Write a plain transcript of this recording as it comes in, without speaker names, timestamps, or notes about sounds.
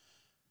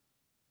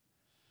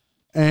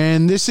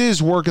And this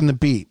is Working the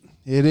Beat.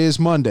 It is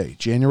Monday,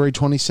 January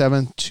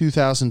 27th,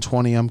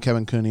 2020. I'm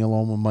Kevin Cooney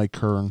along with Mike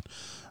Kern.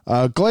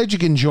 Glad you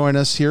can join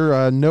us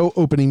here. No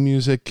opening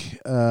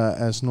music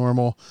as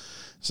normal.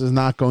 This is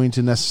not going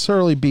to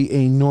necessarily be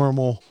a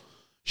normal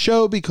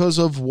show because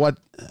of what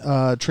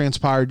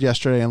transpired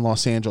yesterday in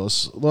Los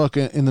Angeles. Look,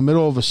 in the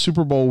middle of a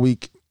Super Bowl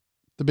week,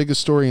 the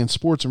biggest story in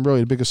sports and really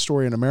the biggest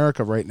story in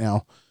America right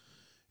now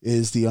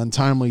is the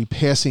untimely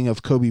passing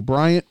of Kobe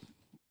Bryant,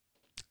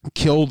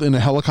 killed in a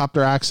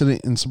helicopter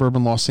accident in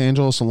suburban Los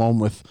Angeles, along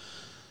with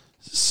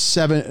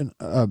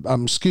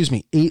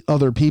 8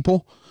 other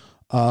people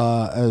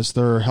as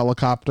their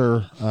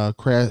helicopter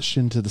crashed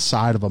into the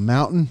side of a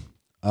mountain.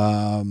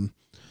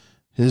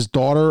 His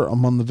daughter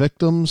among the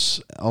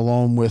victims,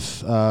 along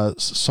with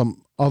some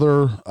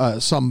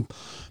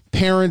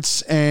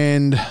parents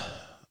and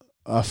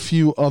a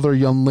few other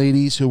young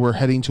ladies who were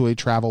heading to a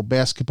travel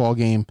basketball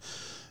game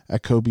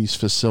at Kobe's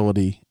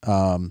facility,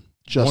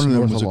 just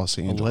north of Los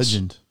Angeles. A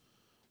legend.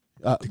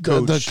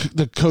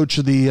 The coach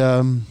of the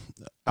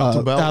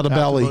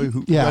Altobelli,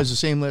 who has the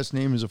same last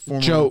name as a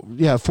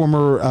former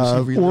former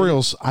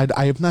Orioles.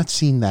 I have not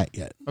seen that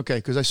yet. Okay,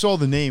 because I saw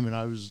the name and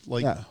I was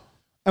like, yeah.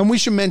 And we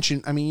should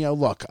mention,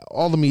 look,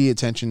 all the media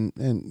attention,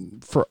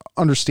 and for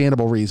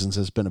understandable reasons,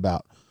 has been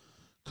about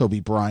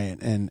Kobe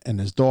Bryant and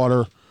his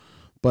daughter.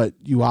 But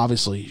you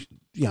obviously,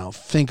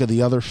 think of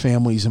the other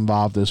families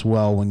involved as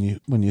well when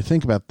you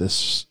think about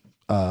this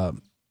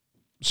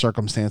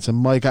circumstance. And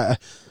Mike, it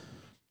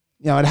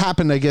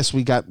happened. I guess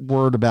we got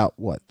word about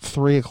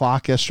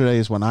 3:00 yesterday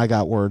is when I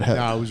got word.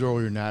 No, it was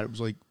earlier than that. It was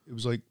like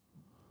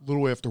a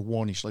little after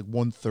 1-ish, like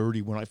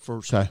 1:30 when I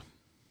first. Okay.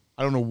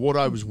 I don't know what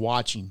I was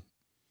watching.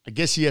 I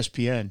guess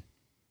ESPN.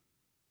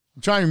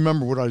 I'm trying to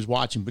remember what I was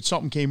watching, but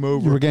something came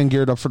over. You were getting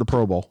geared up for the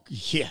Pro Bowl.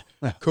 Yeah.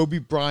 Kobe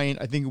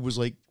Bryant, I think it was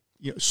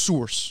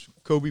source.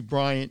 Kobe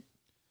Bryant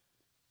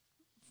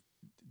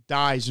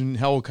dies in a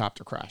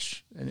helicopter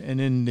crash. And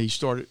then they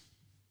started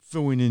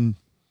filling in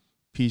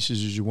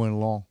pieces as you went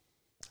along.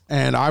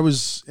 And I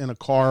was in a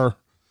car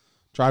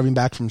driving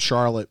back from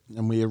Charlotte,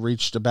 and we had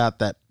reached about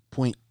that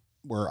point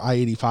where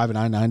I-85 and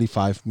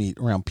I-95 meet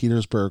around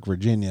Petersburg,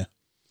 Virginia.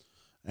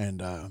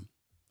 And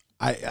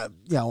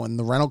in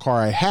the rental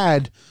car I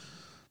had,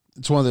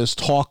 it's one of those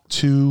talk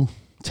to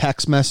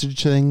text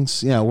message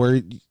things,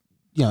 where,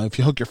 if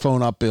you hook your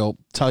phone up, it'll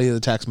tell you the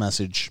text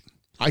message.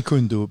 I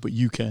couldn't do it, but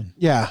you can.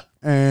 Yeah.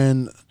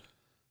 And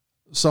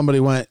somebody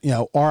went,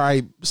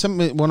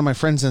 one of my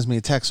friends sends me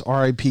a text,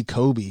 RIP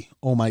Kobe.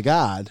 Oh my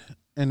God.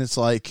 And it's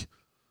like,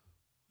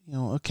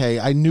 okay,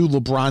 I knew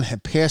LeBron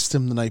had passed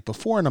him the night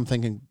before, and I'm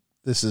thinking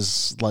this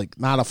is like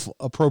not a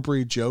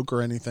appropriate joke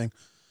or anything.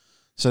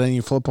 So then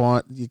you flip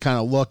on, you kind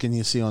of look, and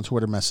you see on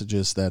Twitter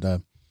messages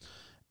that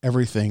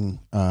everything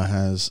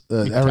has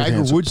everything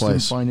Tiger Woods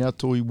place. Didn't find out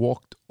till he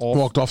walked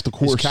off the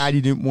course. His caddy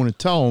didn't want to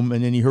tell him,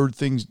 and then he heard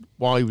things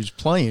while he was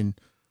playing,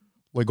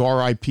 like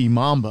RIP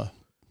Mamba,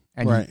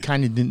 and he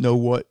kind of didn't know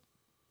what,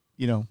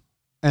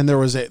 And there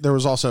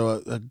was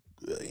also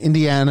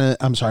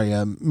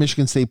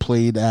Michigan State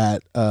played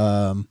at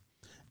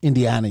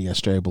Indiana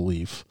yesterday, I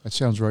believe. That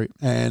sounds right.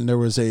 And there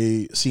was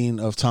a scene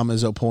of Tom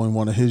Izzo pulling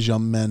one of his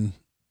young men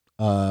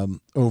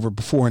over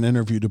before an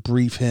interview to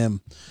brief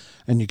him,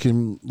 and you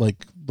can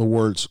the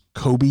words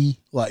Kobe,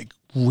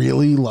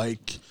 really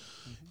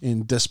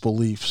in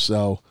disbelief.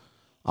 So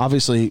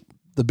obviously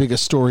the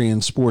biggest story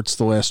in sports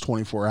the last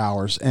 24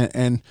 hours,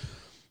 and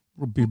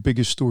will be the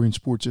biggest story in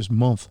sports this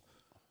month.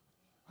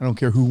 I don't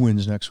care who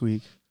wins next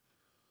week.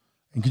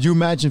 And could you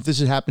imagine if this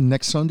had happened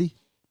next Sunday?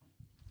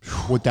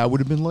 What that would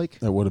have been like?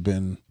 That would have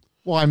been.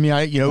 Well,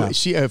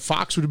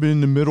 Fox would have been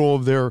in the middle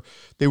of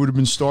they would have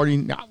been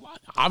starting. Now,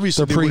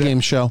 obviously, their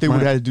pregame show. They would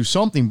have had to do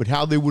something, but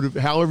how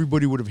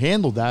everybody would have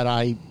handled that,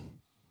 I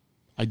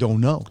don't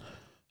know.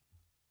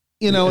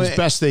 As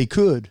best they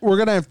could. We're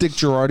gonna have Dick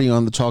Girardi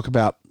on to talk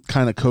about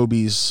kind of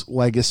Kobe's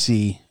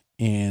legacy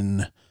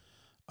in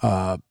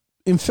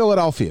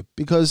Philadelphia,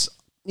 because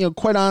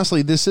quite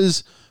honestly, this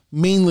is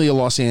mainly a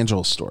Los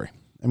Angeles story.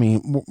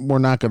 We're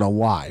not gonna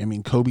lie.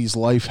 Kobe's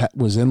life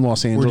was in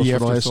Los Angeles for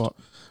the last.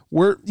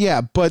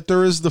 But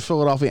there is the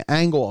Philadelphia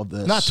angle of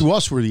this. Not to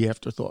us, we're the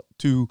afterthought.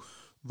 To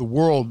the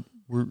world,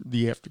 we're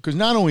the after. Because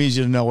not only is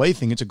it an LA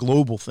thing, it's a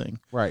global thing.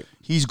 Right.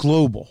 He's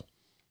global.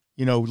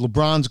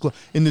 LeBron's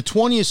in the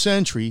 20th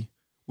century,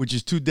 which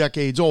is 2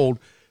 decades old.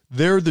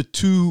 They're the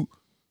two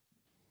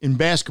in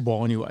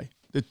basketball anyway.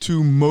 The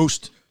two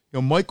most.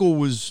 Michael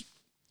was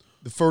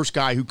the first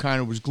guy who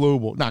kind of was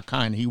global. Not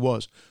kind of, he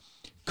was.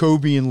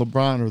 Kobe and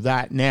LeBron are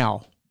that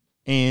now,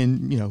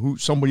 and who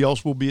somebody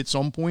else will be at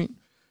some point.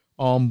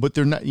 But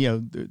they're not,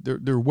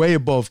 they're way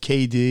above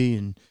KD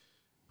and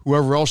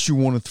whoever else you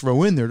want to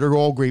throw in there. They're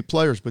all great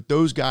players, but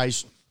those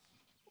guys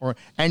are.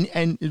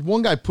 And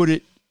one guy put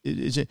it,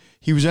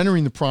 he was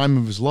entering the prime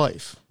of his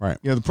life. Right.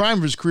 The prime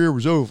of his career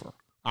was over.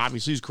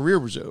 Obviously, his career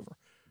was over.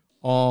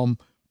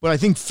 But I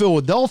think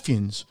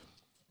Philadelphians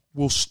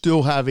will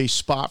still have a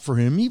spot for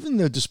him, even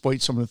though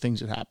despite some of the things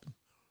that happened,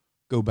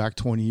 go back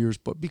 20 years,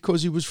 but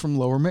because he was from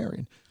Lower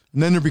Merion.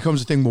 And then there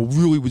becomes a thing, well,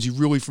 really, was he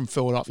really from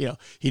Philadelphia? You know,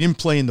 he didn't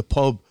play in the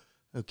pub.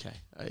 Okay,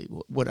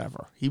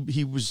 whatever.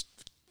 He was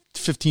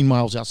 15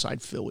 miles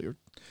outside Philly or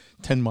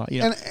 10 miles.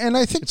 You know? And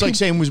I think it's like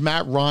saying, was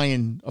Matt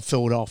Ryan a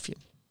Philadelphian?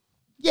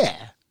 Yeah.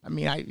 I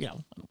mean, I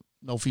don't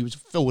know if he was a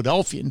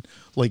Philadelphian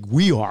like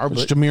we are.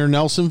 Was but Jameer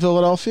Nelson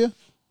Philadelphia?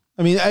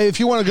 I mean, if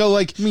you want to go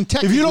like,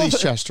 technically if you don't,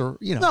 Chester,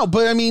 you know. No,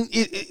 but I mean,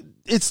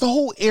 it's the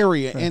whole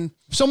area. Right. And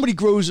if somebody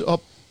grows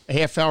up a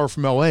half hour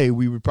from L.A.,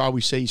 we would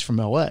probably say he's from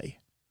L.A.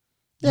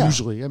 Yeah.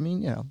 Usually. I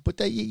mean, you know, but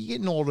you get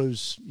in all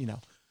those, you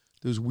know,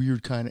 those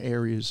weird kind of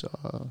areas.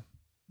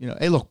 You know,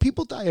 hey, look,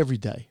 people die every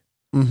day.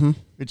 Mm-hmm.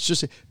 It's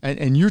just,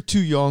 and you're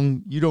too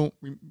young. You don't,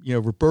 you know,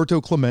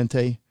 Roberto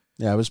Clemente.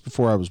 Yeah, it was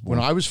before I was born.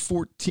 When I was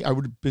 14, I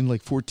would have been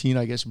like 14,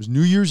 I guess. It was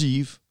New Year's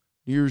Eve,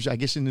 I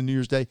guess into New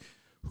Year's Day,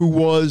 who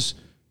was,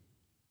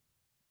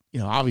 you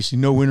know, obviously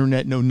no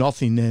internet, no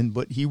nothing then,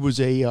 but he was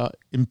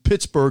in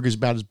Pittsburgh, is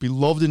about as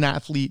beloved an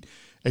athlete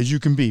as you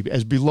can be,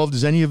 as beloved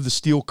as any of the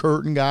Steel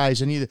Curtain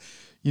guys, any of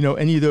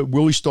the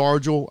Willie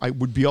Stargell, I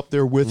would be up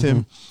there with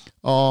him.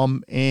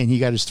 And he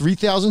got his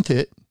 3,000th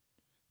hit,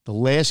 the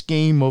last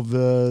game of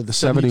the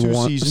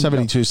 71 season.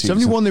 72 season.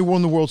 71, they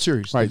won the World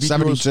Series. Right,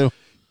 72.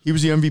 He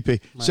was the MVP.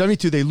 Right.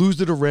 72, they lose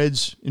to the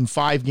Reds in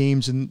 5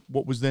 games in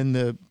what was then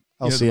the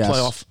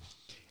playoff.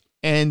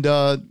 And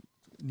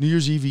New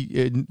Year's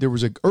Eve, there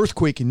was an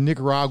earthquake in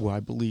Nicaragua, I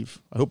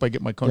believe. I hope I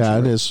get my country right. Yeah,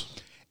 it is.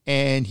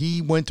 And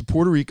he went to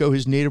Puerto Rico,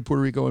 his native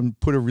Puerto Rico, and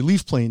put a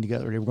relief plane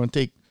together. They were going to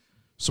take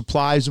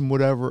supplies and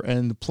whatever,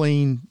 and the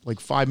plane, like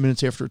 5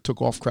 minutes after it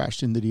took off,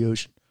 crashed into the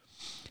ocean.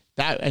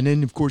 And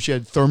then, of course, you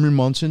had Thurman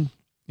Munson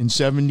in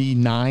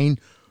 79,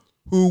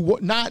 who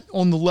not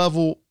on the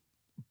level,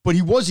 but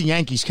he was the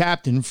Yankees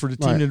captain for the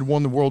team that had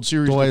won the World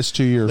Series the last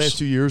 2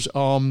 years.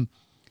 Dale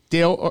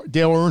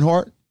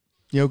Earnhardt,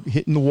 you know,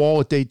 hitting the wall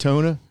at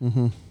Daytona.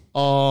 Mm-hmm.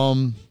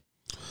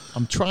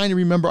 I'm trying to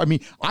remember. I mean,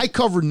 I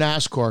covered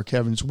NASCAR,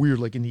 Kevin. It's weird,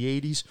 like in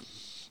the 80s.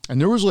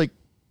 And there was like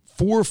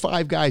 4 or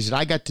 5 guys that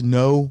I got to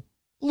know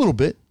a little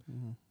bit.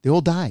 Mm-hmm. They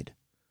all died.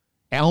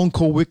 Alan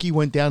Kulwicki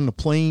went down in a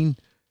plane.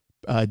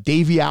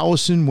 Davey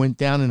Allison went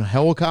down in a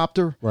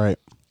helicopter. Right.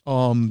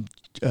 Neil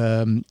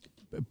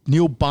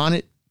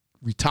Bonnet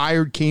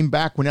retired, came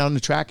back, went out on the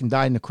track and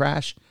died in a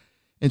crash.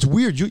 And it's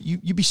weird.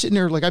 You'd be sitting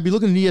there, like I'd be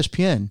looking at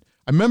ESPN.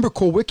 I remember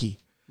Kulwicki.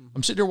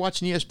 I'm sitting there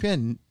watching ESPN.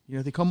 And, you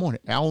know, they come on.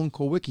 Alan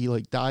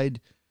Kulwicki died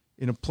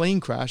in a plane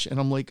crash, and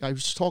I'm like, I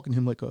was talking to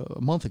him like a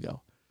month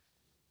ago.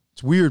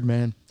 It's weird,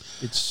 man.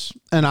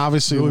 And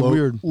obviously really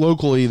weird.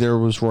 Locally, there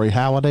was Roy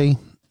Halladay,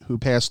 who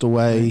passed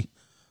away.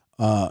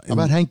 How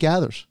about Hank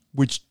Gathers,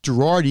 which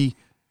Girardi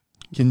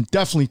can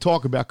definitely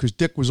talk about because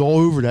Dick was all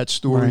over that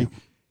story.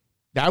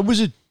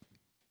 Right.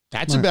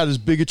 That's about as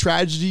big a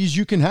tragedy as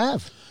you can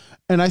have.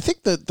 And I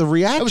think that the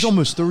reaction... That was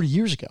almost 30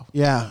 years ago.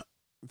 Yeah.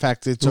 In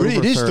fact, it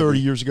is 30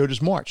 years ago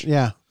this March.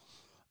 Yeah.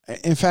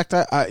 In fact,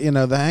 I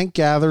the Hank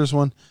Gathers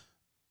one,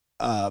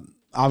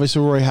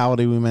 obviously Roy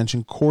Halladay we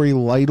mentioned. Corey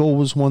Lytle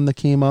was one that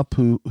came up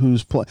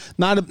who's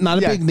not a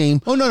big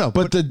name. Oh no,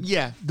 but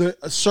the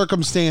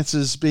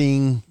circumstances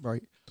being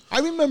right. I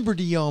remember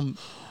the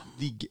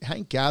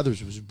Hank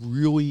Gathers was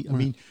really. I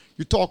mean,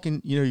 you're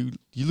talking. You know,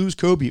 you lose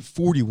Kobe at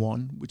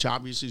 41, which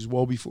obviously is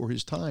well before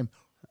his time.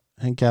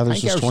 Hank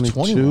Gathers was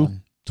 22.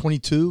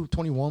 22,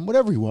 21,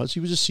 whatever he was. He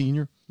was a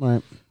senior.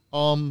 Right.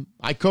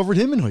 I covered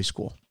him in high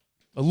school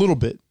a little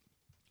bit.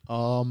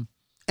 And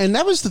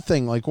that was the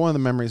thing, like one of the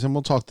memories, and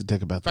we'll talk to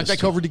Dick about this. In fact,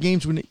 I covered the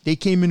games when they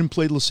came in and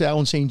played LaSalle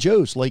and St.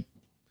 Joe's, like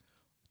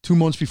 2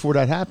 months before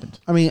that happened.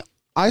 I mean,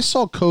 I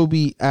saw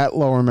Kobe at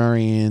Lower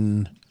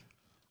Merion,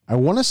 I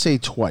want to say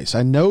twice.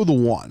 I know the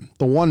one.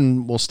 The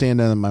one will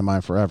stand in my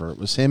mind forever. It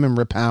was him and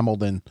Rip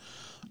Hamilton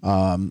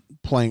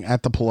playing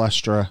at the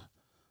Palestra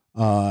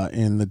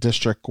in the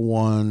District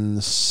 1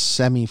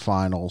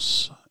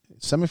 semifinals.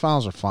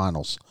 Semifinals or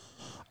finals.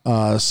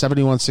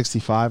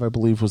 71-65, I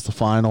believe, was the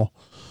final.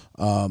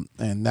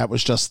 And that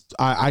was just,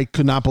 I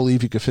could not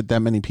believe you could fit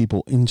that many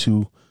people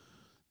into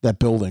that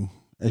building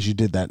as you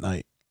did that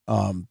night.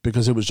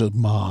 Because it was just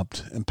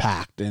mobbed and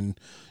packed. And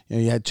you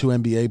know, you had 2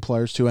 NBA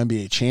players, 2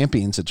 NBA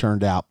champions, it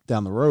turned out,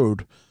 down the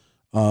road.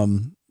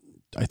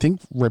 I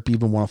think Rip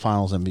even won a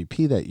finals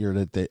MVP that year.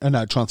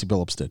 No, Chauncey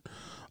Billups did.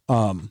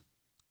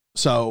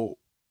 So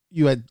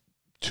you had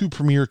 2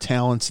 premier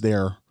talents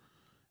there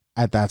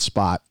at that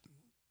spot.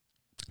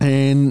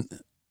 And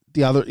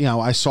the other, you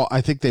know, I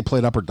think they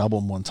played Upper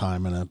Dublin one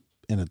time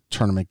in a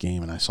tournament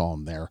game, and I saw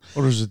them there.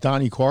 Well, there's a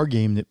Donnie Carr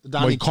game that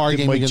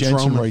Mike Jensen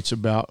Roman writes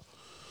about.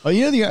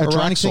 You know the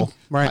ironic thing?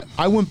 Right.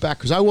 I went back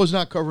because I was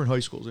not covering high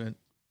schools, and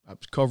I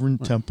was covering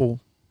Temple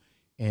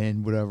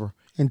and whatever.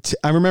 And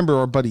I remember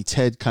our buddy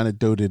Ted kind of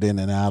doded in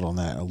and out on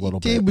that a little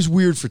bit. It was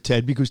weird for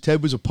Ted because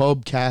Ted was a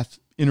pub, cath,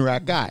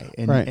 interact guy.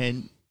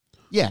 And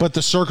yeah. But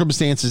the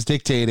circumstances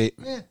dictated.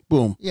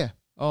 Boom. Yeah.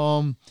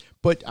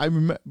 But I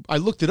remember, I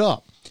looked it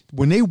up.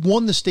 When they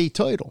won the state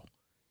title,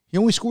 he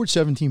only scored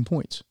 17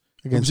 points.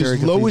 Against it was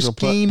his lowest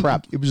game.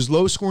 It was his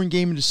lowest scoring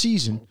game of the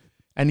season.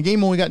 And the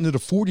game only got into the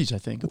 40s, I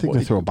think. I think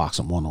they threw a box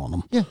of 1 on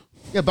them. Yeah.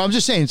 Yeah, but I'm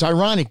just saying, it's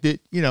ironic that,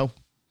 you know,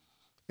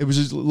 It was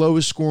his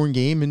lowest scoring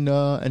game, and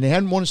they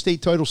hadn't won a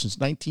state title since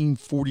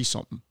 1940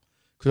 something.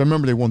 Because I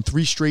remember they won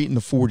 3 straight in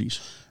the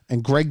 40s.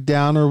 And Greg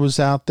Downer was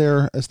out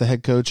there as the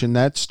head coach, and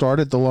that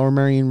started the Lower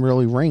Merion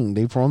really ring.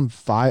 They've won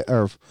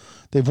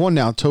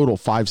now total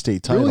 5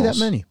 state titles. Really, that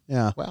many?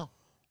 Yeah. Wow.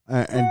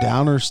 And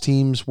Downer's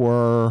teams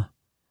were.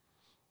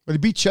 But they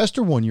beat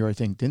Chester one year, I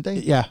think, didn't they?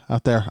 Yeah,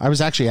 out there. I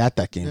was actually at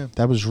that game. Yeah.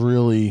 That was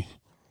really.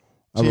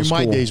 See, in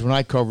my days when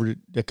I covered it,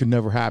 that could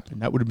never happen.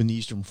 That would have been the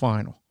Eastern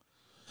Final.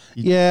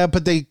 Yeah,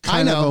 but they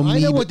kind of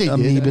amoebed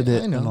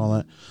it and all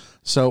that.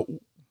 So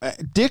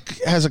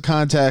Dick has a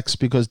context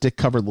because Dick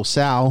covered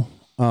LaSalle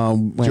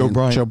when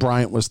Joe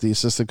Bryant was the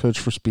assistant coach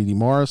for Speedy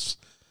Morris.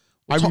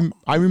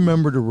 I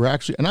remember there were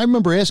actually, and I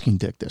remember asking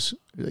Dick this.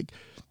 Like,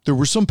 there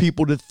were some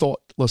people that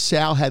thought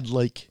LaSalle had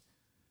like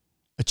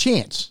a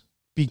chance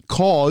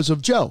because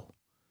of Joe.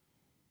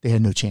 They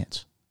had no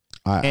chance.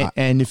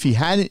 And if he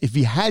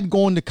had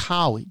gone to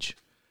college,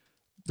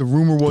 the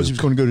rumor was he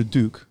was going to go to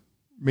Duke,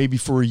 maybe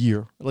for a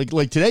year. Like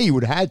today, he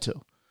would have had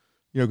to,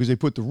 because they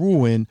put the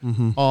rule in.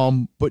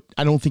 Mm-hmm. But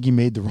I don't think he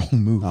made the wrong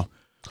move. No.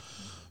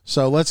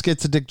 So let's get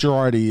to Dick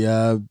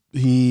Girardi.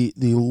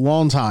 The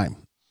longtime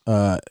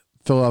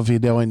Philadelphia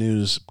Daily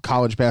News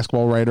college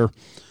basketball writer,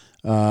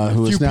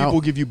 who is now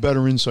people give you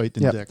better insight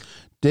than Dick.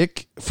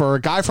 Dick, for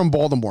a guy from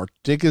Baltimore,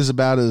 Dick is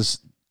about as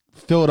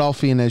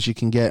Philadelphian as you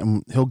can get,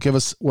 and he'll give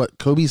us what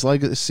Kobe's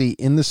legacy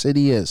in the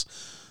city is,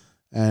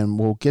 and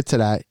we'll get to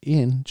that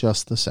in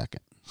just a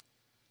second.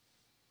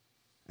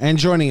 And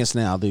joining us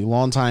now, the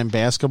longtime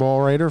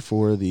basketball writer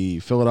for the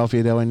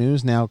Philadelphia Daily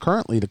News, now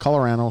currently the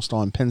color analyst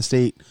on Penn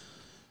State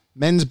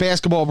men's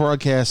basketball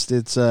broadcast.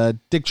 It's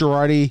Dick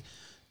Girardi.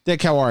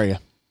 Dick, how are you?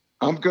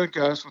 I'm good,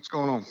 guys. What's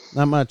going on?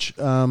 Not much.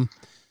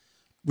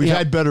 We've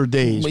had better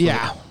days.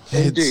 Yeah,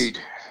 indeed.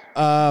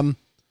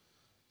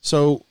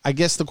 So I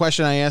guess the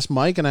question I asked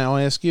Mike, and I'll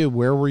ask you,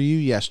 where were you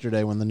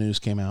yesterday when the news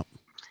came out?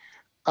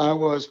 I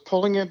was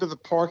pulling into the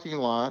parking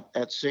lot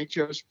at St.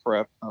 Joe's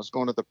Prep. I was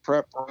going to the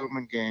Prep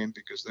Roman game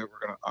because they were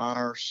going to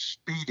honor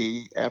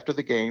Speedy after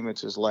the game.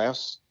 It's his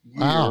last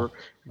year, Wow.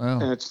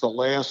 And it's the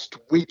last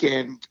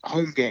weekend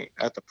home game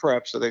at the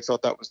Prep, so they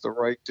thought that was the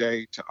right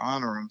day to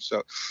honor him.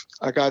 So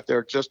I got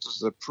there just as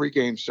the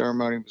pregame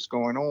ceremony was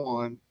going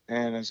on,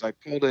 and as I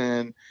pulled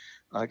in,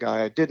 a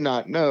guy I did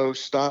not know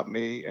stopped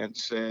me and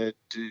said,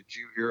 "Did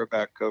you hear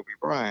about Kobe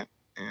Bryant?"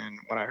 And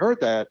when I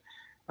heard that,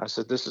 I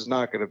said, "This is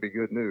not going to be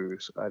good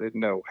news." I didn't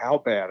know how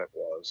bad it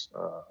was.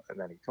 And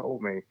then he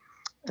told me.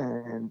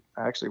 And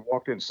I actually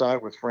walked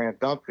inside with Fran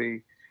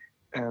Dunphy.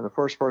 And the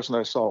first person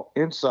I saw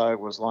inside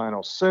was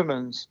Lionel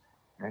Simmons.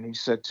 And he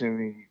said to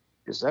me,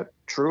 "Is that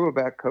true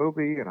about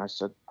Kobe?" And I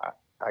said,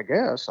 I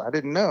guess. I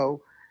didn't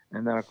know.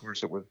 And then, of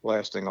course, it was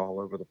blasting all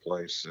over the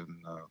place.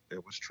 And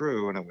it was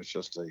true. And it was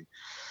just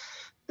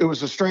it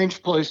was a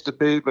strange place to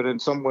be, but in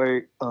some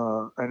way,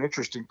 an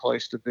interesting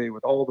place to be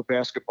with all the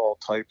basketball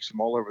types from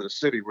all over the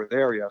city were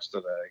there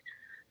yesterday.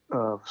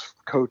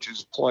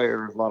 Coaches,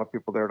 players, a lot of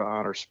people there to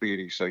honor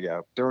Speedy. So,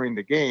 yeah, during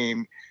the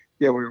game,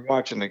 we were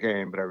watching the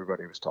game, but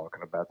everybody was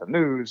talking about the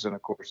news. And,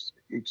 of course,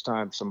 each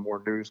time some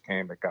more news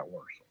came, it got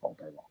worse all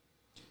day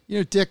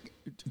long. Dick,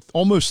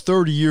 almost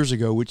 30 years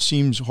ago, which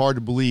seems hard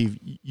to believe,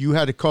 you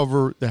had to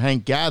cover the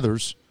Hank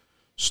Gathers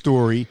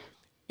story.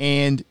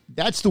 And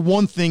that's the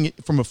one thing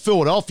from a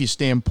Philadelphia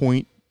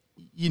standpoint,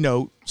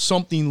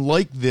 something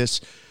like this.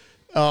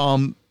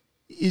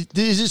 Is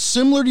it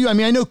similar to you? I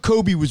mean, I know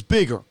Kobe was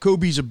bigger.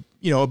 Kobe's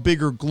a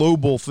bigger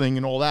global thing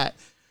and all that.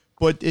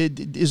 But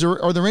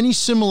are there any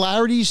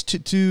similarities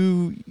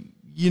to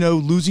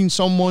losing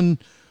someone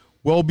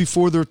well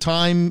before their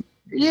time?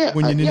 Yeah,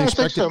 when you didn't expect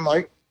I think so,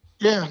 Mike.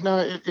 Yeah, no,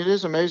 it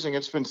is amazing.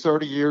 It's been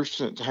 30 years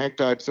since Hank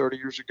died 30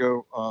 years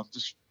ago.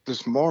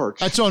 This March.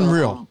 That's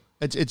unreal.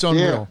 It's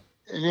unreal.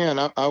 Yeah, and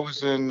I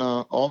was in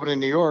Albany,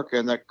 New York,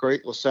 and that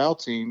great LaSalle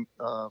team,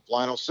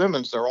 Lionel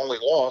Simmons, their only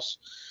loss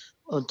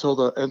until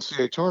the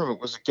NCAA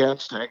tournament was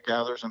against Hank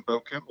Gathers and Bo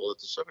Kimball at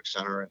the Civic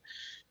Center. And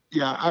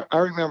yeah, I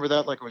remember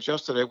that like it was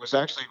yesterday. It was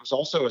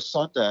also a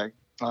Sunday. It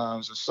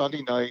was a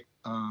Sunday night.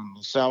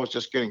 LaSalle was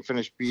just getting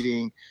finished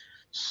beating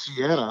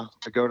Siena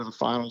to go to the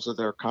finals of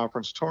their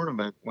conference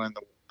tournament when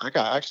I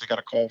actually got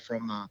a call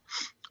from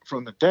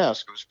the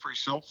desk. It was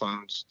pre-cell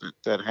phones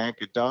that Hank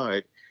had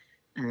died.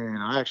 And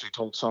I actually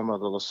told some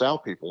of the LaSalle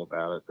people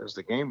about it as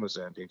the game was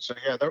ending. So,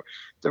 yeah,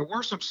 there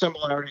were some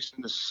similarities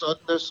in the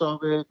suddenness of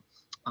it.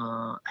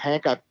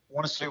 Hank, I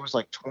want to say, was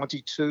like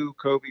 22,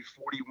 Kobe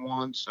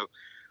 41. So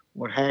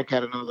when Hank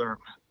had another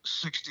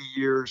 60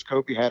 years,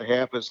 Kobe had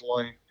half his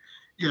life.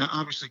 Yeah,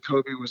 obviously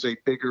Kobe was a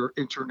bigger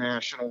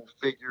international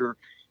figure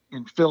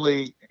in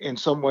Philly. In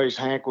some ways,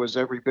 Hank was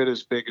every bit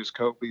as big as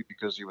Kobe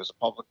because he was a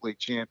public league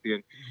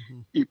champion.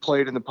 Mm-hmm. He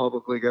played in the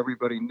public league.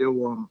 Everybody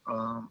knew him.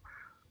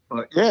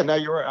 But, yeah, no,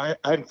 you're right.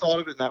 I hadn't thought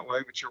of it that way,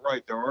 but you're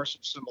right. There are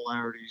some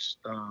similarities.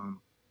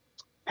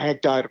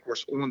 Hank died, of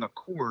course, on the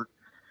court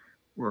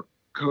where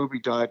Kobe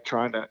died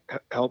trying to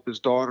help his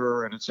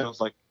daughter. And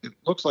it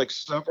looks like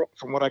several,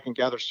 from what I can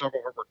gather,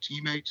 several of her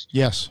teammates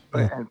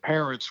and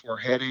parents were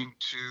heading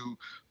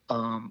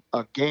to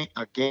a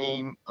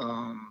game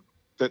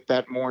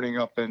that morning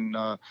up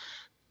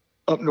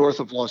north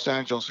of Los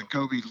Angeles, and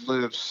Kobe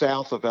lived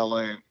south of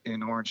LA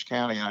in Orange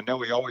County. And I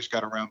know he always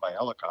got around by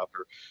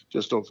helicopter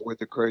just to avoid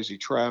the crazy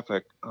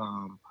traffic.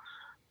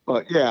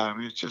 But yeah, I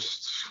mean, it's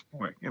just,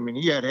 I mean,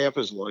 he had half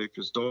his life.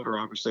 His daughter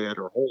obviously had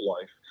her whole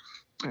life,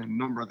 and a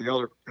number of the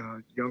other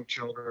young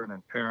children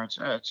and parents.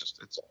 I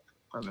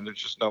mean,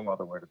 there's just no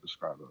other way to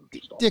describe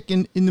it. Dick,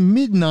 in the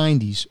mid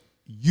 '90s,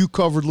 you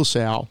covered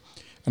LaSalle,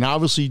 and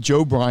obviously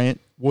Joe Bryant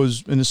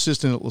was an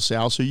assistant at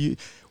LaSalle. So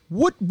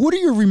what are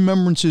your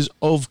remembrances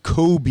of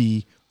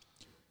Kobe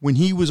when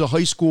he was a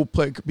high school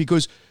player?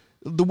 Because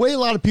the way a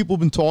lot of people have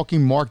been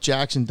talking, Mark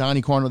Jackson,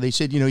 Donnie Carter, they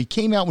said, he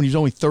came out when he was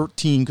only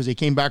 13 because they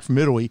came back from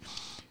Italy,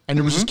 and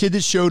there was this kid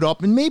that showed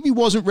up and maybe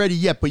wasn't ready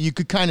yet, but you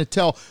could kind of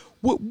tell.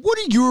 What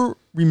are your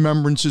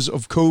remembrances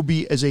of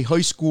Kobe as a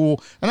high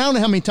school? And I don't know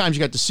how many times you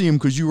got to see him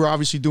because you were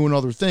obviously doing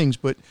other things,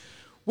 but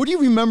what do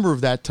you remember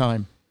of that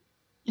time?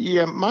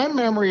 Yeah, my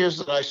memory is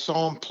that I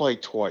saw him play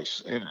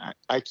twice. And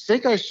I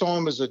think I saw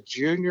him as a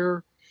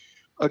junior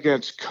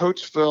against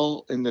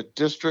Coatesville in the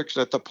districts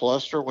at the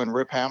Palestra when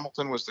Rip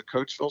Hamilton was the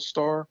Coatesville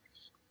star.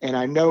 And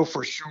I know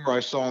for sure I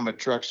saw him at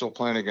Drexel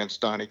playing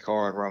against Donnie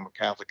Carr and Roman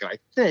Catholic. And I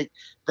think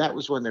that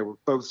was when they were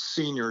both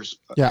seniors.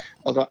 Yeah.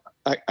 Although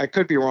I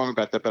could be wrong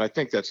about that, but I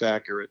think that's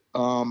accurate.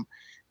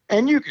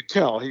 And you could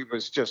tell he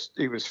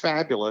was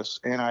fabulous.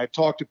 And I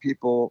talked to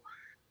people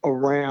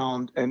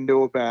around and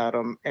knew about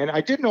him. And I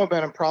did know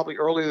about him probably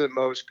earlier than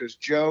most because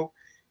Joe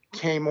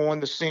came on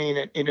the scene.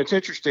 And it's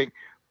interesting,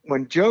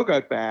 when Joe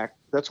got back,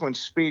 that's when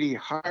Speedy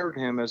hired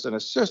him as an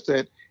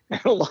assistant. And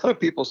a lot of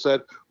people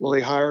said, well,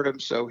 he hired him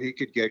so he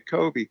could get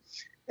Kobe.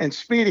 And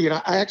Speedy, and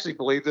I actually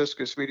believe this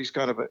because Speedy's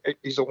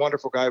he's a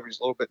wonderful guy, but he's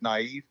a little bit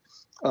naive.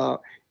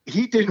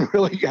 He didn't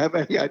really have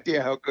any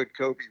idea how good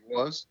Kobe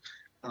was.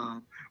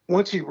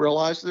 Once he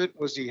realized it,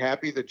 was he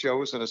happy that Joe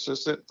was an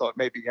assistant? Thought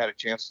maybe he had a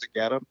chance to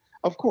get him?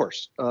 Of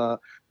course.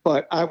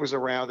 But I was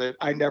around it.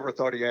 I never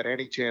thought he had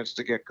any chance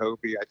to get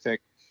Kobe. I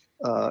think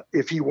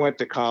if he went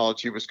to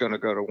college, he was going to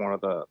go to one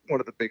of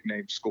the big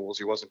name schools.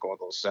 He wasn't going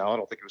to LaSalle. I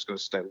don't think he was going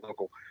to stay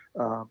local.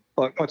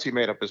 But once he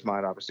made up his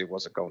mind, obviously he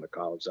wasn't going to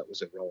college. That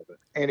was irrelevant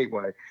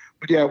anyway.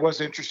 But yeah, it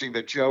was interesting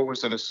that Joe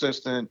was an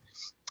assistant.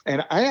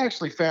 And I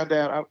actually found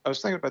out, I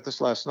was thinking about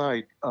this last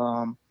night,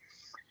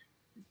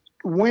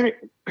 when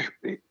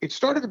it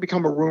started to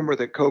become a rumor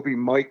that Kobe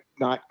might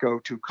not go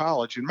to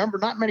college. And remember,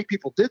 not many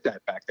people did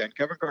that back then.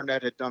 Kevin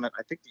Garnett had done it,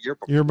 I think, the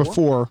year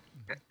before.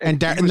 And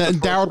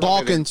Darryl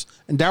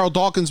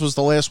Dawkins was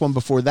the last one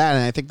before that,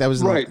 and I think that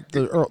was right. in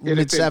the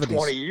mid-'70s.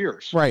 20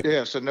 years. Right.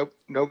 Yeah, so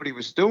nobody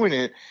was doing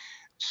it.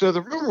 So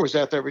the rumor was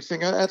out there. We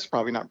think that's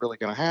probably not really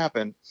going to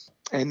happen.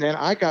 And then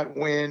I got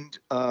wind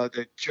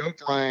that Joe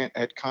Bryant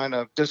had kind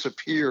of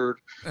disappeared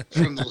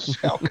from the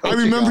LaSalle coaching I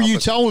remember office. You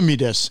telling me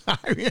this.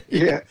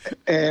 Yeah.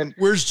 And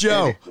where's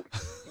Joe?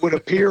 Would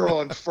appear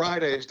on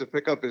Fridays to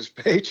pick up his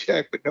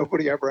paycheck, but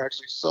nobody ever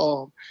actually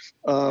saw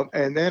him.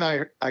 And then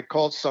I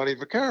called Sonny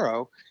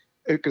Vaccaro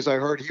because I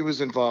heard he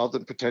was involved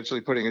in potentially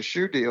putting a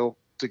shoe deal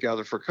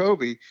together for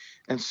Kobe.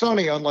 And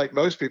Sonny, unlike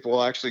most people,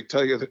 will actually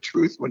tell you the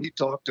truth when you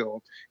talk to him.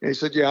 And he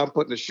said, yeah, I'm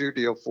putting a shoe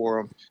deal for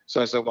him.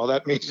 So I said, well,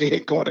 that means he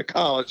ain't going to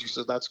college. He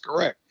said, that's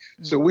correct.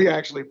 So we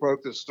actually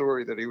broke the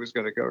story that he was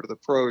going to go to the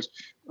pros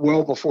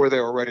well before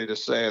they were ready to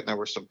say it. And there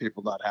were some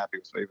people not happy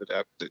with me, but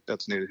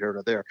that's neither here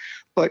nor there.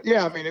 But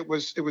yeah, I mean, it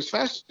was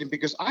fascinating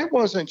because I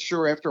wasn't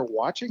sure after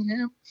watching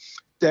him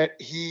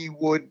that he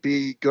would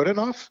be good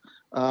enough.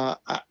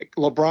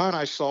 LeBron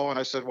I saw and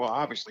I said, well,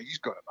 obviously he's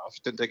good enough.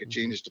 It didn't take a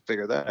genius to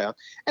figure that out.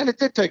 And it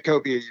did take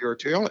Kobe a year or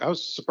two. I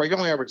was surprised he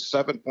only averaged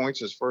 7 points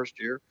his first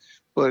year,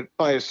 but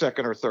by his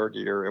second or third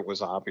year, it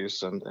was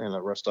obvious, and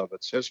the rest of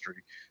it's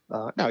history.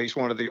 Now he's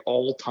one of the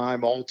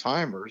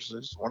all-timers.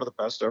 He's one of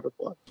the best to ever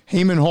play.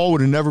 Heyman Hall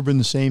would have never been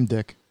the same,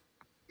 Dick.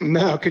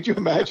 No, could you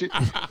imagine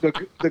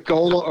the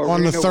Gola Arena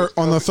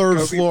on the third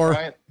Kobe floor?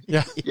 Bryant?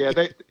 Yeah, yeah.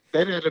 They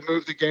had to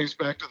move the games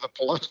back to the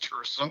Palestra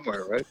or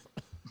somewhere, right?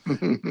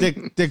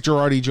 Dick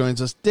Girardi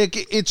joins us.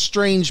 Dick, it's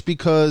strange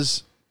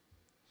because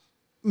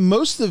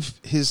most of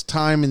his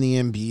time in the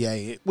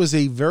NBA, it was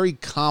a very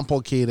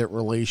complicated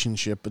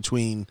relationship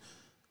between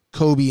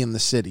Kobe and the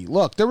city.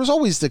 Look, there was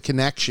always the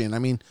connection. I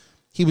mean,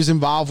 he was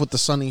involved with the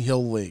Sunny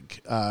Hill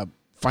League.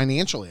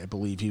 Financially, I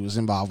believe he was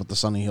involved with the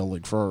Sunny Hill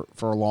League for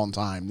a long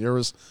time. There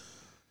was,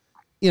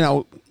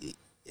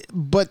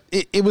 but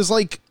it was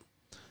like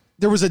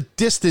there was a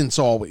distance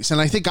always.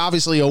 And I think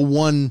obviously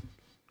 01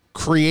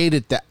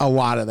 created a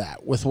lot of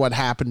that with what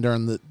happened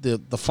during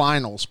the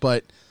finals.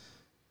 But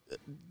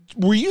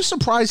were you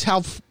surprised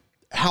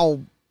how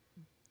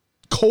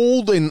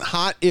cold and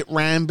hot it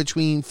ran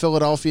between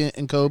Philadelphia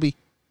and Kobe?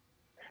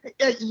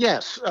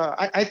 Yes.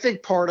 I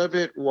think part of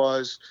it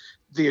was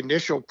the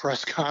initial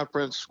press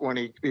conference when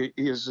he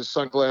has his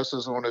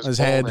sunglasses on his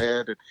head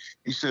and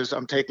he says,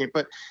 I'm taking it.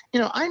 But,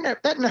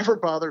 that never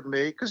bothered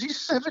me because he's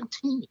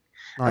 17.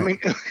 Right. I mean,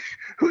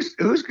 who's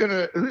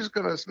gonna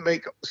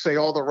say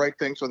all the right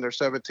things when they're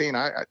 17?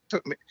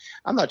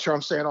 I'm not sure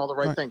I'm saying all the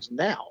right things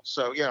now.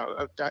 So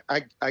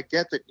I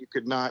get that you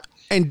could not.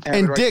 And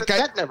Dick,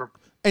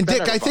 And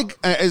Dick, I think,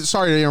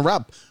 sorry to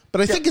interrupt,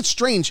 but I think it's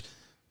strange.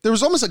 There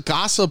was almost a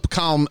gossip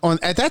column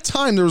at that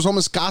time. There was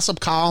almost gossip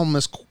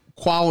columnist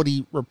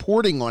quality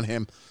reporting on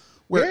him,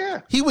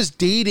 where he was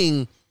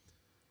dating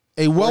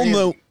a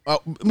well-known.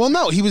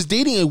 He was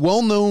dating a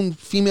well-known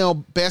female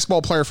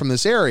basketball player from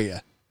this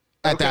area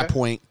at that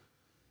point,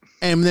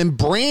 and then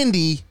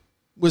Brandy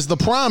was the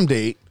prom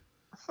date.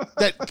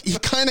 That he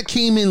kind of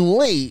came in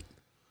late,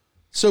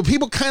 so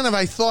people kind of,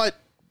 I thought,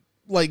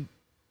 like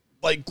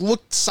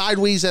looked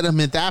sideways at him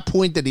at that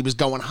point, that he was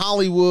going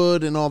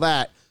Hollywood and all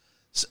that.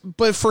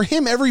 But for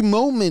him, every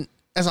moment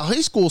as a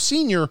high school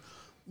senior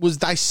was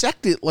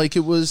dissected like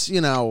it was,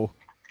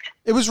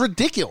 it was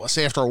ridiculous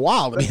after a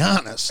while, to be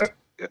honest.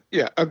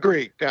 Yeah,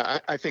 agreed.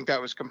 I think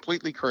that was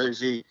completely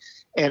crazy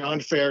and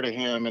unfair to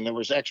him. And there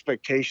was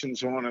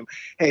expectations on him.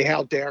 Hey,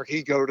 how dare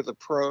he go to the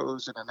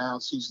pros and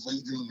announce he's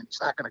leaving and he's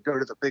not going to go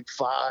to the Big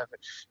Five?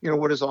 And,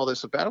 what is all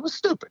this about? It was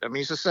stupid. I mean,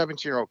 he's a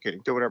 17-year-old kid. He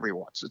can do whatever he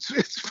wants.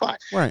 It's fine.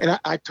 Right. And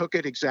I took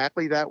it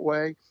exactly that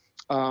way.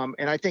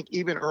 And I think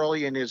even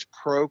early in his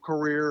pro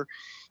career,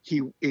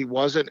 he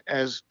wasn't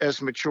as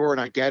mature, and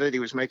I get it. He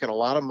was making a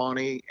lot of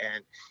money,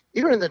 and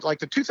even in the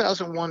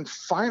 2001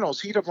 finals,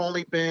 he'd have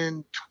only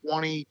been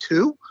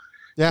 22.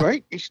 Yeah.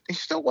 Right. He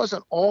still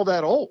wasn't all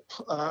that old,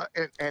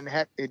 and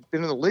had been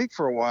in the league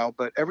for a while,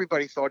 but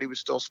everybody thought he was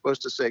still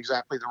supposed to say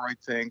exactly the right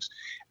things.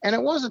 And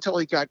it wasn't until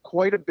he got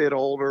quite a bit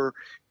older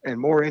and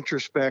more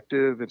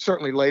introspective, and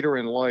certainly later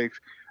in life.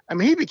 I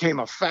mean, he became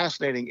a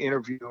fascinating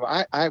interviewer.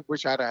 I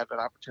wish I'd had an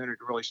opportunity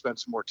to really spend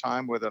some more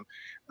time with him.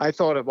 I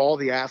thought of all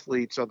the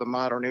athletes of the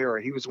modern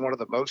era, he was one of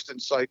the most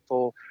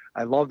insightful.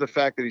 I love the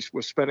fact that he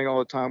was spending all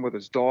the time with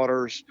his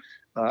daughters.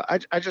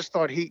 I just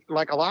thought he,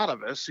 like a lot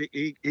of us,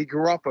 he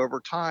grew up over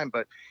time,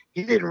 but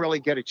he didn't really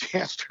get a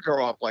chance to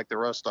grow up like the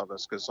rest of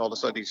us, because all of a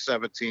sudden he's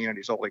 17 and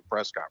he's holding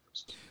press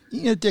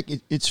conference.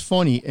 Dick, it's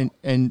funny,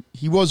 and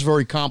he was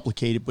very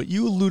complicated, but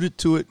you alluded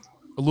to it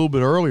a little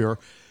bit earlier.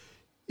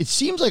 It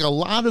seems like a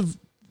lot of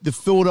the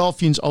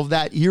Philadelphians of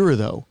that era,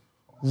 though,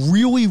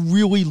 really,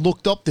 really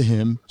looked up to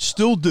him,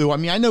 still do. I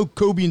mean, I know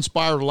Kobe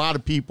inspired a lot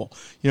of people.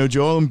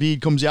 Joel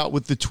Embiid comes out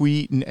with the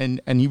tweet,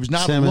 and he was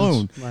not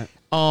alone. Right.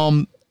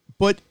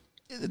 But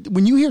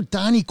when you hear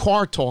Donnie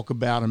Carr talk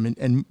about him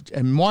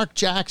and Mark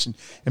Jackson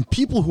and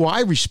people who I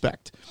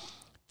respect,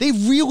 they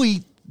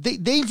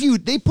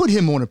put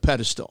him on a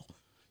pedestal.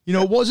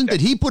 It wasn't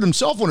that he put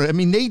himself on it. I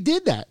mean, they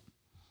did that.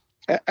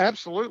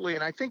 Absolutely.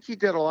 And I think he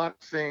did a lot of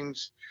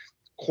things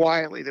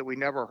quietly that we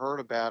never heard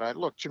about.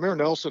 Jameer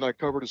Nelson, I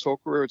covered his whole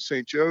career at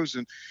St. Joe's,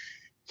 and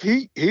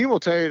he will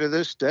tell you to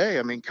this day,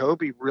 I mean,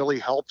 Kobe really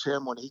helped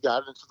him when he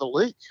got into the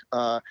league.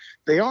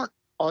 They aren't,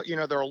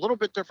 they're a little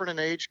bit different in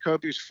age.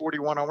 Kobe was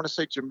 41. I want to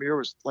say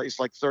Jameer he's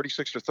like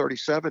 36 or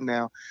 37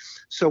 now.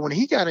 So when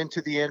he got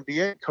into the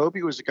NBA,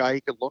 Kobe was a guy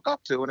he could look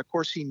up to. And of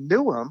course he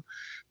knew him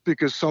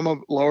because some of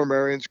Lower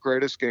Merion's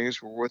greatest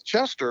games were with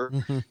Chester.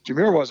 Mm-hmm.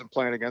 Jameer wasn't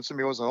playing against him.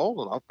 He wasn't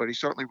old enough, but he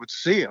certainly would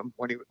see him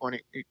when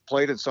he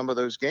played in some of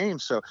those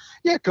games. So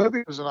yeah,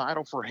 Kobe was an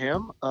idol for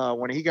him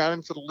when he got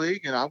into the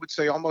league. And I would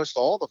say almost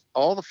all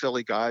the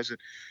Philly guys. And,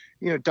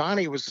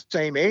 Donnie was the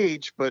same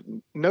age, but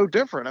no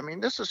different. I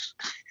mean,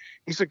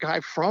 he's a guy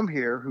from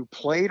here who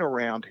played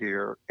around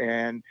here,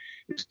 and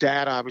his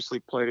dad obviously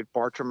played at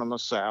Bartram and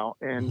LaSalle,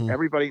 and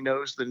everybody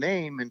knows the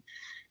name. And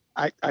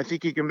I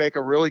think you can make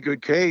a really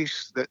good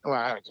case that,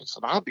 well, it's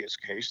an obvious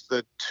case,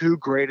 the two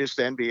greatest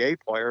NBA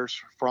players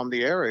from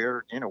the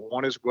area,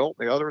 one is Wilt,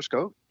 the other is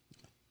Kobe.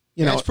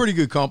 That's pretty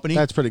good company.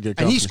 That's pretty good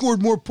company. And he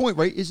scored more points,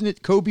 right? Isn't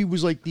it? Kobe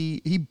was like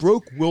he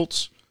broke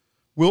Wilt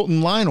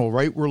and Lionel,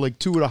 right? Were like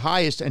two of the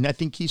highest, and I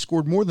think he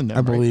scored more than them.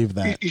 I believe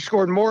that. He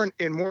scored more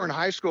in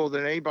high school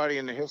than anybody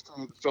in the history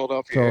of the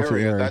Philadelphia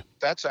area.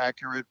 That's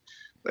accurate.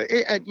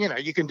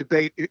 You can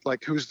debate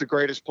like who's the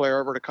greatest player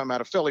ever to come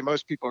out of Philly.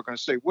 Most people are going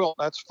to say, well,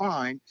 that's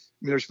fine. I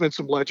mean, there's been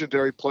some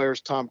legendary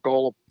players. Tom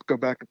Gola, go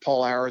back to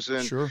Paul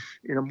Arizin. Sure.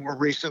 More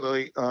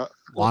recently,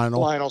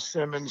 Lionel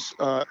Simmons.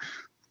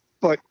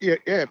 But yeah,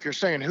 if you're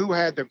saying who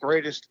had the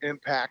greatest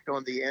impact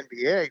on the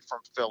NBA from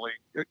Philly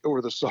or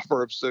the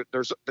suburbs,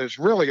 there's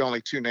really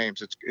only two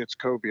names. It's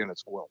Kobe and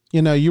it's Wilt.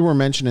 You were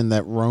mentioning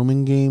that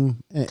Roman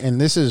game,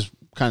 and this is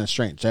kind of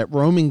strange. That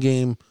Roman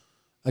game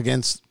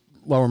against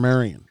Lower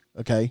Merion.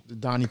 Okay, the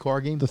Donnie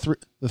Carr game. The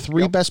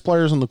three best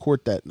players on the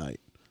court that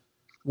night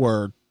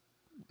were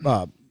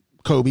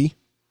Kobe,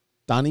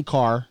 Donnie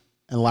Carr,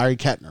 and Larry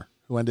Kettner,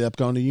 who ended up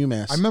going to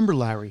UMass. I remember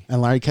Larry.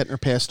 And Larry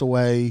Kettner passed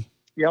away.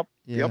 Yep.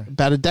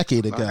 About a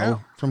decade ago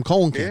from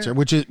colon cancer,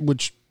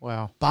 which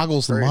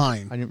boggles the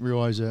mind. I didn't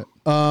realize that.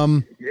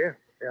 Yeah,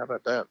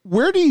 about that.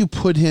 Where do you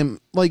put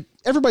him? Like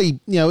everybody,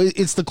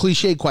 it's the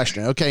cliche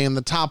question. Okay, in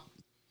the top,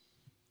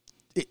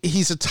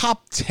 he's a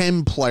top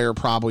 10 player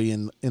probably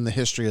in the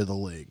history of the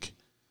league.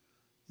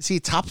 Is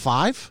he top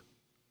 5?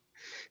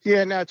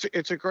 Yeah, no,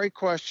 it's a great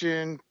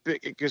question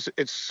because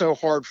it's so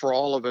hard for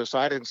all of us.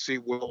 I didn't see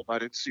Wilt. I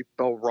didn't see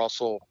Bill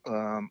Russell.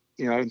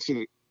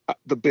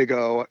 the Big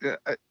O,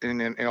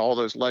 and all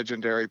those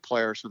legendary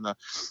players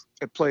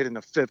it played in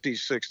the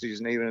 50s, 60s,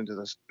 and even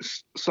into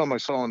some I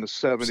saw in the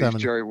 70s,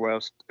 Jerry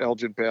West,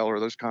 Elgin Baylor,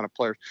 those kind of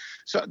players.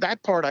 So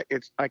that part,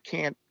 I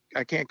can't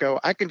go.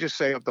 I can just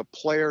say of the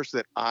players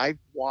that I've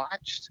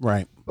watched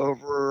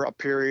over a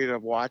period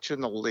of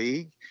watching the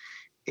league,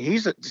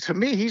 to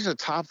me, he's a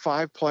top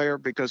 5 player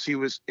because he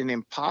was an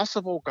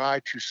impossible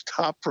guy to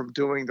stop from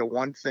doing the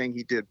one thing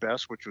he did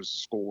best, which was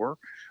score.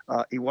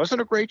 He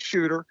wasn't a great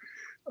shooter,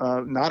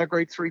 not a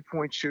great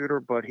 3-point shooter,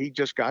 but he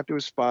just got to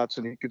his spots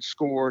and he could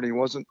score, and he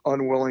wasn't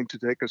unwilling to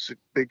take a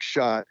big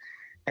shot.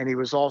 And he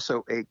was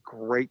also a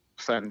great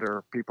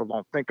defender. People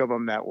don't think of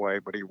him that way,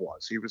 but he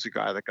was. He was a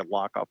guy that could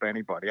lock up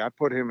anybody. I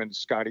put him in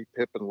Scottie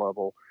Pippen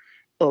level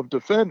of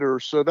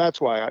defender, so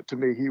that's why, to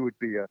me, he would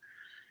be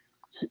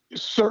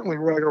certainly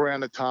right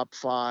around the top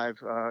 5.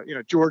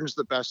 Jordan's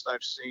the best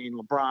I've seen.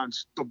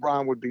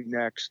 LeBron would be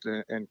next,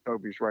 and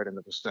Kobe's right in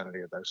the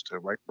vicinity of those two,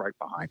 right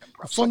behind him.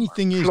 The funny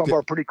thing is, some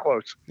are pretty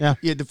close. Yeah.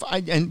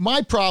 And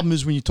my problem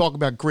is when you talk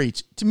about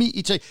greats, to me,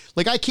 it's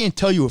like I can't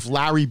tell you if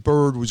Larry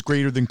Bird was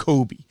greater than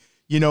Kobe,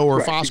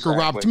 or if Oscar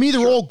Robertson. To me,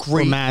 they're all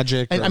great. Or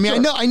Magic. And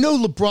I know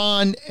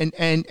LeBron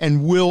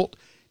and Wilt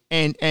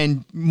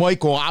and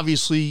Michael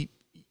obviously,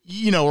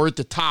 are at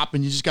the top,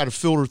 and you just got to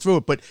filter through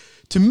it. But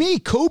to me,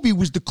 Kobe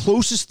was the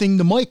closest thing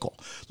to Michael.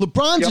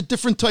 LeBron's a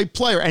different type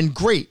player and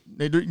great.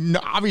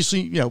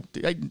 Obviously,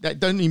 that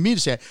doesn't even mean to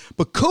say it.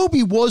 But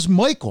Kobe was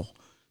Michael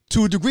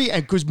to a degree,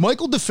 and because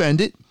Michael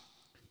defended,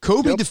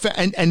 Kobe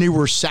defended, and they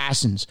were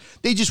assassins.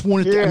 They just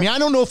wanted to, I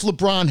don't know if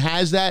LeBron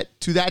has that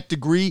to that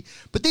degree,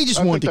 but they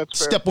just wanted to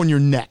step on your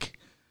neck.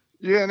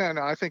 Yeah,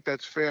 no, I think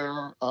that's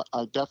fair.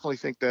 I definitely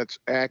think that's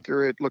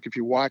accurate. Look, if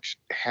you watch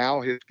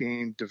how his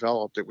game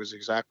developed, it was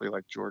exactly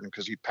like Jordan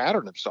because he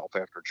patterned himself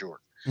after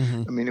Jordan.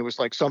 Mm-hmm. I mean, it was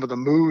like some of the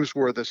moves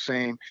were the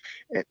same.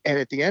 And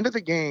at the end of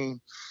the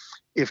game,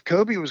 if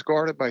Kobe was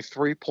guarded by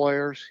 3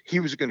 players, he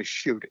was going to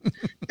shoot it.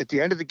 At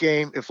the end of the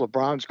game, if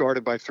LeBron's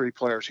guarded by 3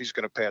 players, he's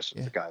going to pass it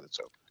to the guy that's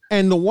open.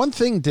 And the one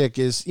thing, Dick,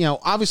 is,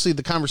 obviously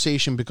the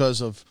conversation because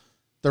of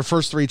their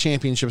first 3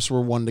 championships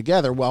were won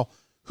together. Well,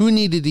 who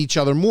needed each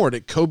other more?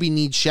 Did Kobe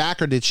need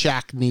Shaq or did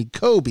Shaq need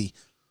Kobe?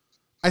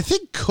 I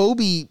think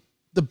Kobe,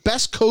 the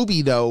best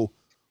Kobe, though,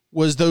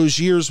 was those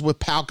years with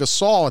Pau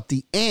Gasol at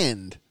the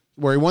end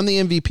where he won the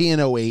MVP in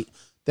 2008,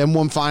 then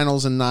won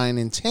finals in 9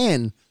 and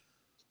 10.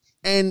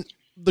 And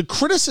the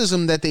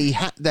criticism that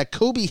that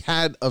Kobe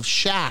had of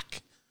Shaq,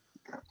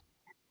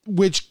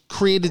 which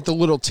created the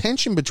little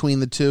tension between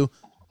the two,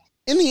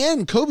 in the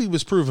end, Kobe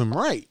was proven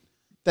right.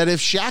 That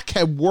if Shaq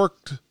had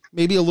worked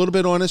maybe a little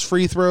bit on his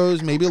free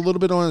throws, maybe a little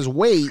bit on his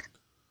weight,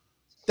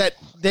 that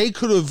they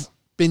could have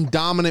been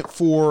dominant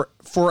for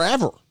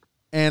forever.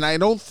 And I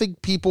don't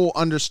think people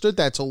understood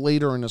that till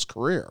later in his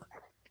career.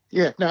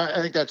 Yeah, no,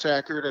 I think that's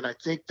accurate. And I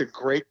think the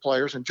great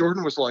players, and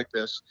Jordan was like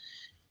this,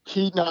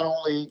 he not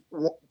only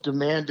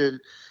demanded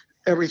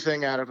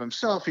everything out of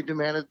himself, he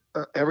demanded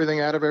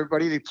everything out of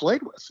everybody he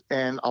played with.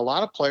 And a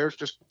lot of players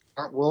just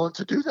aren't willing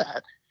to do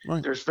that.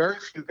 Right. There's very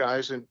few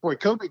guys, and boy,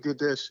 Kobe did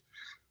this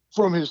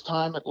from his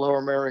time at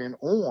Lower Merion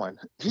on.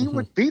 He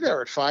would be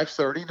there at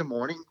 5:30 in the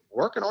morning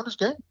working on his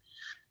game.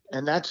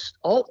 And that's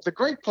all. The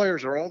great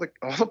players are all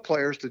the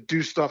players that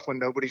do stuff when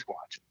nobody's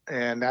watching.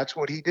 And that's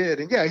what he did.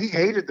 And yeah, he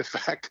hated the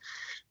fact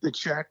that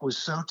Shaq was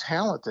so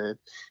talented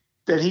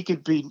that he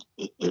could be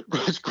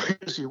as great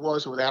as he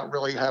was without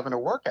really having to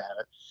work at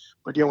it.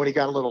 But when he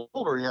got a little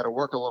older, he had to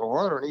work a little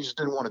harder, and he just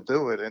didn't want to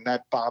do it. And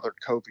that bothered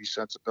Kobe's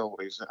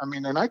sensibilities. I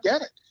mean, and I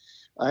get it.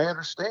 I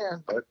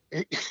understand, but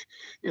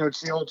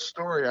it's the old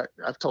story.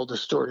 I've told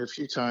this story a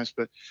few times,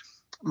 but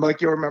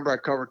Mike, you'll remember I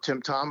covered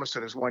Tim Thomas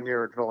in his 1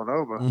 year at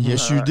Villanova.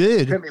 Yes, you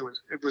did.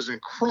 It was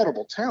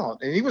incredible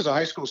talent, and he was a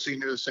high school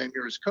senior the same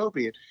year as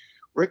Kobe. And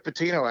Rick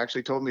Pitino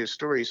actually told me a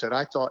story. He said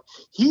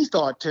he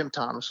thought Tim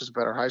Thomas was a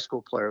better high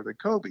school player than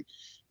Kobe,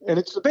 and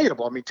it's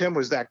debatable. I mean, Tim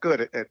was that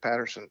good at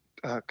Patterson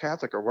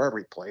Catholic or wherever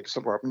he played,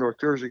 somewhere up in North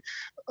Jersey.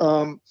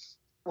 Well,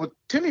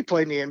 Timmy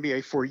played in the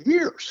NBA for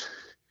years,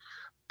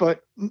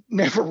 but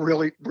never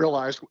really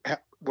realized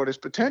what his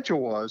potential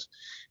was.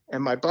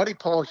 And my buddy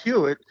Paul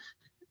Hewitt,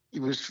 he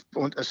was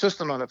an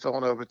assistant on the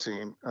Villanova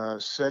team,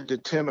 said to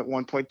Tim at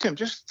one point, Tim,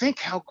 just think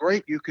how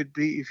great you could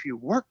be if you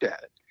worked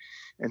at it.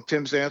 And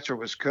Tim's answer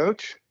was,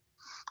 Coach,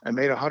 I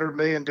made $100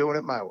 million doing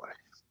it my way.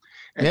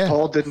 And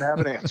Paul didn't have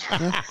an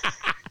answer.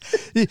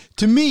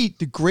 To me,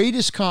 the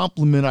greatest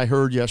compliment I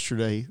heard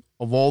yesterday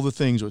of all the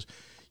things was,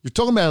 you're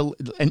talking about,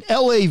 and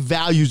LA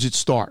values its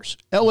stars.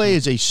 LA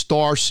is a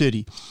star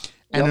city.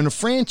 And in a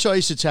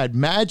franchise, it's had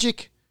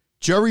Magic,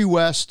 Jerry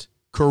West,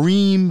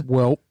 Kareem.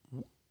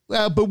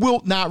 But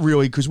Wilt not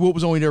really, because Wilt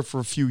was only there for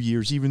a few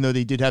years, even though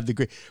they did have the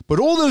great. But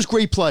all those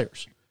great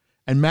players.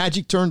 And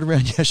Magic turned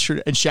around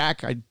yesterday, and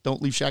Shaq, I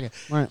don't leave Shaq,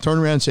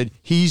 turned around and said,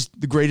 he's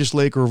the greatest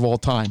Laker of all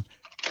time.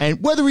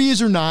 And whether he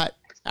is or not,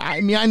 I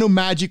mean, I know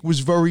Magic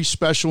was very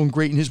special and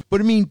great in his, but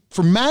I mean,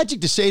 for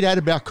Magic to say that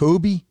about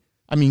Kobe,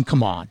 I mean,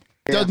 come on.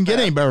 It doesn't get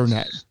any better than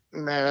that.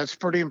 Man, that's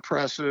pretty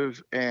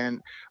impressive.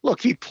 And look,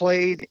 he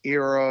played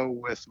era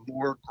with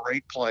more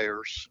great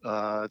players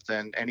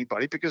than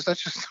anybody, because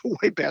that's just the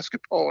way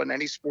basketball in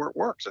any sport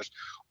works. There's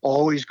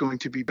always going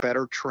to be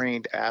better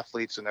trained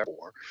athletes than ever.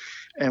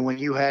 And when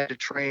you had to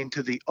train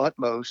to the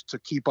utmost to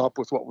keep up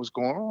with what was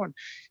going on,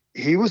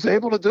 he was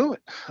able to do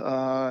it.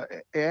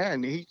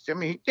 And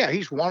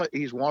he's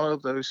one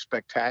of those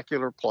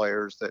spectacular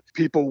players that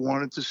people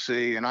wanted to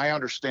see. And I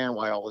understand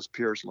why all his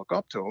peers look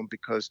up to him,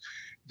 because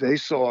they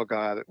saw a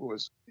guy that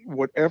was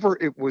whatever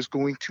it was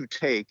going to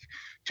take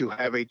to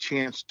have a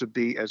chance to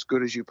be as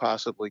good as you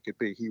possibly could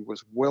be. He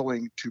was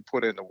willing to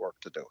put in the work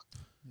to do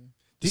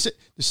it.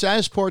 The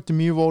saddest part to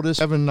me of all this,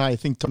 Evan and I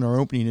think in our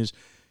opening, is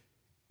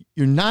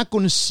you're not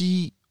going to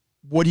see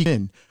what he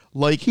can.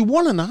 Like, he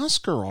won an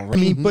Oscar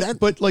already. I mean,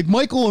 but like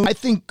Michael, I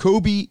think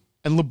Kobe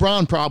and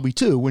LeBron probably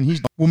too, when he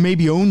will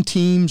maybe own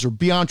teams or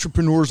be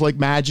entrepreneurs like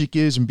Magic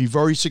is and be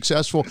very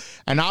successful.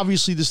 And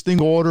obviously this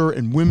thing, order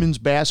and women's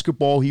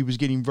basketball, he was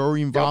getting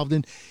very involved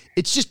in.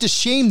 It's just a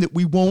shame that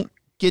we won't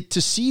get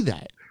to see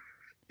that.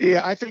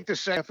 Yeah, I think the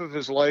second half of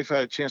his life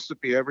had a chance to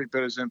be every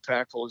bit as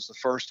impactful as the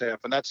first half,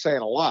 and that's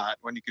saying a lot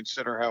when you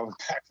consider how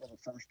impactful the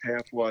first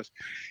half was.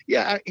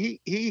 Yeah,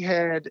 he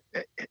had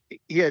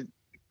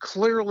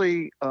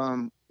clearly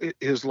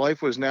his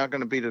life was now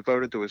going to be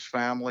devoted to his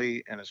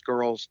family and his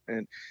girls,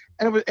 and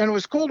it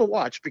was cool to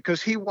watch,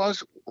 because he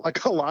was,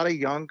 like a lot of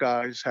young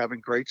guys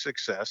having great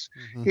success,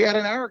 he had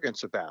an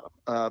arrogance about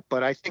him.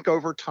 But I think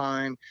over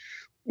time,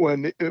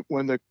 when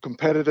the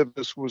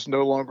competitiveness was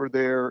no longer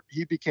there,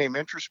 he became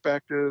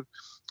introspective.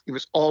 He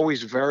was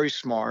always very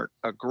smart,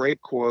 a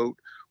great quote,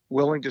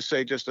 willing to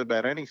say just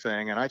about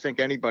anything. And I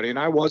think anybody, and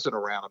I wasn't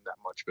around him that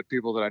much, but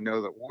people that I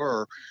know that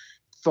were,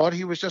 thought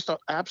he was just an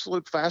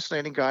absolute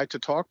fascinating guy to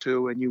talk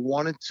to. And you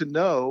wanted to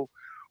know,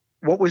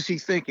 what was he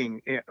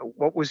thinking?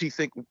 What was he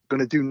going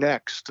to do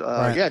next?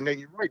 Right. Yeah, no,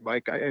 you're right,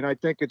 Mike. And I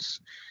think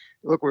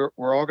look,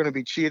 we're all going to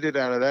be cheated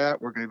out of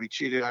that. We're going to be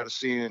cheated out of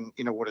seeing,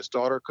 what his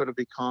daughter could have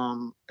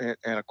become. And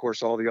of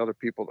course, all the other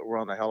people that were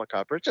on the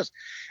helicopter.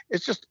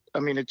 It's just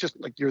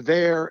like you're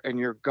there and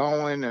you're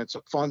going, and it's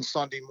a fun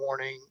Sunday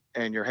morning,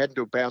 and you're heading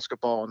to a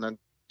basketball, and then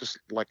just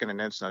like in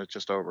an instant, it's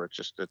just over.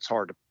 It's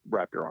hard to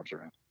wrap your arms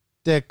around.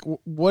 Dick,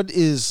 what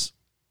is,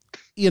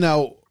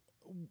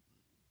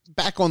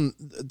 back on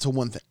to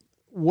one thing,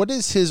 what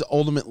is his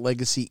ultimate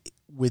legacy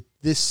with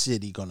this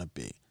city going to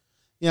be?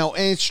 And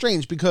it's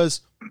strange,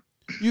 because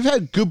you've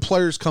had good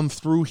players come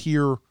through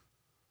here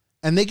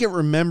and they get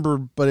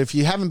remembered, but if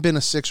you haven't been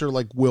a Sixer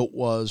like Wilt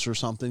was or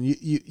something,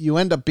 you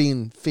end up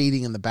being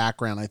fading in the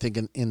background, I think,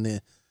 in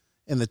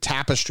the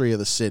tapestry of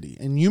the city.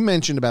 And you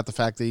mentioned about the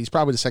fact that he's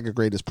probably the second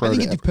greatest pro. I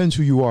think it depends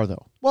who you are,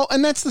 though. Well,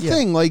 and that's the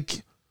thing,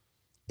 like,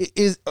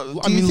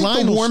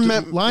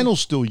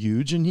 Lionel's still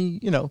huge, and he,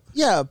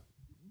 Yeah,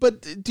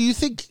 but do you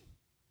think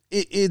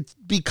it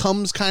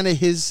becomes kind of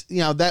his,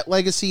 that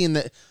legacy, and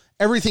that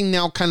everything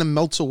now kind of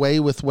melts away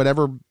with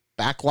whatever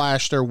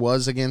backlash there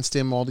was against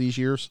him all these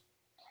years?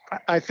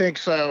 I think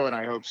so, and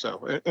I hope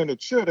so, and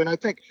it should. And I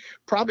think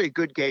probably a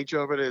good gauge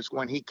of it is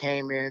when he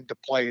came in to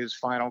play his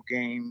final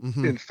game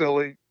in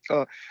Philly.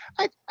 I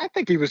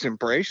think he was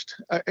embraced.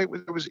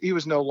 He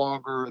was no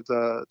longer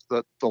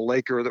the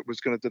Laker that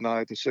was going to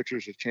deny the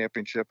Sixers a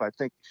championship. I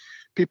think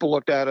people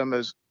looked at him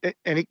as,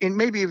 and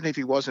maybe even if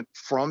he wasn't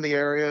from the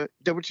area,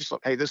 they would just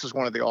look, hey, this is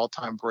one of the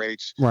all-time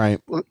greats. Right.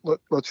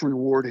 Let's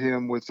reward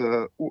him with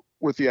the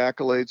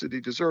accolades that he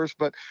deserves.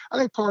 But I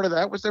think part of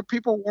that was that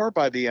people were,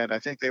 by the end, I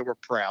think they were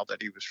proud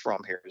that he was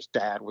from here. His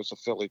dad was a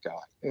Philly guy,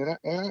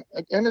 and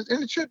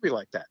it should be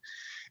like that.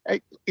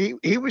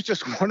 He was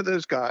just one of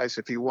those guys.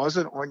 If he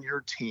wasn't on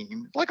your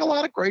team, like a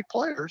lot of great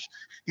players,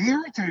 he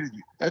irritated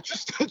you. That's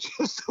just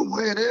the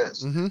way it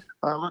is.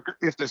 Look,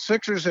 if the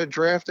Sixers had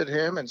drafted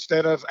him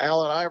instead of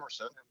Allen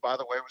Iverson, and by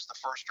the way, was the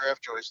first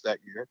draft choice that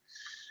year,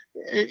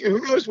 who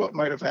knows what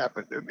might have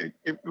happened?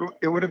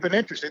 It would have been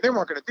interesting. They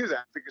weren't going to do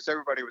that because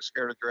everybody was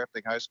scared of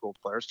drafting high school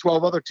players.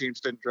 12 other teams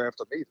didn't draft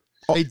them either.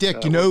 Hey, Dick,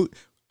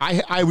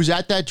 I was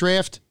at that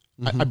draft.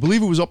 I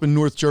believe it was up in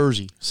North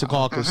Jersey,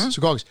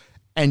 Secaucus.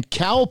 And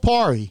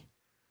Calipari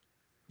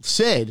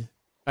said,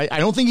 I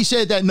don't think he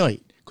said it that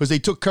night, because they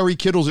took Curry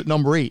Kittles at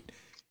number 8.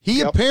 He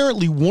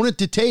apparently wanted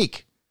to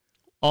take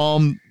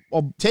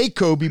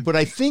Kobe, but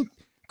I think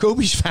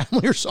Kobe's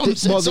family or something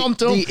said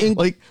something to him.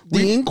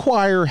 The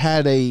Inquirer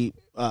had a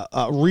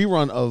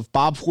rerun of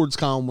Bob Ford's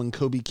column when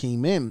Kobe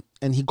came in,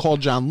 and he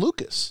called John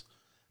Lucas.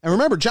 And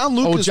remember, John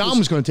Lucas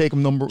was going to take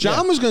him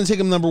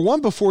number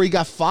 1 before he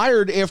got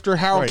fired after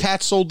Harold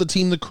Katz sold the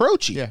team to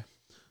Croce. Yeah.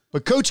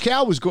 But Coach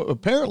Cal was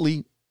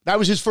apparently, that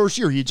was his first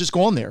year. He had just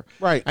gone there.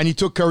 Right. And he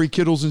took Curry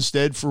Kittles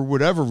instead for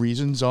whatever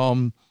reasons.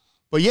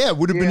 But yeah, it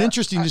would have been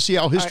interesting to see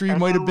how history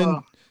might have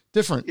been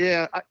different.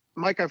 Yeah,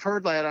 Mike, I've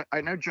heard that. I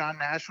know John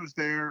Nash was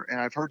there, and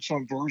I've heard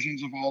some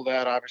versions of all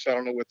that. Obviously, I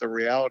don't know what the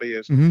reality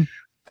is.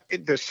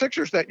 The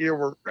Sixers that year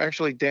were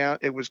actually down.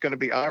 It was going to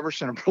be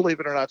Iverson and,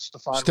 believe it or not,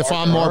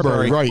 Stephon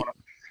Marbury, right.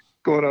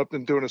 going up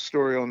and doing a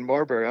story on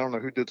Marbury. I don't know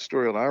who did the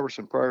story on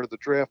Iverson prior to the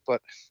draft,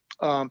 but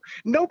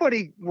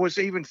nobody was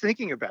even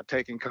thinking about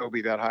taking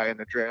Kobe that high in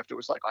the draft. It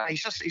was like, oh,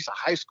 he's a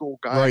high school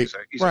guy. Right.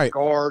 He's a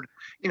guard.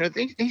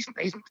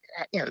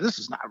 This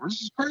is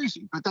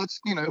crazy, but that's,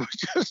 it was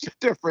just a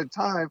different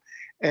time.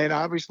 And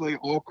obviously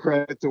all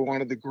credit to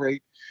one of the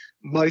great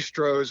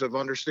maestros of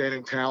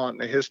understanding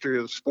talent in the history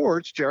of the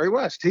sports, Jerry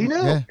West. He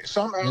knew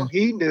somehow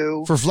he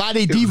knew for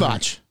Vlade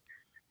Divac.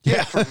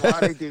 Yeah, for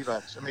Vlade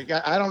Divac. I mean,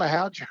 I don't know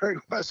how Jerry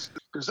West,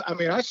 because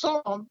I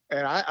saw him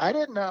and I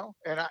didn't know,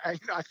 and I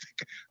think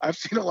I've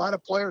seen a lot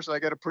of players and I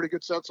got a pretty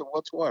good sense of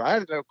what's what. I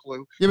had no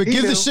clue. Yeah, but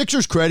give the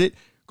Sixers credit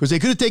because they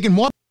could have taken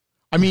one.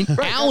 I mean,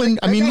 Allen.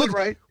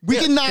 Look, we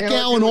can knock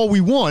Allen all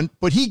we want,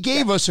 but he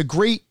gave us a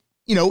great,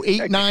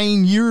 8,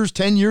 9 years,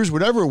 10 years,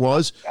 whatever it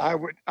was. I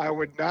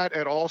would not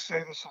at all say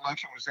the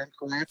selection was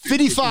incorrect.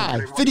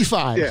 55.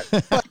 Yeah,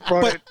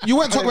 but you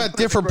want to talk about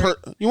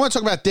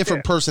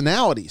different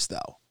personalities,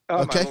 though.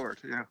 Oh, okay. My Lord,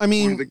 yeah. I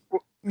mean,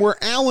 where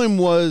Allen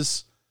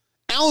drove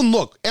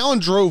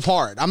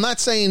hard. I'm not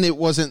saying it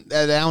wasn't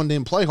that Allen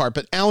didn't play hard,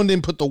 but Allen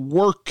didn't put the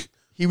work.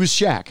 He was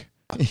Shaq.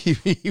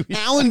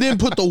 Allen didn't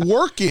put the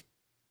work in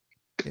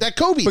that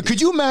Kobe. But could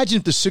you imagine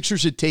if the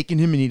Sixers had taken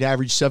him and he'd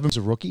averaged 7 as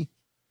a rookie?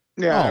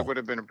 Yeah, it would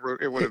have been number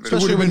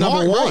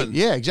one. Right.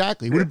 Yeah,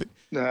 exactly. It would have been.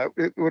 No,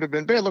 it would have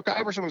been bad. Look,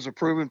 Iverson was a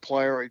proven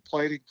player. He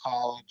played in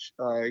college.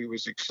 He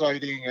was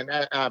exciting, and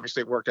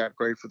obviously it worked out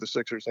great for the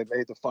Sixers. They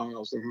made the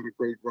finals. They had a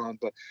great run.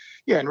 But,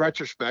 yeah, in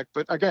retrospect,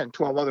 but again,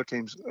 12 other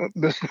teams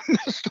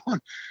missed on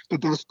the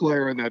best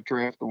player in that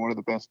draft and one of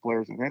the best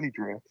players in any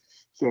draft.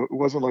 So it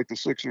wasn't like the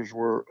Sixers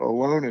were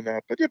alone in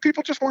that. But, yeah,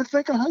 people just weren't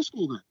thinking high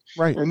school then.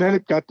 Right. And then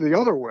it got the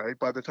other way.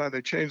 By the time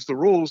they changed the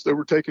rules, they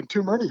were taking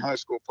too many high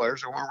school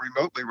players who weren't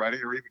remotely ready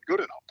or even good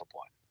enough to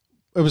play.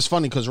 It was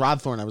funny because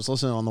Rod Thorne, I was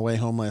listening on the way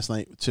home last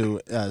night to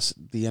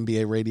the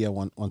NBA radio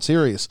on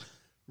Sirius.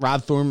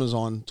 Rod Thorne was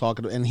on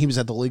talking, and he was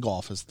at the league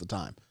office at the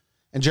time.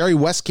 And Jerry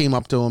West came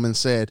up to him and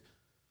said,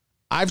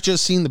 "I've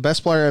just seen the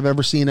best player I've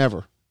ever seen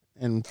ever."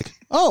 And,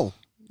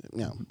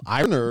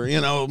 Iron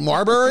or,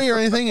 Marbury or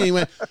anything. And he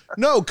went,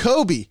 "No,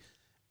 Kobe."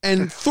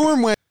 And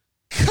Thorne went,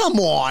 "Come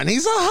on,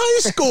 he's a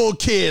high school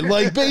kid."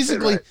 Like,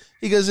 basically, right.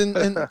 He goes,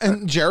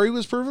 and Jerry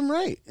was proven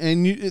right.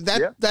 And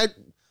that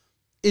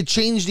it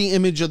changed the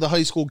image of the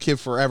high school kid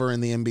forever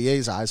in the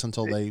NBA's eyes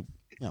until they,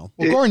 Well,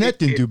 Garnett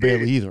didn't do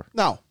badly either.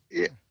 No.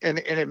 And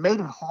it made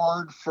it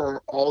hard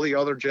for all the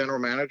other general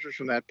managers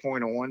from that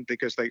point on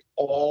because they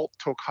all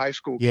took high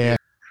school kids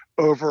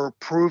over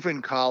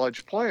proven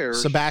college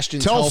players. Sebastian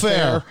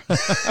Telfair.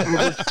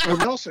 Over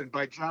Wilson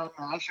by John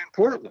Nash in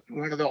Portland.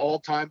 One of the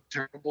all-time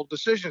terrible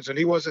decisions. And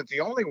he wasn't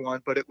the only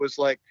one, but it was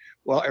like,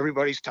 well,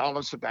 everybody's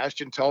telling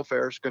Sebastian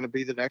Telfair is going to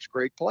be the next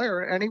great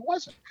player, and he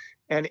wasn't.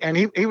 And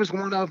he was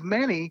one of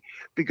many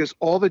because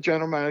all the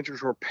general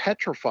managers were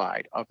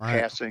petrified of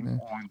passing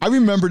on. I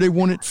remember they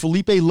wanted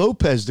Felipe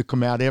Lopez to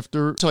come out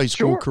after his high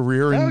school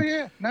career. And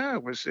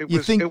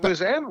it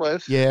was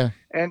endless. Yeah.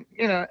 And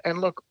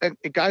and look, and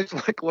guys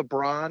like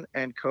LeBron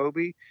and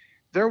Kobe,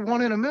 they're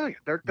 1 in a million.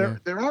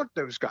 There aren't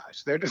those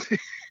guys.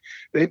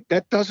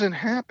 That doesn't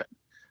happen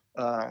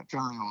very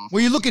often.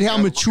 Well, you look at how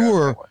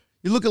mature.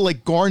 You look at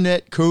like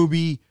Garnett,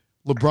 Kobe,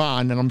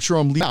 LeBron, and I'm sure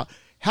I'm leaving out.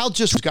 Hal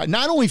just got,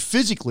 not only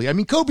physically, I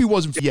mean, Kobe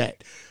wasn't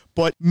yet,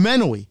 but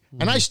mentally.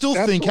 And I still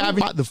think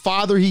having the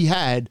father he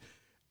had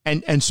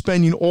and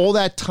spending all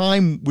that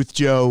time with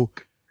Joe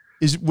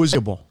was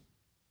able.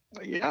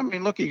 Yeah, I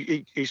mean, look,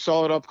 he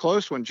saw it up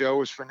close when Joe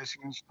was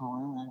finishing his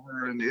career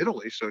over in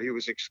Italy, so he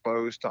was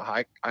exposed to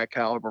high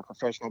caliber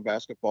professional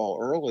basketball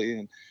early.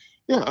 And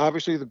yeah,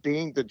 obviously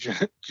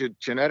the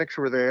genetics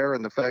were there,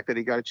 and the fact that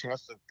he got a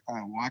chance to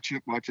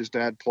watch his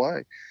dad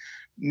play.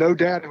 No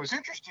doubt. It was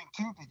interesting,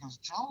 too, because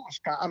Joe was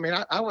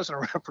I wasn't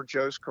around for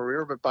Joe's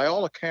career, but by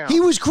all accounts, he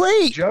was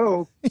great.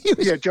 Joe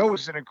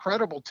was an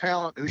incredible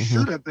talent who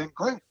should have been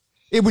great.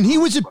 When he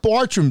was at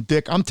Bartram,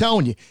 Dick, I'm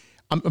telling you,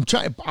 I'm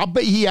trying. I'll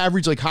bet he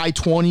averaged like high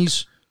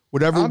 20s,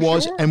 whatever it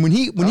was. Sure. And when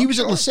he was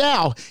at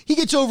LaSalle, he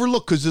gets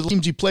overlooked because the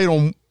teams he played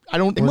on,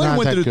 they might have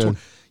went to the tournament.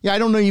 Yeah, I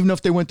don't know even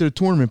if they went to the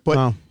tournament,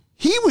 but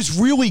he was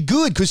really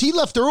good because he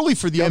left early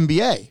for the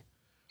NBA.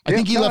 I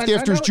think he left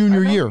after his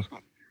junior year.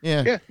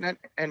 Yeah,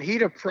 and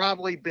he'd have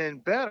probably been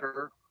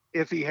better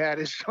if he had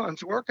his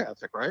son's work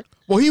ethic, right?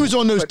 Well, he was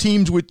on those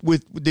teams with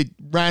that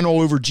ran all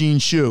over Gene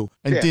Shue,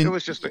 and it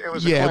was a joke. It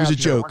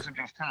wasn't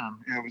just him.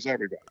 It was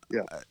everybody.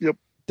 Yeah. Yep.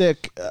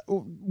 Dick, that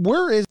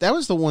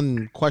was the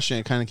one question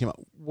that kind of came up.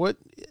 What,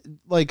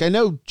 like, I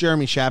know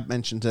Jeremy Schaap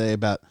mentioned today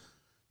about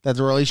that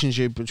the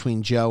relationship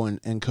between Joe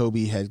and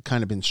Kobe had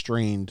kind of been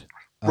strained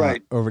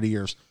over the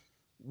years.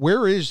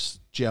 Where is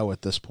Joe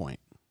at this point?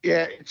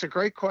 Yeah, it's a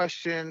great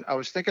question. I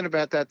was thinking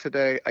about that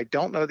today. I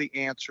don't know the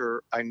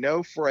answer. I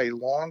know for a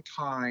long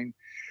time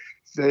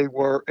they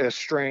were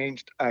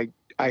estranged. I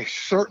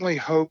certainly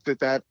hope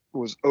that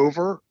was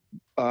over.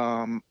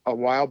 a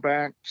while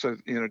back, so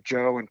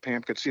Joe and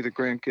Pam could see the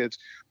grandkids.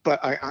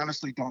 But I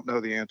honestly don't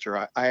know the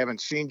answer. I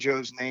haven't seen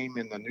Joe's name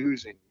in the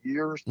news in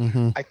years.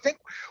 I think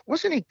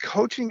was he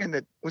coaching in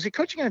the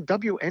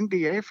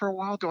WNBA for a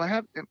while?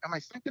 Am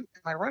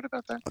I right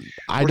about that?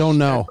 I don't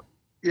know.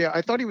 Yeah,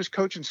 I thought he was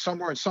coaching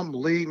somewhere in some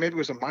league. Maybe it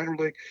was a minor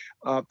league.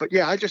 But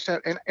yeah, I just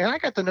had, and I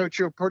got to know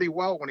Joe pretty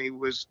well when he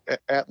was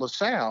at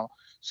LaSalle.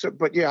 So,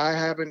 but yeah,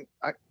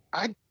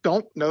 I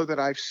don't know that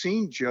I've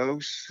seen Joe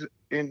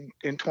in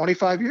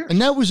 25 years. And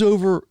that was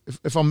over,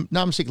 if I'm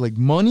not mistaken, like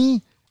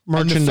money,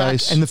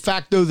 merchandise, and the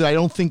fact though that I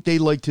don't think they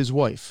liked his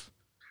wife.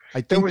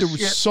 I think there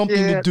was something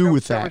to do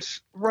with that.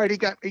 Right. He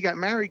got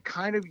married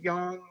kind of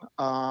young.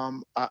 I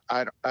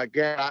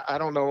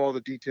don't know all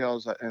the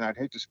details, and I'd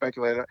hate to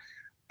speculate.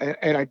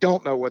 And I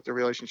don't know what the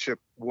relationship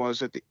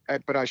was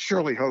but I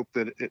surely hope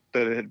that it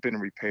had been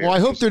repaired. Well, I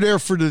hope they're there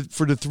for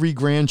the 3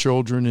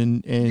 grandchildren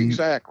and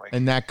exactly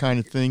and that kind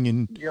of thing.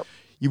 And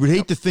you would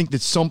hate to think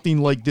that something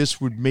like this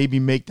would maybe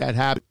make that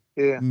happen.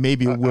 Yeah,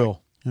 maybe it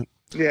will.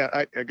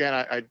 Yeah,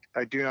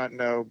 I do not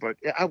know, but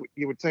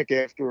you would think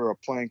after a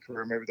playing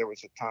career, maybe there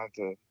was a time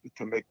to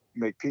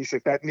make peace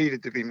if that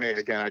needed to be made.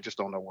 Again, I just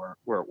don't know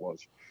where it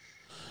was.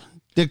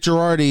 Dick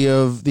Girardi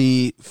of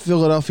the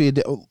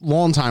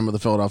long time of the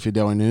Philadelphia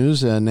Daily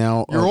News, and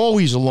now you're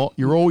always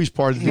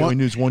part of the Daily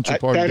News once you're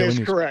part of the Daily News.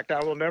 That is correct.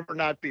 I will never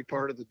not be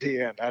part of the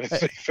DN. That is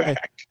a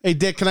fact. Hey,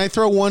 Dick, can I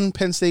throw one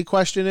Penn State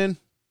question in?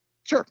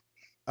 Sure.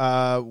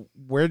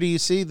 Where do you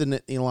see the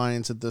Nittany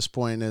Lions at this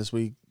point as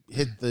we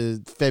hit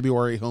the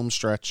February home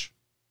stretch?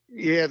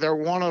 Yeah, they're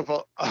one of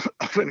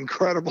an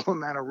incredible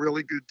amount of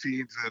really good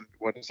teams in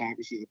what is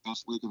obviously the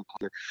best league in the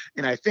country.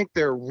 And I think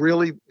they're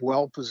really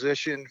well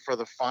positioned for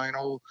the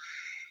final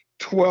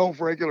 12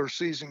 regular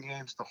season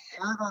games. The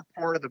harder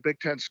part of the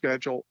Big Ten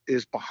schedule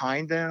is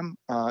behind them.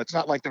 It's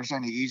not like there's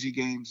any easy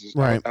games.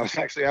 Right. I was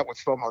actually out with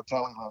Phil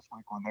Martelli last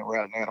week when they were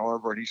out in Ann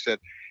Arbor, and he said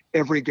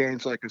every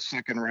game's like a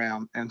second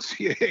round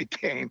NCAA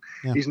game.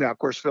 Yeah. Of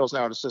course, Phil's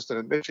now an assistant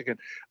at Michigan.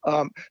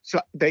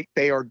 So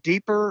they are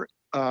deeper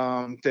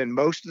than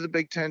most of the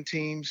Big Ten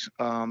teams.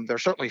 They're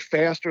certainly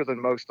faster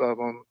than most of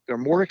them. They're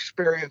more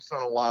experienced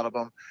than a lot of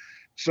them.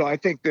 So I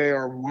think they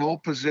are well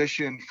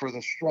positioned for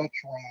the stretch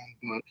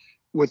run, but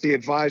with the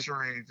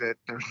advisory that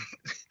there's,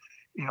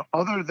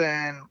 other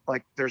than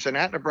like there's an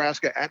at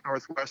Nebraska, at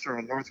Northwestern,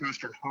 and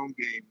Northwestern home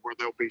game where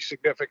they'll be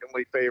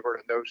significantly favored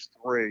in those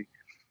 3.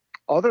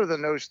 Other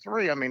than those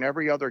 3, I mean,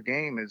 every other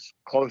game is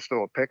close to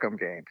a pick'em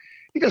game.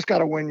 You just got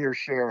to win your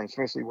share, and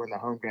especially win the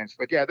home games.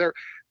 But yeah,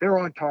 they're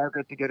on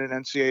target to get an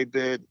NCAA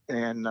bid,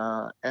 and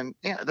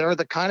yeah, they're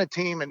the kind of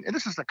team, and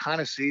this is the kind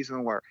of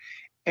season where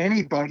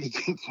anybody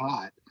gets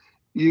hot.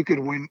 You could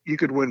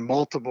win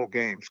multiple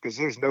games because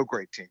there's no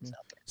great teams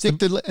out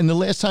there. And the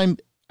last time,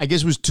 I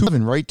guess it was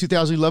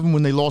 2011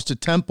 when they lost to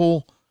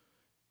Temple.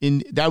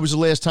 That was the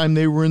last time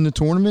they were in the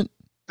tournament.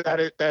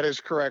 That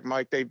is correct,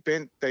 Mike. They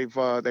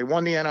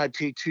won the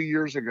NIT 2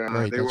 years ago.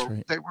 Right,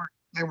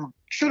 They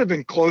should have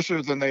been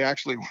closer than they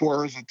actually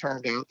were, as it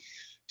turned out,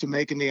 to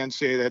making the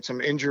NCAA. They had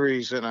some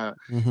injuries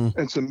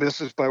and some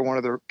misses by one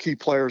of their key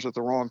players at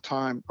the wrong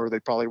time, or they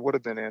probably would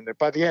have been in there.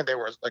 By the end, they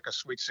were like a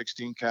Sweet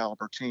 16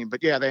 caliber team.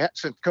 But yeah,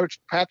 since Coach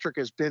Patrick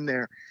has been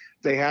there,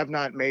 they have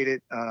not made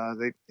it.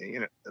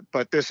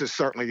 But this is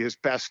certainly his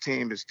best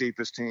team, his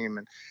deepest team,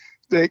 and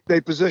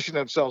they position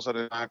themselves at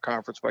a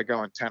non-conference by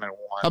going 10-1.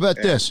 How about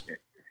this?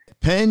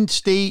 Penn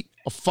State,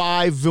 a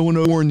 5,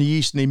 Villanova in the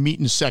East, and they meet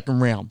in the second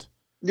round.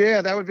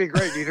 Yeah, that would be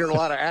great. You'd hear a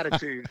lot of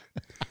attitude.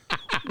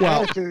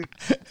 Well,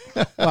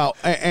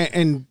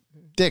 and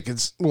Dick,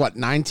 it's what,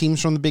 9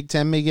 teams from the Big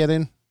Ten may get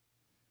in?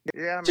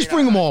 Yeah, I mean, just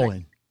bring them all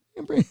in.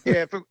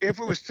 Yeah, if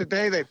it was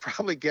today, they'd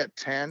probably get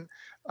 10.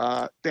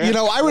 I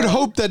would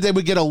hope that they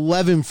would get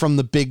 11 from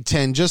the Big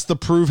Ten just to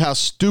prove how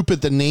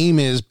stupid the name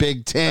is,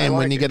 Big Ten,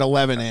 when you get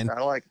 11 in. I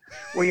like.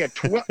 Well, yeah,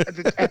 12,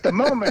 at the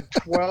moment,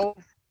 12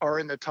 are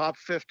in the top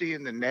 50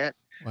 in the net.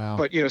 Wow.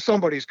 But,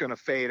 somebody's going to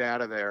fade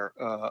out of there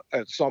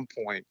at some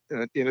point.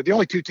 The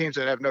only 2 teams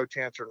that have no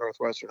chance are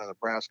Northwestern and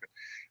Nebraska.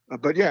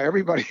 But, yeah,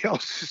 everybody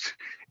else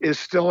is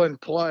still in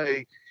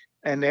play.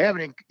 And we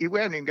haven't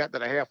even got to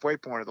the halfway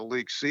point of the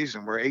league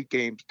season where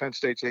Penn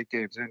State's 8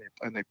 games in,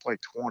 and they play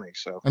 20.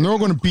 So, and they're all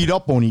going to beat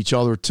up on each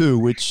other, too,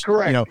 which,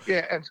 correct.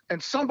 Yeah,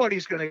 and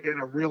somebody's going to get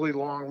a really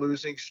long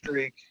losing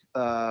streak.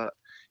 I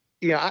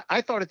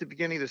thought at the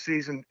beginning of the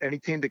season, any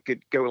team that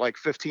could go like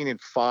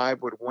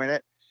 15-5 would win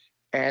it.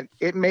 And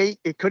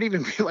it could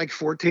even be like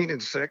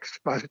 14-6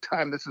 by the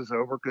time this is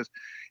over, because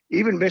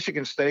even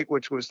Michigan State,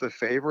 which was the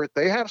favorite,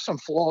 they have some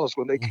flaws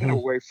when they get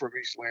away from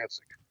East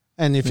Lansing.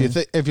 And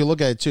if you look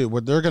at it too,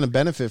 what they're going to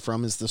benefit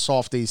from is the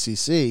soft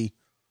ACC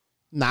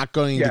not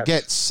going to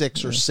get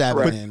 6 or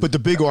 7 in. But the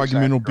big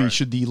argument will be,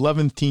 should the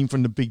 11th team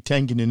from the Big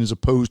Ten get in as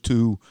opposed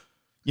to,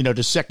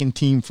 the second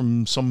team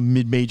from some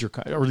mid-major,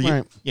 or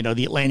the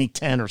Atlantic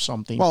 10 or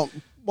something. Well,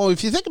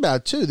 if you think about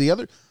it too,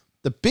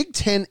 the Big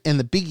Ten and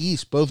the Big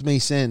East both may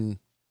send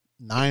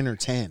 9 or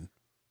 10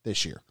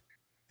 this year.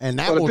 And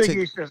that will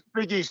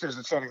Big East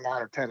isn't sending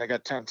 9 or 10. They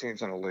got 10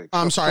 teams in the league.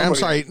 I'm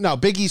sorry. No,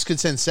 Big East could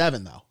send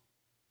 7, though.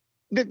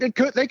 They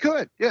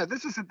could. Yeah,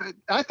 this is.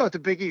 I thought the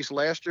Big East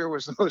last year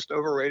was the most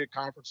overrated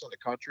conference in the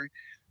country.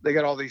 They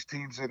got all these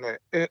teams in the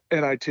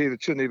NIT that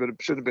shouldn't have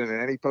been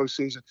in any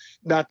postseason.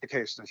 Not the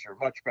case this year.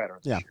 Much better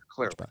this year,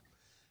 clearly.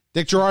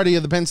 Dick Girardi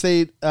of the Penn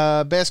State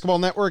Basketball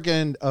Network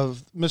and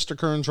of Mr.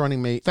 Kern's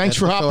running mate. Thanks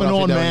for hopping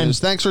on, man. News.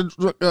 Thanks for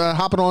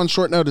hopping on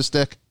short notice,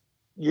 Dick.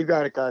 You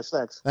got it, guys.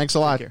 Thanks. Thanks a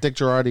lot, Dick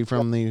Girardi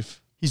from the.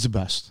 He's the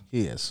best.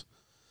 He is.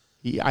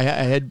 I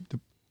had.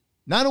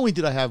 Not only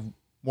did I have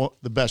one of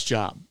the best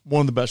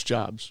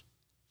jobs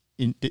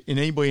in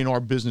anybody in our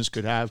business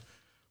could have,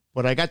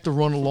 but I got to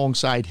run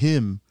alongside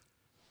him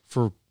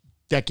for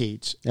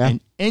decades. Yeah. And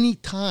any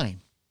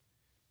time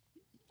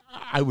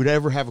I would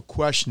ever have a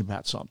question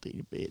about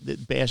something,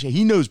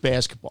 he knows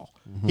basketball.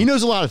 Mm-hmm. He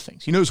knows a lot of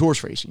things. He knows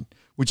horse racing,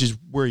 which is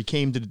where he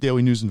came to the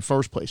Daily News in the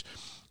first place.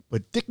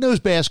 But Dick knows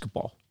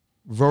basketball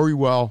very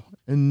well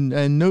and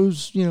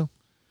knows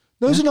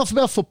enough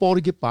about football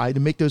to get by to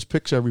make those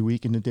picks every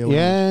week in the Daily News.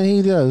 Yeah,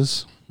 he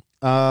does.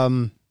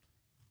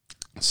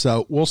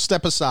 So we'll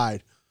step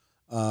aside.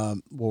 We're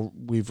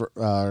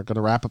going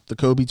to wrap up the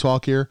Kobe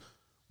talk here.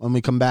 When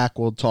we come back,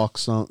 we'll talk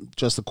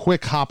just a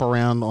quick hop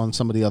around on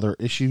some of the other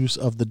issues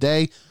of the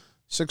day.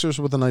 Sixers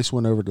with a nice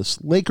win over the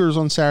Lakers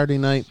on Saturday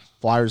night.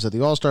 Flyers at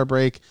the All-Star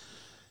break.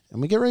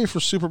 And we get ready for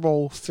Super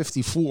Bowl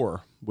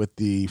 54 with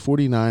the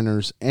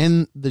 49ers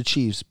and the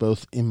Chiefs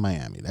both in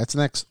Miami. That's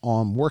next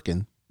on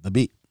Working the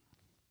Beat.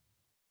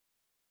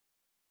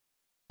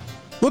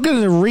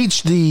 Looking to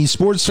reach the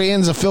sports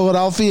fans of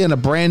Philadelphia in a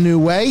brand new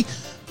way?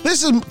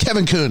 This is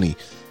Kevin Cooney.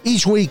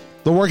 Each week,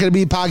 the Working the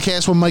Beat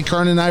podcast with Mike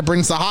Kern and I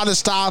brings the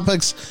hottest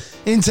topics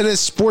into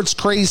this sports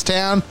crazed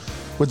town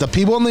with the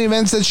people and the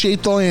events that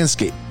shape the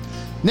landscape.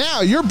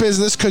 Now, your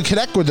business could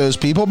connect with those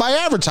people by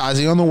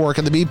advertising on the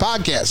Working the Beat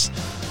podcast.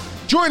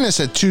 Join us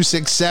at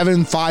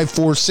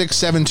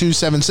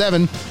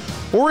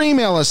 267-546-7277 or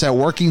email us at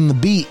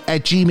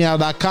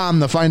workingthebeat@gmail.com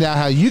to find out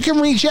how you can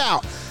reach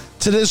out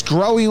to this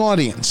growing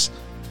audience.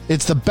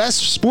 It's the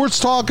best sports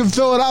talk in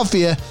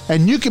Philadelphia,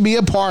 and you can be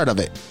a part of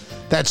it.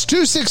 That's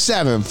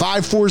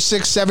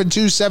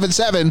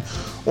 267-546-7277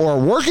 or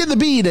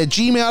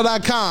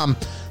workingthebeat@gmail.com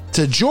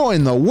to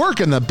join the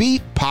Working the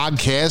Beat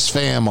podcast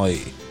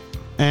family.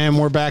 And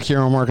we're back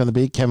here on Working the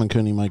Beat. Kevin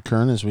Cooney, Mike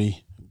Kern, as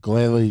we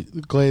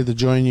glad to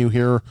join you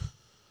here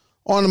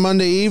on a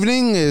Monday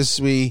evening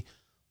as we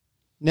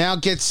now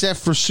get set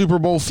for Super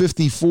Bowl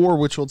 54,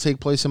 which will take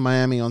place in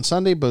Miami on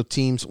Sunday. Both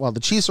teams, the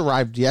Chiefs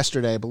arrived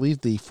yesterday. I believe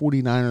the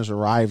 49ers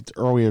arrived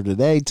earlier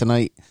today.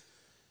 Tonight,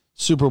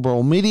 Super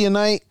Bowl media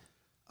night.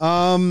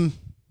 I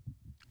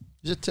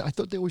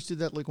thought they always did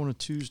that like on a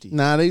Tuesday.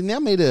 Nah, they now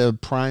made a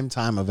prime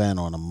time event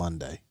on a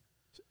Monday.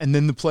 And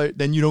then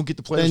then you don't get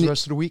the players the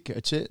rest of the week.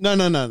 That's it.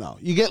 No.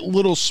 You get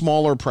little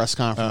smaller press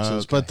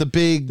conferences, but the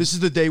big. This is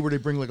the day where they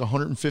bring like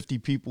 150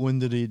 people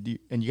into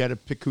and you got to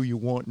pick who you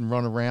want and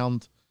run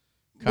around.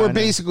 We're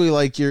basically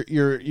like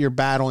you're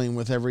battling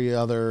with every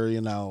other,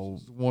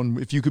 one.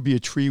 If you could be a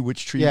tree,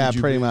 which tree? Yeah, would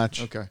you pretty be?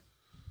 much. Okay.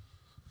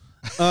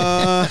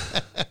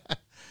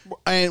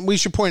 And we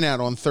should point out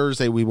on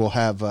Thursday we will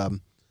have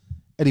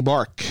Eddie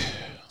Bark.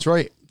 That's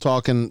right,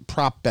 talking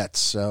prop bets.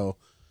 So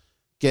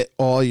get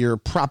all your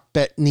prop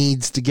bet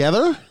needs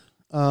together.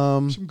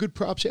 Some good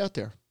props out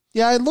there.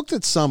 Yeah, I looked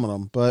at some of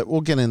them, but we'll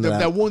get into that.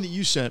 That one that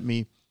you sent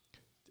me.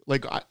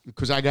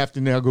 Because I have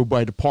to now go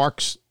by the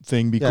Parks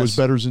thing because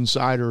Bettor's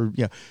Inside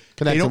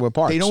connected with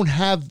Parks. They don't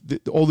have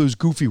all those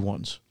goofy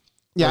ones.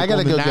 Yeah, I got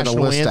to go get a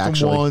list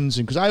actually. Ones,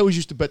 and because I always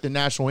used to bet the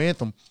national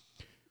anthem,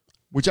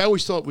 which I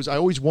always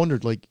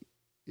wondered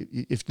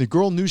if the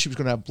girl knew she was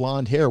going to have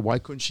blonde hair, why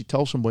couldn't she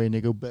tell somebody and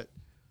they go bet a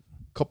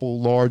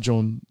couple large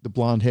on the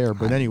blonde hair?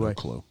 But anyway, no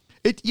clue.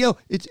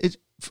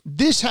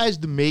 This has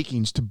the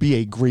makings to be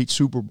a great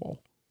Super Bowl.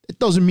 It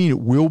doesn't mean it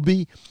will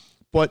be,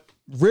 but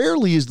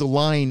rarely is the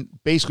line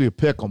basically a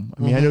pick 'em.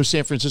 I mean, I know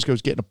San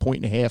Francisco's getting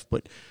 1.5 points,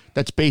 but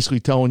that's basically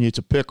telling you it's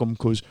a pick 'em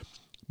because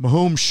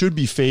Mahomes should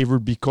be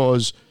favored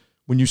because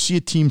when you see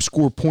a team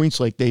score points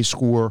like they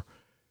score,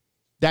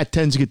 that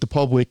tends to get the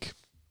public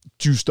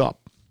juiced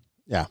up.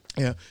 Yeah.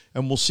 Yeah.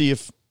 And we'll see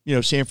if,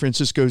 San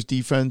Francisco's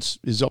defense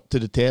is up to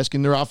the task.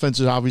 And their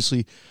offense is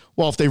obviously,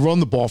 if they run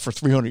the ball for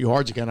 300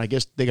 yards again, I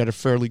guess they got a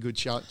fairly good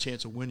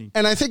chance of winning.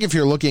 And I think if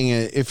you're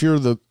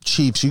the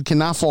Chiefs, you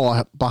cannot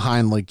fall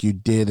behind like you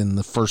did in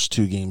the first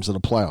two games of the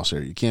playoffs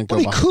here. You can't go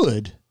behind.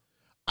 Could.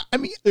 I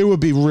mean, it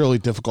would be really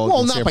difficult.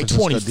 Well, not by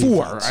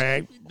 24.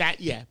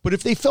 But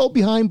if they fell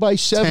behind by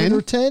 7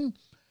 or 10,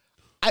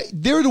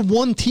 they're the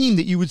one team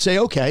that you would say,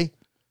 okay,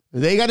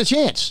 they got a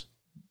chance.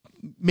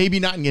 Maybe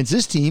not against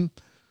this team,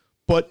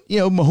 but,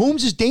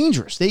 Mahomes is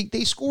dangerous. They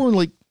score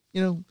in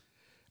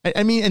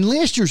and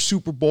last year's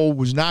Super Bowl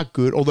was not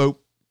good, although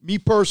me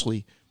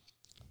personally,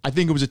 I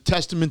think it was a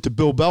testament to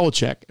Bill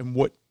Belichick and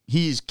what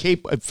he is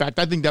capable. In fact,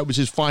 I think that was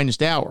his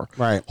finest hour,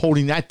 right?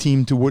 Holding that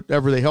team to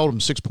whatever they held him,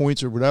 6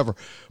 points or whatever.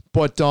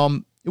 But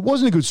it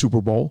wasn't a good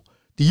Super Bowl.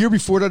 The year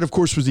before that, of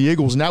course, was the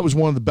Eagles, and that was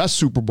one of the best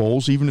Super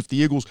Bowls, even if the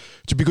Eagles,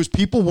 because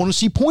people want to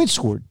see points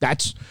scored.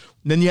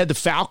 Then you had the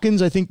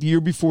Falcons, I think, the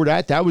year before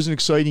that. That was an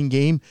exciting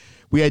game.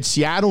 We had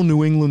Seattle,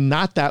 New England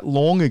not that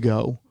long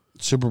ago.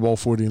 Super Bowl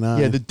 49.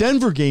 Yeah, the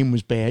Denver game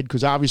was bad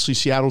because obviously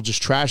Seattle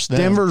just trashed them.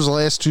 Denver's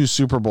last two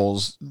Super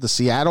Bowls, the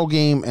Seattle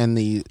game and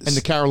the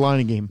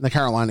Carolina game. The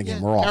Carolina game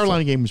were awful.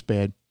 Carolina game was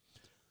bad.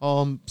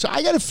 So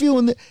I got a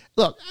feeling that,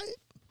 look,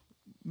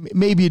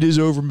 maybe it is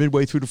over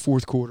midway through the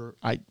fourth quarter.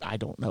 I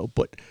don't know,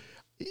 but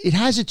it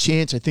has a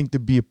chance, I think, to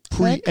be a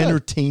pretty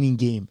entertaining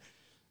game.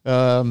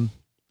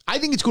 I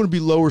think it's going to be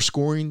lower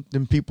scoring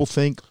than people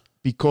think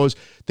because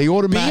they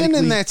automatically...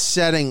 Being in that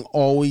setting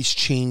always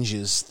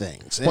changes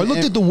things. Well, I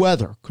looked at the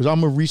weather because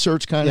I'm a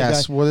research kind of guy.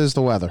 Yes, what is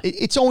the weather?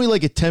 It's only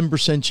like a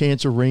 10%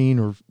 chance of rain,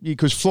 or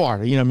because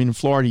Florida, in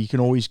Florida you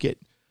can always get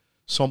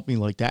something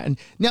like that. And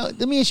now,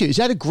 let me ask you, is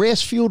that a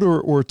grass field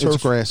or a turf?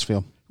 It's grass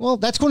field. Well,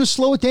 that's going to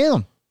slow it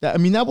down. That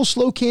will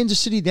slow Kansas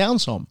City down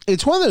some.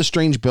 It's one of those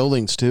strange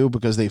buildings, too,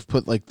 because they've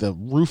put, like, the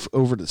roof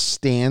over the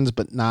stands,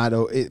 but not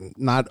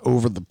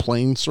over the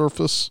playing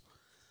surface.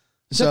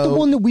 Is that the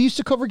one that we used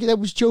to cover? That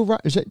was Joe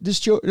Robbie. Is that this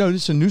Joe? No,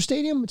 this is a new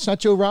stadium. It's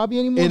not Joe Robbie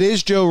anymore. It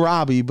is Joe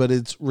Robbie, but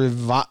it's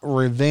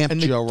revamped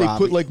Joe Robbie. They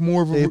put like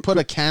more of a... They put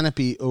a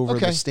canopy over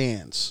the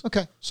stands.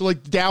 Okay. So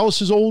like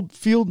Dallas's old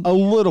field? A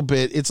little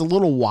bit. It's a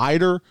little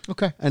wider.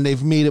 Okay. And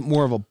they've made it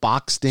more of a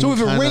boxed in. So if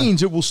it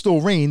rains, it will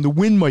still rain. The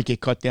wind might get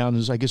cut down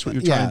is I guess what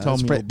you're trying to tell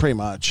me. Pretty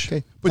much.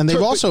 Okay. But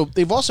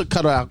they've also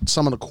cut out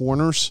some of the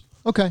corners.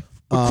 Okay.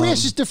 But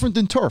grass is different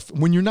than turf.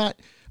 When you're not...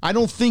 I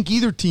don't think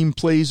either team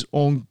plays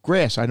on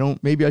grass.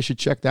 Maybe I should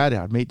check that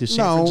out. Does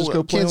San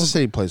Francisco play Kansas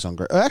City plays on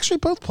grass. Actually,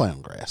 both play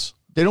on grass.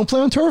 They don't play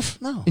on turf?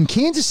 No. In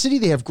Kansas City,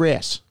 they have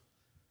grass.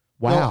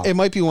 Wow. Well, it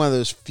might be one of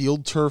those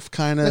field turf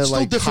kind of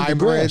like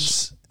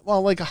hybrids.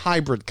 Well, like a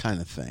hybrid kind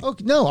of thing.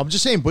 Okay, no, I'm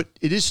just saying, but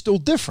it is still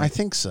different. I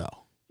think so.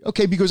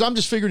 Okay, because I'm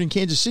just figuring in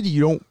Kansas City,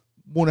 you don't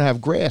want to have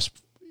grass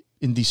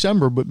in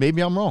December, but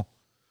maybe I'm wrong.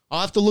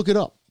 I'll have to look it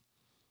up.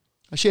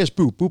 I should ask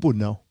Boop. Boop would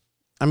know.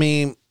 I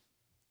mean...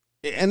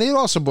 And it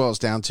also boils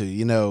down to,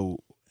 the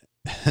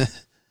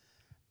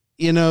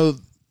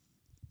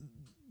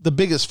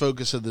biggest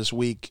focus of this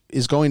week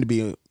is going to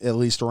be, at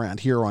least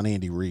around here, on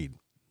Andy Reid.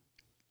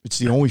 It's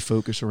the only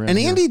focus around And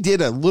here. Andy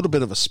did a little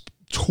bit of a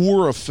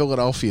tour of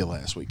Philadelphia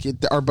last week.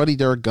 Our buddy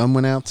Derek Gunn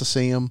went out to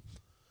see him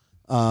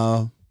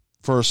for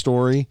a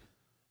story.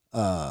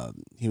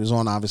 He was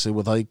on, obviously,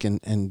 with Ike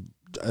and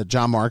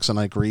John Marks and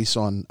Ike Reese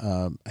on,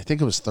 I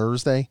think it was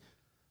Thursday.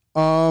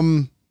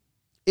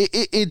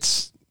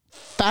 It's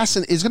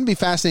fascinating. It's going to be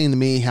fascinating to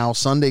me how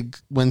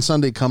when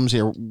Sunday comes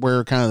here,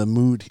 where kind of the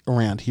mood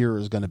around here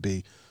is going to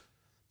be.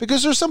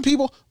 Because there's some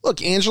people,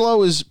 look,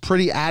 Angelo is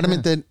pretty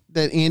adamant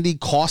that Andy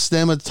cost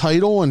them a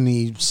title and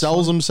he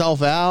sells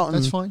himself out.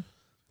 That's fine.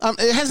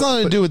 It has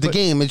nothing to do with the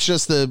game. It's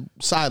just the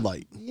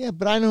sidelight. Yeah,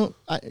 but I don't.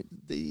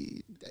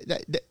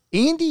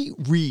 Andy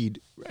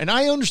Reid, and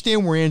I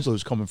understand where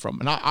Angelo's coming from,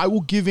 and I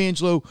will give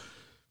Angelo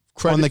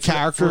credit on the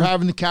character for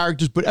having the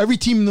characters, but every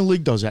team in the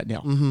league does that now.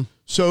 Mm-hmm.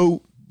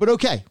 So, but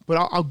okay, but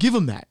I'll give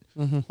him that.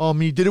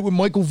 Mm-hmm. He did it with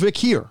Michael Vick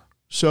here.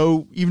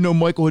 So even though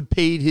Michael had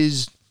paid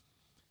his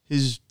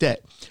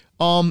debt,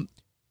 Andy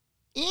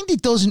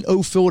doesn't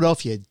owe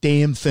Philadelphia a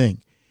damn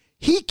thing.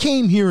 He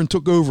came here and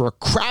took over a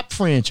crap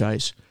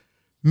franchise,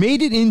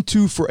 made it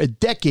into, for a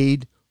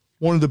decade,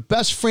 one of the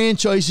best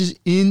franchises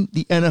in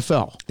the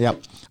NFL.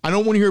 Yep. I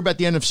don't want to hear about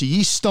the NFC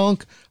East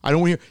stunk. I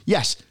don't want to hear.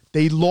 Yes,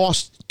 they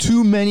lost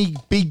too many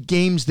big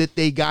games that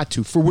they got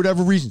to for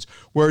whatever reasons,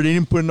 where they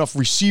didn't put enough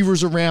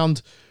receivers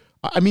around.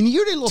 I mean, the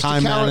year they lost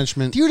time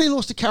management. The year they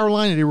lost to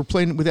Carolina, they were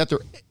playing without their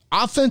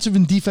offensive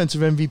and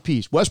defensive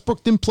MVPs.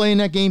 Westbrook didn't play in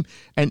that game,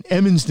 and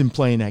Emmons didn't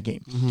play in that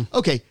game. Mm-hmm.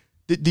 Okay,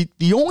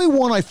 the only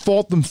one I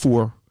fault them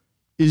for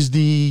is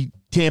the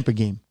Tampa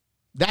game.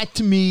 That,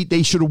 to me,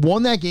 they should have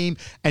won that game.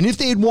 And if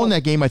they had won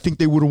that game, I think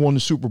they would have won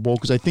the Super Bowl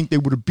because I think they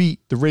would have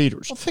beat the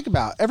Raiders. Well, think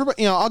about it.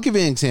 Everybody. I'll give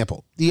you an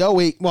example. The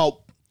 08,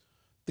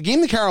 the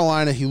game to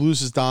Carolina, he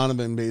loses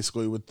Donovan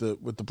basically with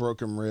the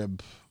broken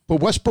rib.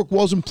 But Westbrook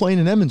wasn't playing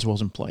and Emmons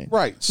wasn't playing.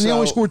 Right. So they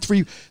only scored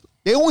 3.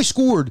 They only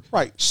scored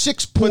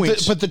 6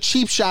 points. But the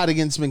cheap shot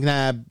against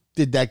McNabb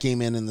did that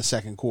game in the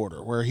second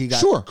quarter where he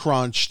got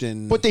crunched.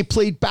 But they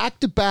played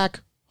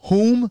back-to-back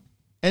home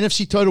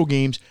NFC title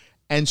games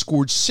and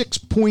scored 6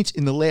 points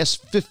in the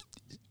last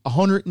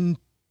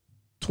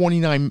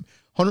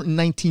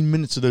 119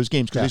 minutes of those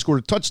games because they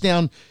scored a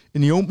touchdown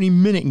in the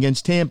opening minute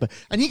against Tampa.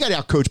 And he got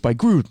outcoached by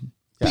Gruden.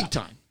 Big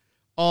time.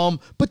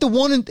 But the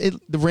one in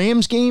the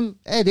Rams game,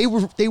 they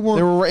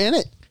were in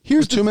it.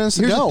 Here's 2 minutes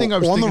to go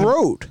on the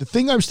road. The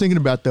thing I was thinking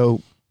about,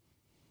 though,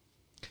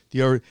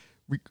 the other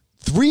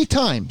 3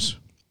 times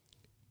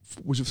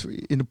was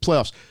in the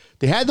playoffs.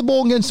 They had the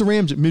ball against the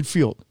Rams at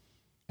midfield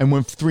and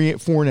went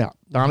 4 and out.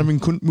 Donovan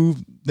couldn't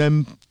move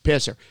them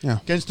past there. Yeah.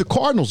 Against the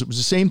Cardinals, it was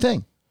the same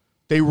thing.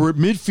 They were at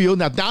midfield.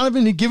 Now,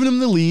 Donovan had given them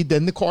the lead.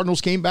 Then the Cardinals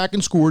came back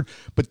and scored.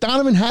 But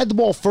Donovan had the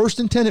ball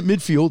 1st and 10 at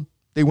midfield.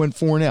 They went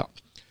 4 and out.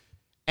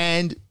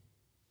 And,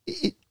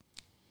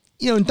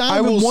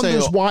 Donovan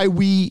wonders why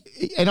we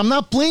 – and I'm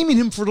not blaming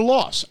him for the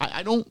loss.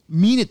 I don't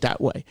mean it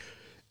that way.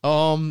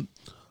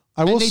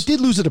 They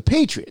did lose to the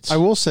Patriots. I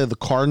will say the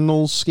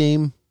Cardinals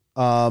game,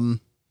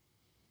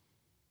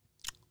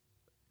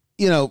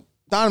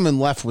 Donovan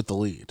left with the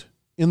lead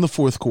in the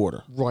fourth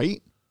quarter.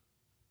 Right.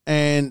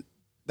 And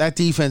that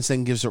defense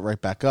then gives it right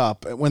back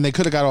up. When they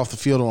could have got off the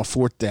field on a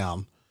fourth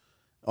down,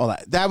 all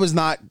that. That was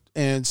not,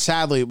 and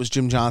sadly, it was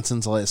Jim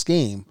Johnson's last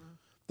game.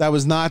 That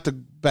was not the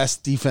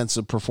best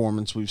defensive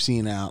performance we've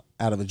seen out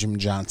of a Jim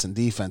Johnson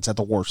defense at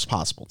the worst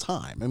possible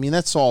time. I mean,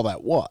 that's all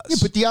that was. Yeah,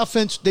 but the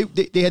offense, they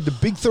had the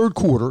big third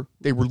quarter.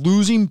 They were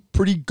losing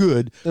pretty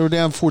good. They were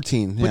down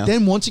 14. But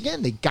then, once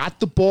again, they got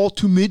the ball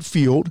to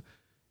midfield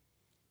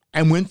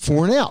and went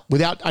 4 and out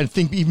without, I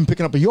think, even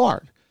picking up a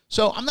yard.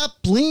 So I'm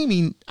not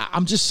blaming.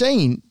 I'm just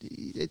saying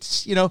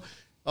it's, look,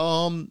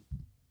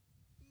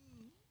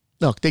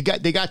 they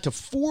got to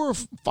 4 or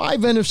 5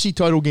 NFC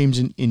title games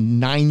in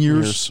 9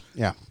 years.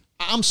 Yeah.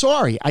 I'm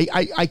sorry.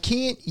 I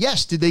can't.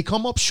 Yes. Did they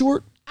come up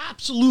short?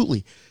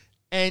 Absolutely.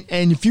 And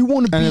if you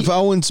want to be. And if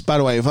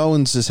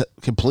Owens is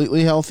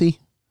completely healthy.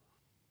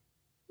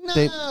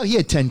 No, he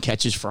had 10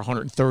 catches for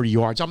 130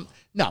 yards.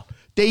 But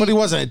he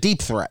wasn't a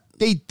deep threat.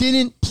 They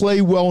didn't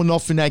play well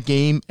enough in that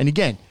game. And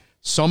again,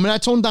 some of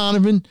that's on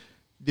Donovan.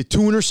 The 2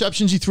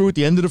 interceptions he threw at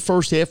the end of the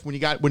first half when he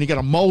got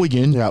a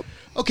mulligan. Yep.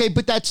 Okay,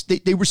 but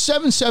they were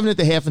 7-7 at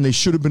the half, and they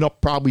should have been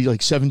up probably like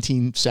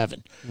 17-7.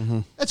 Mm-hmm.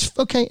 That's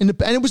okay. And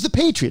it was the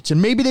Patriots,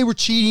 and maybe they were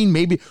cheating.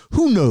 Maybe,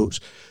 who knows?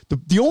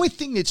 The only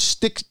thing that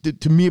sticks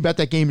to me about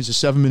that game is a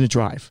 7-minute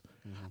drive.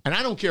 Mm-hmm. And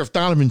I don't care if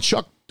Donovan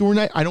chucked during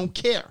that. I don't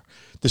care.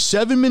 The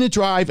 7-minute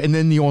drive and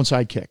then the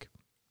onside kick.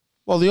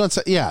 Well, the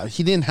onside,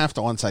 he didn't have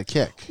to onside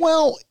kick.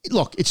 Well,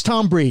 look, it's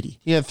Tom Brady.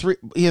 He had three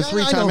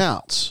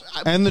timeouts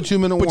and the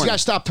 2-minute warning. But you got to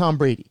stop Tom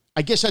Brady.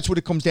 I guess that's what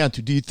it comes down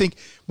to. Do you think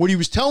what he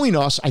was telling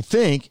us, I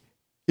think,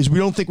 is we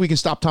don't think we can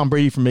stop Tom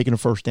Brady from making a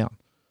first down?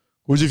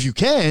 Whereas if you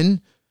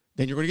can,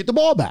 then you're going to get the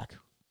ball back.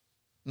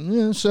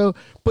 Yeah, so,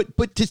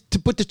 but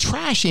to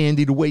trash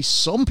Andy the way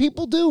some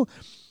people do,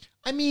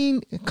 I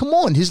mean, come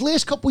on. His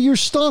last couple years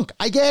stunk.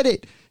 I get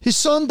it. His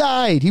son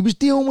died. He was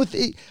dealing with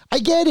it. I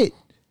get it.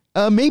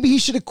 Maybe he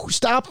should have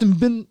stopped and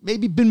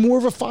been more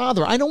of a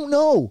father. I don't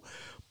know.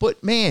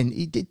 But, man,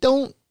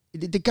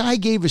 the guy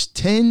gave us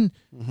 10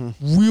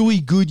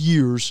 really good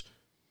years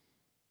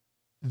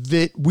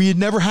that we had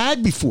never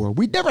had before.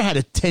 We'd never had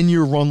a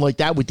 10-year run like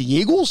that with the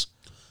Eagles.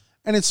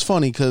 And it's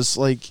funny because,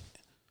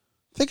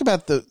 think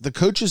about the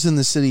coaches in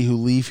the city who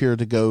leave here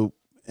to go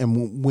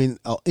and win.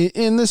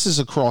 And this is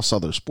across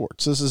other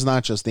sports. This is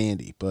not just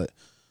Andy. But,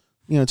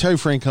 Terry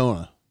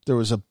Francona, there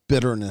was a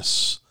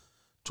bitterness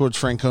towards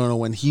Francona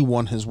when he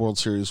won his World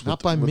Series with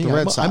the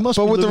Red Sox.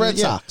 With the Red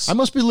Sox. I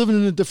must be living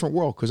in a different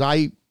world because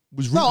I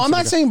was. No, I'm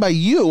not saying by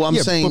you. I'm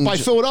saying but by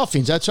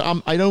Philadelphians.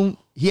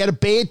 He had a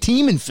bad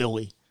team in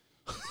Philly.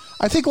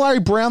 I think Larry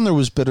Brown, there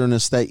was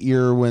bitterness that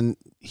year when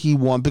he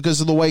won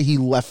because of the way he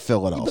left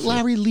Philadelphia. But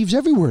Larry leaves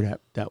everywhere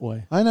that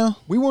way. I know.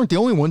 We weren't the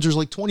only ones. There's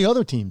like 20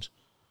 other teams.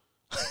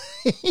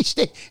 He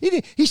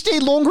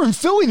stayed longer in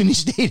Philly than he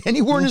stayed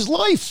anywhere in his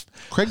life.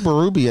 Craig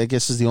Berube, I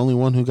guess, is the only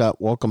one who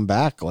got welcomed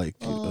back.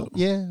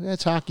 Yeah,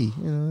 that's hockey.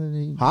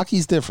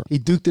 Hockey's different. He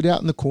duked it out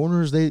in the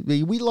corners.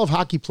 We love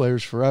hockey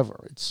players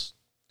forever. It's,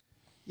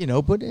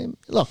 but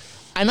look,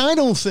 and I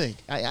don't think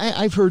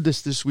I've heard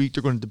this week.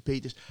 They're going to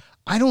debate this.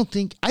 I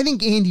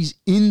think Andy's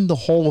in the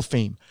Hall of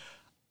Fame.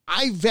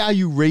 I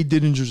value Ray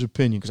Didinger's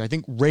opinion because I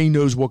think Ray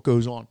knows what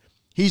goes on.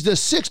 He's the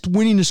 6th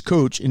winningest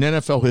coach in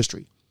NFL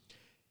history.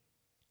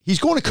 He's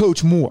going to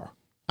coach more.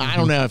 I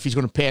don't know if he's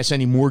going to pass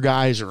any more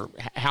guys or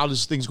how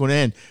this thing's going to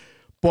end.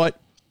 But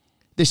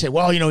they say,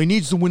 well, he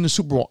needs to win the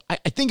Super Bowl. I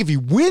think if he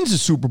wins the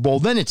Super Bowl,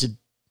 then it's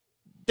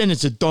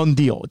a done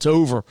deal. It's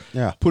over.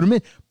 Yeah. Put him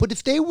in. But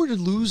if they were to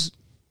lose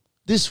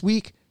this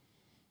week,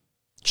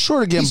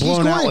 short of getting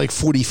blown out like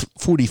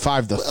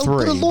 45 to 3.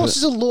 But a loss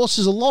is a loss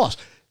is a loss.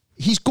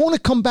 He's going to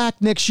come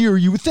back next year,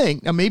 you would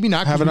think. Now, maybe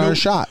not. Have another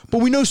shot. But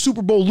we know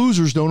Super Bowl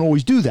losers don't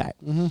always do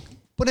that. Mm-hmm.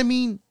 But, I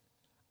mean,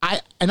 I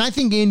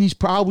think Andy's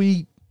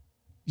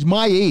he's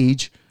my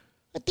age.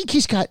 I think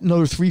he's got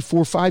another 3,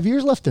 4, 5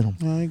 years left in him.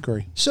 I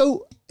agree.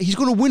 So he's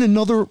going to win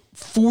another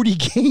 40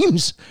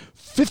 games,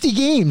 50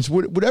 games,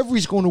 whatever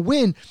he's going to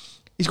win.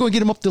 He's going to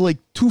get him up to like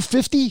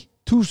 250,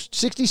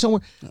 260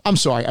 somewhere. I'm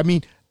sorry. I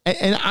mean,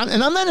 and I'm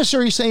not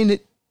necessarily saying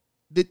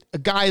that a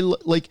guy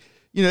like,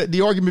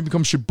 the argument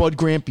becomes, should Bud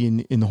Grant be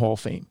in the Hall of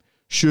Fame?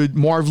 Should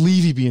Marv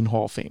Levy be in the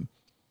Hall of Fame?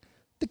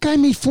 The guy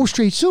made 4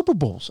 straight Super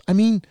Bowls. I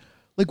mean,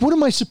 what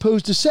am I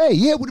supposed to say?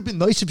 Yeah, it would have been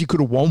nice if you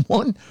could have won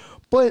one.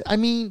 But, I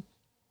mean,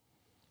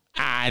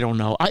 I don't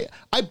know.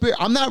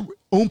 I'm not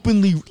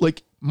openly,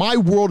 my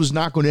world is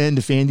not going to end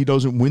if Andy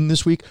doesn't win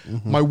this week.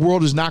 Mm-hmm. My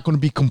world is not going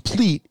to be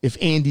complete if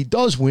Andy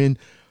does win.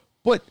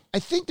 But I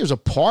think there's a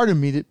part of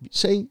me that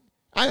say,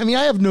 I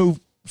have no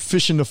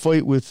fish in the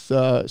fight with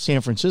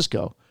San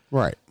Francisco.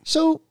 Right.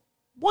 So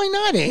why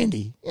not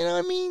Andy?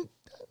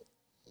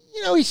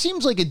 He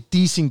seems like a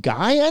decent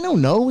guy. I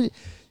don't know.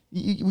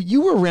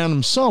 You were around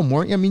him some,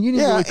 weren't you? I mean, you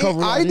didn't really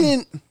cover. I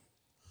didn't.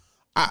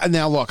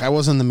 Now look, I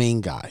wasn't the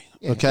main guy.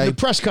 Yeah, okay, the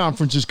press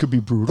conferences could be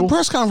brutal. The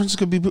press conferences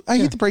could be. I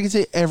hate to break it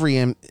to every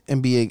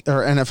NBA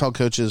or NFL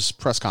coach's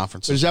press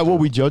conference. But is that what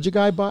we judge a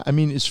guy by? I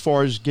mean, as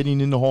far as getting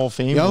in the Hall of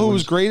Fame, who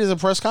was great at the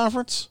press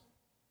conference?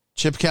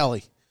 Chip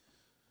Kelly.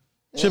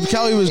 Chip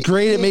Kelly was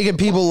great at making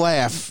people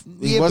laugh.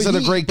 He wasn't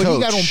a great coach. But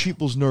he got on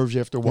people's nerves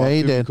after a while,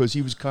 he too, did. because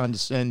he was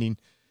condescending.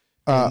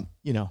 And,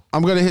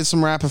 I'm going to hit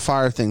some rapid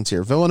fire things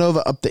here.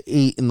 Villanova up to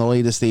 8 in the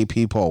latest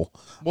AP poll.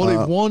 Well,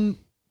 they won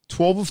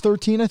 12 of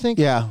 13, I think.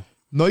 Yeah.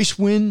 Nice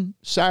win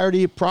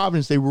Saturday at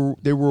Providence. They were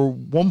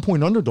 1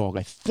 point underdog,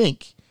 I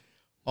think.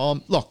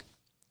 Look,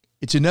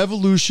 it's an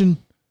evolution.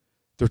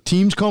 Their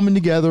team's coming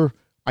together.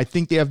 I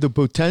think they have the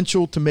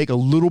potential to make a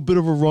little bit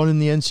of a run in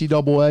the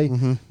NCAA.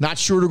 Mm-hmm. Not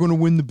sure they're going to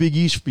win the Big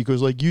East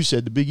because, like you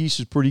said, the Big East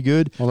is pretty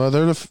good. Although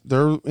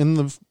they're in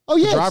the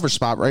driver's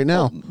spot right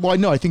now. Well, I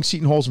know. I think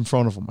Seton Hall's in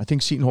front of them. I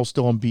think Seton Hall's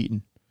still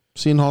unbeaten.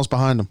 Seton Hall's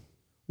behind them.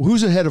 Well,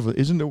 who's ahead of it?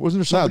 Wasn't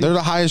there somebody? No, they're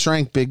the highest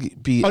ranked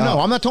Big B. Oh,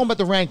 no, I'm not talking about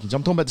the rankings.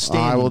 I'm talking about the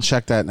standings. I will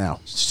check that now.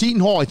 Seton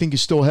Hall, I think,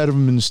 is still ahead of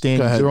them in the Go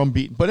standings. ahead. They're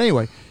unbeaten. But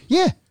anyway,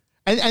 yeah.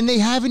 And they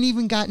haven't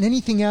even gotten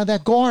anything out of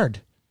that guard.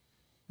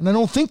 And I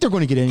don't think they're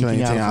going to get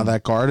anything, Out of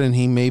that guard, and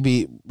he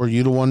were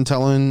you the one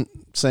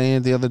saying it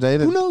the other day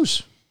that Who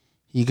knows?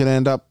 he could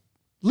end up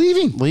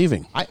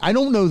Leaving. I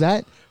don't know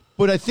that,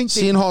 but I think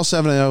Seton Hall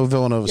 7-0,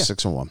 Villanova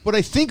 6-1. But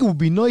I think it would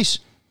be nice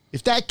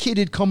if that kid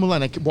had come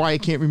along. Why I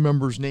can't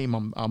remember his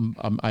name,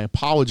 I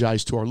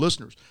apologize to our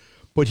listeners.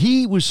 But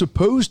he was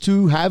supposed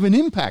to have an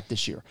impact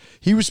this year.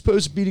 He was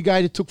supposed to be the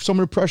guy that took some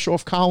of the pressure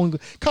off Colin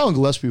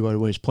Gillespie, by the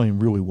way, is playing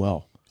really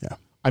well. Yeah.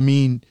 I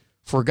mean,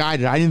 for a guy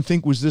that I didn't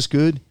think was this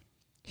good,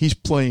 he's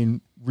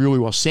playing really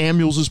well.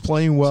 Samuels is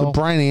playing well. So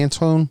Brian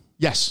Antoine?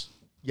 Yes,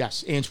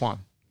 Antoine.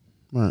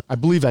 Right. I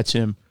believe that's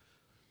him.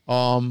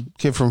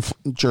 Kid from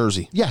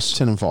Jersey. Yes.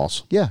 Tinnon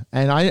Falls. Yeah,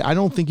 and I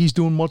don't think he's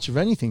doing much of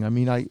anything. I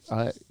mean, I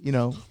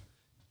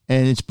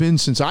and it's been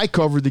since I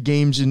covered the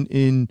games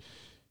in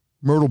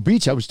Myrtle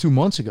Beach. That was 2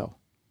 months ago.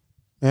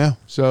 Yeah.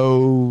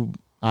 So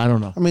I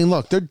don't know. I mean,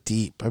 look, they're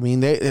deep. I mean,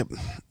 they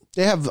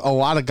have a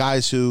lot of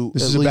guys who.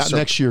 This is about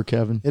next year,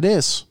 Kevin. It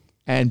is.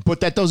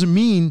 But that doesn't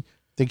mean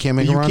they can't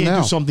make you a run can't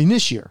now. do something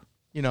this year.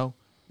 It'll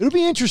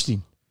be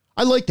interesting.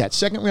 I like that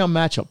second round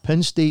matchup.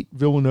 Penn State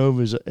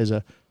Villanova is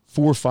a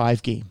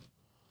 4-5 game.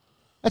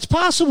 That's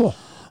possible.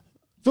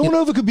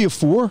 Villanova could be a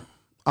 4.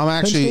 I'm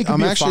actually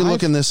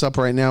looking this up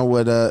right now.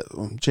 With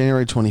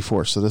January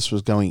 24th. So this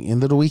was going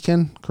into the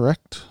weekend,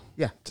 correct?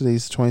 Yeah.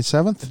 Today's the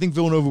 27th. I think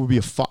Villanova would be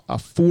a 4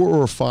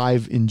 or a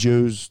 5 in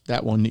Joe's,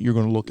 that one that you're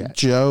going to look at.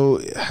 Joe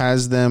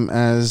has them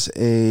as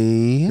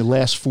The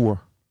last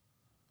 4.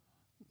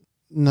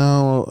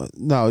 No,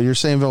 you're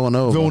saying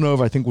Villanova.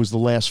 Villanova, I think, was the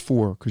last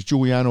 4 because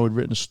Giuliano had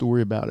written a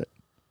story about it.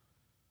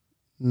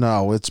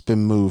 No, it's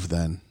been moved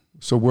then.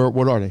 So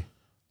what are they?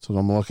 That's what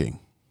I'm looking.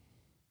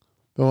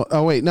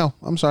 Oh, wait, no,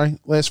 I'm sorry.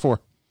 Last 4.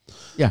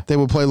 Yeah. They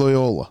would play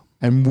Loyola.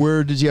 And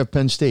where did you have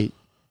Penn State?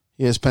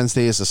 He has Penn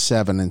State as a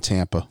 7 in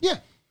Tampa. Yeah.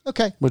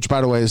 Okay. Which,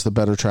 by the way, is the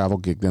better travel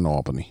gig than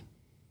Albany.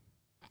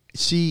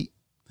 See,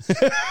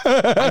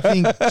 I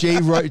think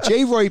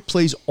Jay Wright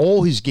plays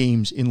all his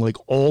games in like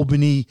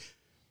Albany,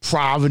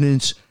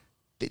 Providence.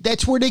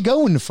 That's where they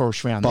go in the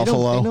first round.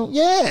 Buffalo.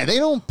 They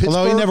don't. Pittsburgh.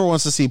 Although he never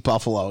wants to see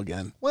Buffalo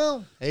again.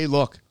 Well, hey,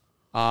 look.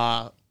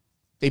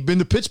 They've been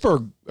to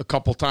Pittsburgh a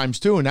couple times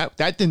too, and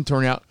that didn't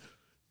turn out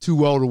too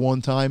well to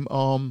one time.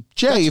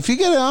 Jay, if you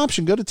get an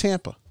option, go to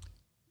Tampa.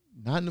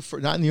 Not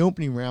in the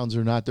opening rounds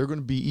or not. They're going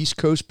to be East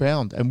Coast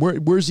bound. And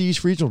where's the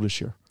East Regional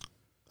this year?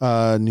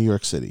 New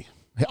York City.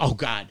 Oh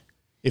God!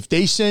 If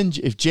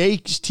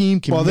Jake's team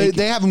can, well,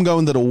 they have them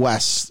going to the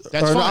West.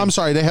 That's fine. I'm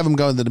sorry, they have them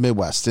going to the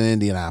Midwest in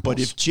Indianapolis.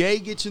 But if Jay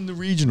gets in the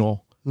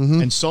regional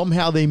and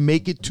somehow they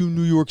make it to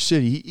New York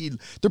City,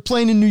 they're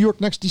playing in New York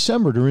next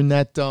December. They're in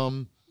that.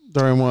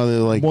 They're in one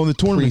of the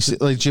tournaments,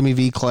 like Jimmy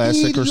V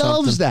Classic or something. He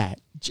loves that.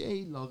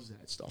 Jay loves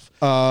that stuff.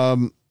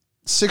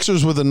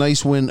 Sixers with a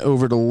nice win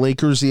over the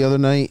Lakers the other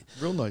night.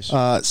 Real nice.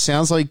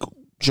 Sounds like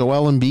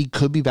Joel Embiid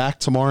could be back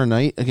tomorrow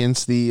night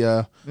against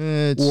the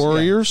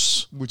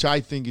Warriors, which I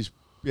think is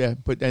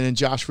and then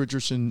Josh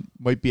Richardson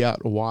might be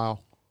out a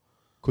while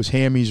because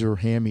hammies are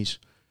hammies.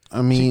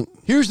 I mean,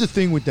 here's the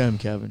thing with them,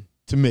 Kevin.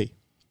 To me,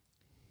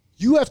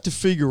 you have to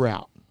figure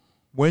out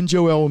when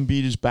Joel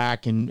Embiid is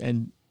back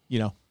and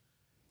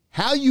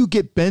how you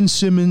get Ben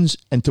Simmons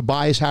and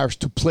Tobias Harris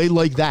to play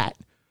like that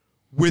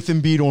with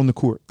Embiid on the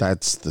court.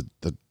 That's the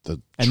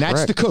and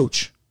that's the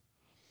coach.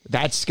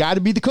 That's got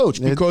to be the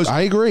coach because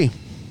I agree.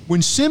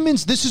 When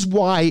Simmons, this is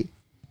why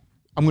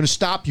I'm going to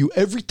stop you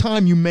every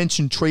time you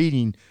mention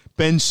trading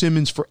Ben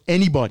Simmons for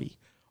anybody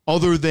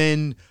other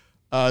than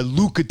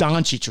Luka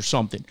Doncic or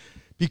something,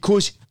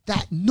 because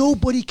that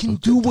nobody can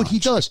do what he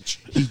does.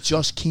 He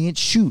just can't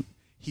shoot.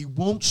 He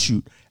won't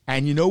shoot.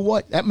 And you know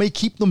what? That may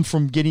keep them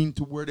from getting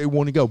to where they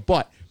want to go.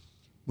 But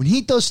when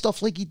he does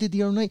stuff like he did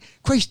the other night,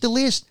 Christ, the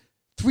last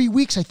 3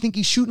 weeks, I think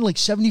he's shooting like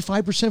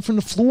 75% from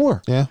the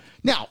floor. Yeah.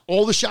 Now,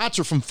 all the shots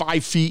are from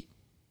 5 feet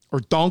or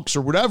dunks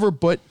or whatever,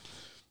 but,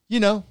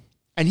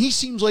 and he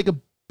seems like a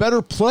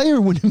better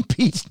player when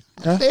Embiid's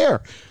not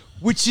there,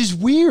 which is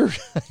weird.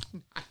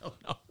 I don't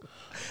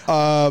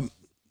know.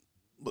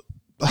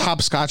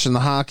 Hopscotch and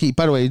the hockey.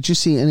 By the way, did you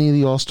see any of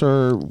the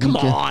All-Star weekend? Come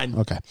on.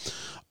 Okay.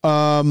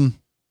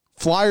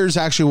 Flyers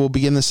actually will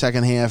begin the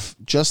second half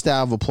just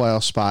out of a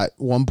playoff spot,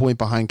 1 point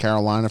behind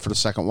Carolina for the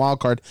second wild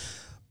card,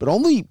 but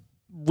only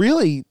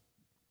really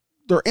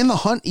they're in the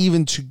hunt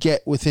even to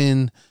get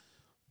within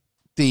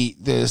the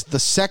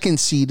second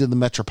seed of the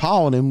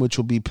Metropolitan, which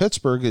will be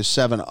Pittsburgh, is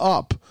 7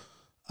 up.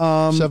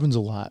 7's a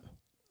lot.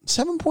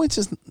 7 points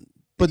is,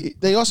 but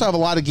they also have a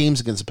lot of games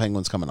against the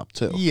Penguins coming up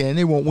too. Yeah, and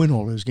they won't win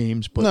all those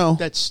games, but No.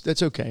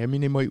 that's okay. I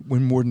mean, they might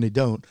win more than they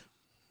don't.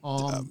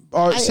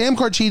 Sam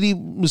Carchidi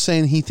was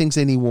saying he thinks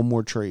they need one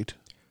more trade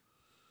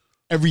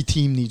Every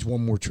team needs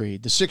one more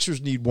trade. The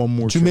Sixers need one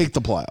more to trade. make the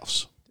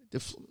playoffs.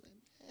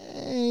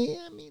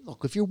 I mean,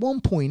 look, if you're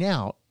 1 point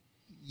out,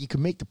 you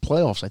can make the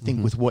playoffs, I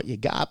think, with what you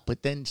got.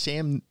 But then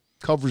Sam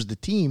covers the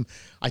team.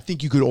 I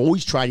think you could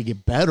always try to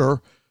get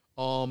better.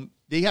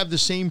 They have the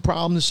same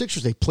problem the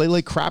Sixers. They play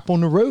like crap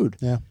on the road.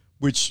 Yeah.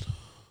 Which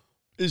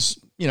is,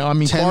 you know, I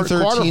mean, 10, Carter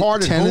 13,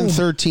 Hart at 10 home. and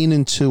 13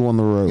 and 2 on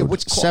the road. Yeah,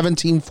 what's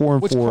 17, 4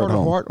 and What's 4 at Carter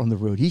home. Hart on the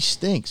road? He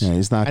stinks. Yeah,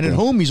 he's not And good. at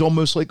home, he's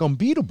almost like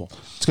unbeatable.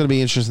 It's going to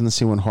be interesting to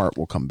see when Hart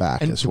will come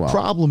back And as the well.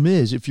 problem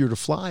is, if you're the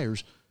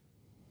Flyers,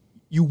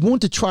 you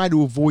want to try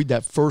to avoid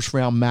that first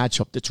round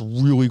matchup that's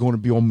really going to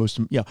be almost,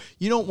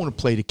 you don't want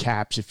to play the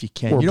Caps if you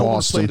can. Or You don't Boston.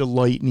 want to play the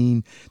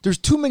Lightning. There's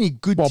too many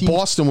good Well, teams.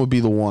 Boston would be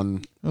the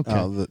one. Okay.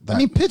 I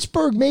mean,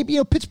 Pittsburgh, maybe,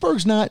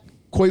 Pittsburgh's not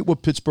quite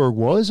what Pittsburgh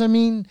was. I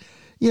mean,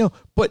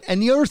 but,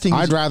 and the other thing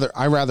is,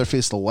 I'd rather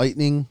face the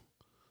Lightning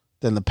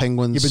than the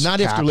Penguins. yeah, but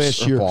not after Caps,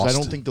 last or year, because I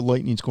Boston. don't think the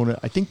Lightning's going to,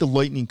 I think the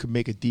Lightning could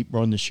make a deep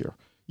run this year.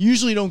 You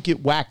usually don't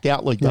get whacked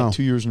out like that No.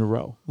 2 years in a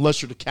row,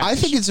 unless you're the Caps. I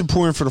think it's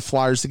important for the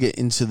Flyers to get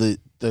into the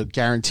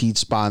guaranteed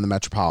spot in the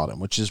Metropolitan,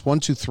 which is 1,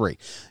 2, 3.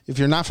 If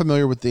you're not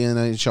familiar with the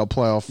NHL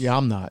playoff, Yeah,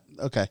 I'm not.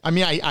 okay. I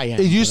mean, I am.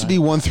 It used to but be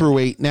 1 through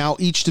 8. Now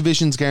each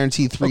division's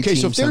guaranteed 3 okay,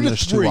 teams. so if they're and the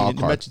there's 2 three, wild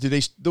cards.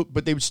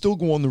 but they would still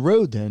go on the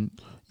road then.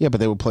 Yeah, but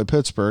they would play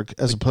Pittsburgh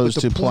as opposed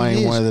But the to point playing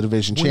is, one of the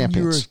division when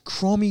champions. you're a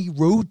crummy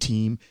road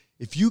team,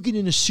 if you get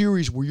in a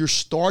series where you're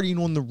starting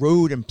on the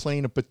road and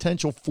playing a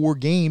potential 4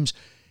 games,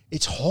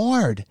 it's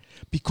hard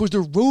because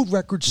their road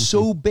record's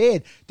so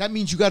bad. That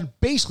means you got to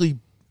basically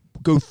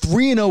go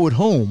 3-0 at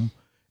home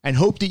and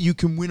hope that you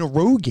can win a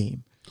road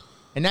game.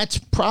 And that's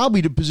probably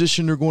the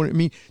position they're going to. I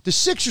mean, the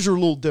Sixers are a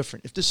little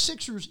different. If the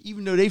Sixers,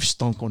 even though they've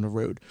stunk on the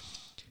road,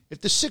 if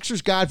the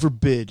Sixers, God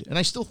forbid, and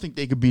I still think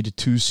they could be the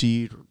 2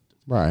 seed,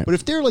 Right. but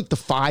if they're like the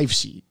 5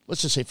 seed,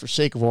 let's just say for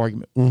sake of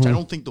argument, which I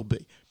don't think they'll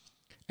be,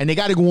 and they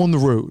got to go on the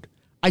road,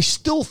 I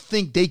still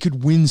think they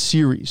could win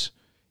series,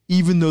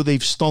 even though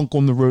they've stunk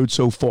on the road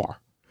so far.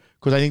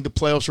 Because I think the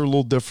playoffs are a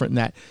little different in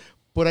that.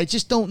 But I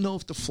just don't know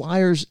if the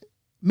Flyers,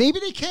 maybe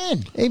they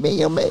can.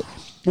 Maybe.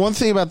 One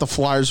thing about the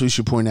Flyers we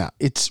should point out,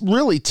 it's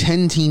really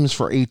 10 teams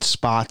for 8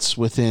 spots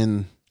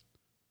within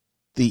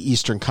the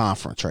Eastern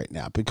Conference right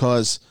now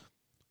because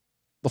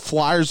the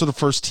Flyers are the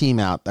first team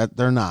out. That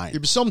they're 9. Yeah,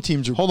 but some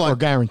teams are, Hold on. are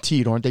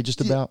guaranteed, aren't they? Just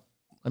about.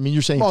 I mean,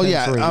 you're saying. Well, 10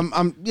 yeah, for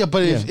 8.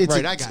 but if Yeah, it's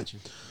right. I got you.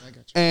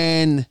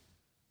 And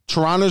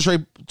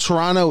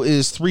Toronto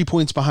is 3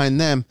 points behind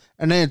them,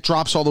 and then it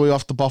drops all the way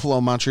off to Buffalo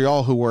and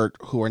Montreal, who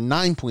are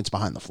 9 points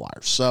behind the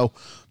Flyers. So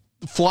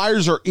the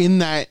Flyers are in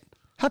that.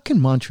 How can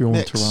Montreal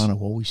Mix. and Toronto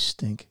always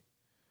stink?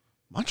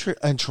 Montreal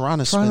and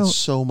Toronto spent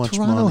so much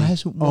Toronto money.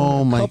 hasn't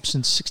won a cup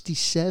since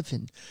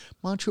 '67.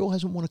 Montreal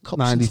hasn't won a cup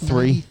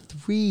 93.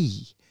 since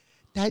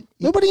 '93.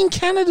 Nobody in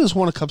Canada's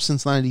won a cup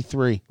since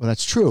 '93. Well,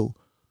 that's true.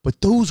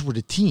 But those were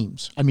the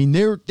teams. I mean,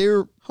 they're.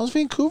 How's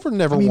Vancouver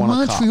never I mean, won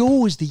a cup?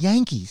 Montreal is the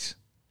Yankees.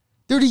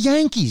 They're the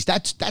Yankees.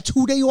 That's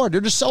who they are.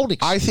 They're the Celtics.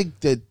 I think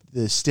that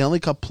the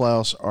Stanley Cup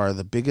playoffs are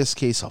the biggest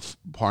case of,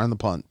 pardon the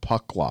pun,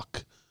 puck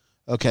luck.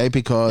 Okay,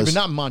 because but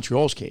not in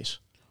Montreal's case.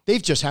 They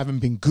just haven't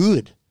been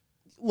good.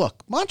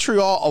 look,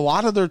 Montreal, a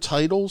lot of their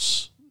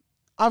titles,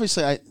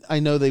 obviously I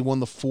know they won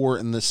the 4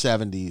 in the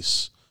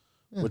 70s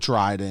with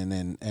Dryden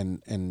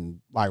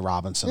and by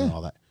Robinson and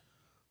all that.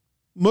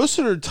 Most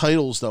of their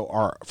titles, though,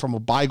 are from a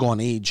bygone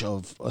age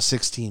of a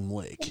 16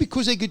 league. Well,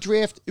 because they could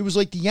draft, it was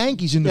like the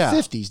Yankees in the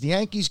 50s. The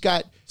Yankees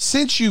got...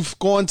 Since you've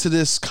gone to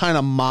this kind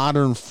of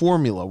modern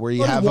formula where you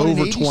Well, have they won in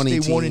over 80s, 20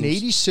 teams. They won in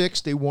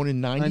 86. They won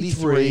in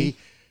 93.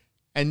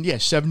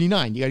 And,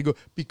 79. You got to go...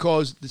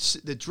 Because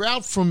the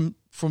drought from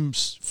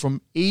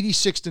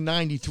 86 to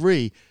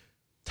 93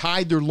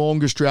 tied their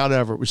longest drought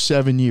ever. It was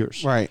 7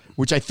 years. Right.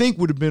 Which I think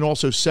would have been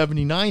also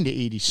 79 to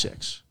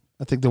 86.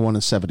 I think they won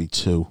in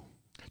 72.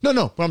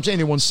 No, but I'm saying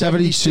they won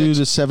 72 76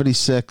 to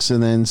 76,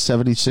 and then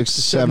 76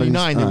 to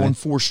 79. They won 79.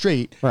 4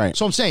 straight. Right.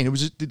 So I'm saying it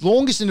was the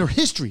longest in their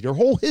history. Their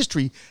whole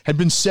history had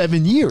been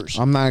 7 years.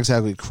 I'm not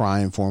exactly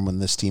crying for them when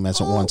this team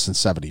hasn't won since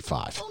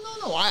 75. Oh,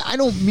 no. I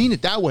don't mean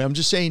it that way. I'm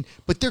just saying,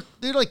 but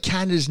they're like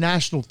Canada's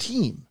national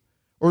team,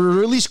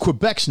 or at least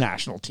Quebec's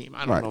national team.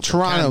 I don't know. Right. if they're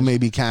Toronto Canada's. may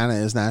be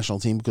Canada's national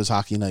team because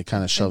Hockey Night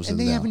kind of shoves and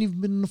them they down. haven't even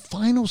been in the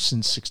finals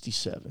since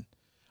 67.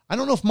 I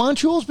don't know if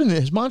Montreal's been.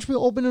 Has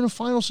Montreal been in a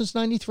final since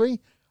 93?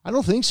 I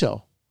don't think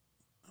so.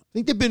 I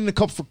think they've been in a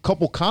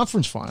couple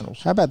conference finals.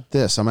 How about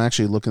this? I'm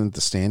actually looking at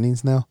the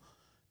standings now.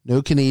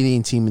 No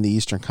Canadian team in the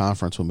Eastern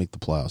Conference will make the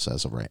playoffs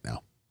as of right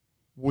now.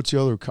 What's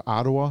the other?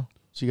 Ottawa?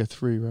 So you got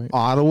 3, right?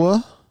 Ottawa,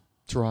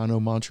 Toronto,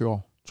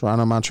 Montreal.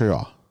 Toronto,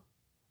 Montreal.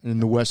 And in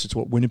the West, it's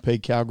what?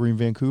 Winnipeg, Calgary, and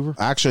Vancouver?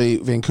 Actually,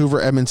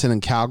 Vancouver, Edmonton,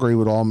 and Calgary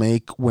would all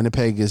make.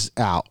 Winnipeg is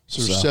out.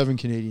 So there's 7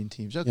 Canadian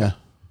teams. Okay. Yeah.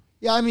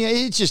 Yeah, I mean,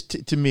 it's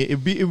just, to me, it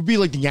would be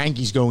like the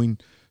Yankees going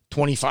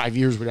 25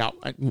 years without,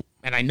 and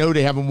I know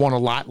they haven't won a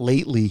lot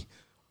lately,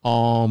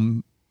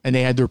 and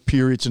they had their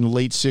periods in the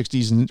late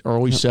 60s and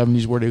early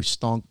 70s where they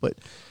stunk, but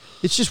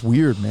it's just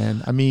weird,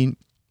 man. I mean,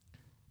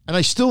 and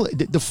I still,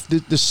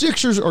 the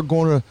Sixers are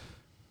going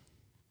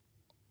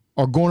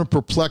to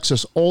perplex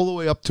us all the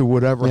way up to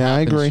whatever happens.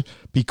 I agree.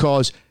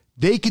 Because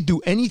they could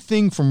do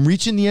anything from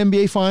reaching the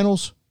NBA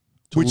Finals,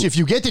 which if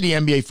you get to the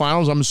NBA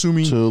Finals, I'm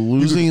assuming... To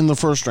losing in the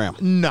first round.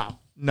 No.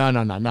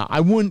 I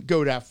wouldn't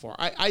go that far.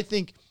 I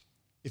think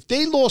if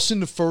they lost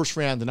in the first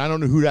round, and I don't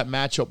know who that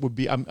matchup would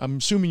be, I'm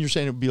assuming you're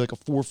saying it would be like a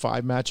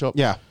 4-5 matchup.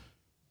 Yeah.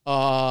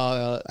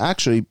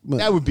 Actually...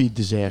 That would be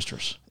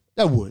disastrous.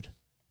 That would.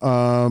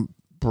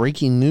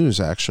 Breaking news,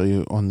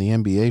 actually, on the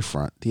NBA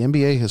front. The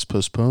NBA has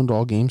postponed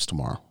all games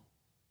tomorrow.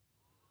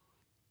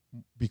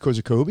 Because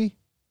of Kobe?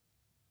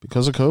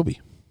 Because of Kobe.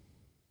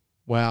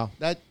 Wow.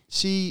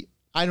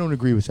 I don't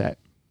agree with that.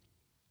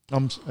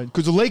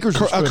 Because the Lakers...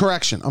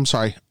 Correction. I'm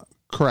sorry.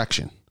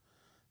 Correction.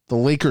 The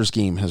Lakers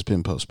game has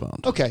been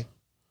postponed. Okay.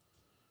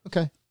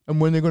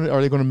 And when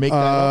are they going to make that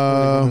up? Or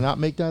are they going to not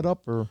make that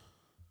up? Or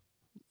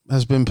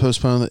has been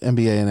postponed. The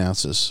NBA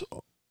announces.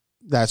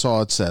 That's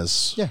all it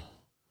says. Yeah.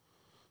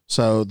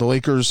 So the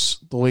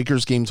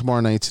Lakers game tomorrow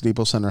night at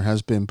Staples Center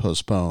has been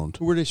postponed.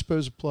 Who were they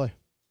supposed to play?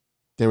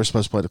 They were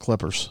supposed to play the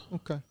Clippers.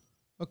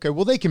 Okay.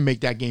 Well, they can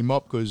make that game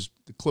up because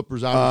the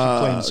Clippers obviously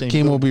play in the same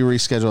game will be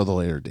rescheduled at a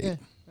later date. Yeah.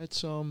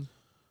 That's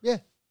yeah.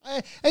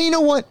 And you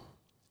know what?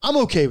 I'm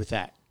okay with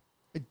that,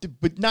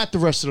 but not the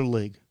rest of the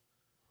league.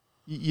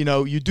 You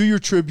know, you do your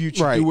tribute,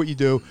 you do what you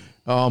do.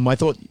 I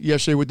thought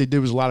yesterday what they did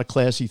was a lot of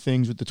classy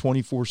things with the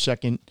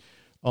 24-second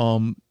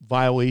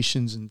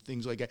violations and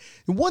things like that.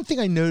 And one thing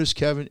I noticed,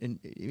 Kevin, and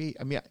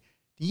I mean,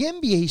 the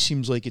NBA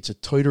seems like it's a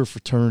tighter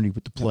fraternity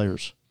with the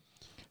players.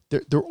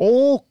 They're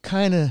all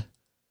kind of,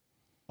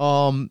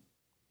 I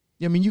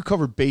mean, you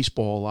covered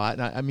baseball a lot,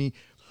 and I mean,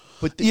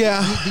 but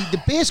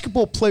the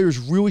basketball players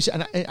really,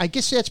 and I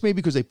guess that's maybe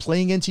because they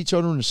play against each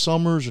other in the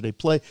summers, or they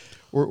play,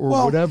 or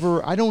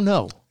whatever. I don't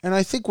know. And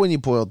I think when you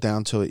boiled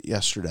down to it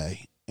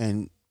yesterday,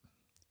 and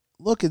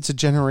look, it's a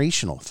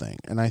generational thing,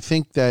 and I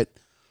think that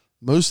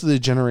most of the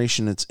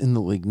generation that's in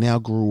the league now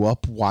grew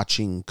up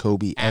watching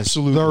Kobe as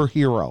their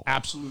hero.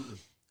 Absolutely,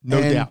 no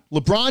doubt.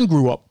 LeBron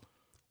grew up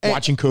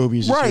watching Kobe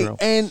as his hero.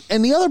 And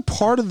the other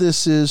part of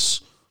this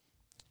is,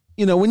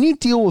 you know, when you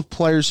deal with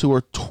players who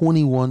are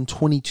 21,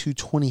 22,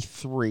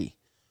 23,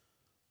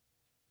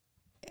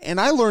 and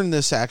I learned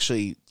this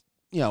actually,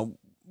 you know,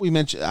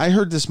 I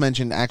heard this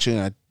mentioned actually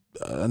in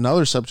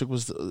another subject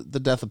was the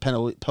death of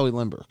Pelly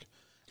Lindbergh.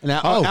 And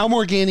Al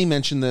Morgani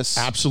mentioned this.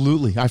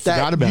 Absolutely. I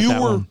forgot about that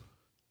one. You were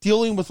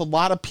dealing with a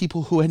lot of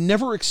people who had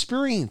never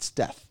experienced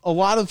death. A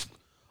lot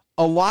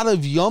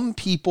of young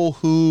people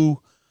who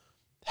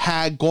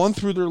had gone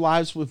through their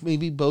lives with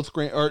maybe both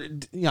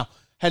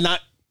had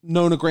not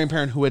known a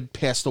grandparent who had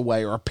passed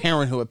away or a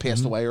parent who had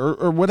passed away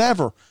or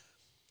whatever.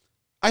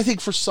 I think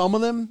for some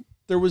of them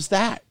there was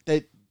that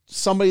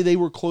somebody they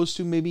were close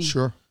to maybe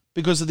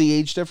because of the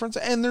age difference,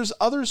 and there's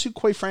others who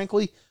quite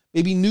frankly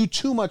maybe knew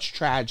too much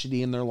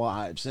tragedy in their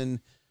lives, and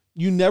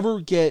you never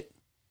get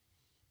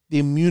the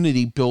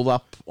immunity build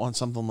up on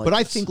something like this. But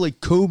I think like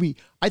Kobe,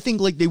 I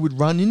think like they would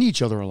run into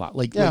each other a lot.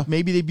 Like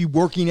maybe they'd be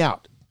working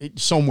out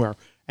somewhere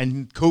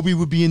and Kobe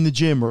would be in the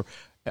gym, or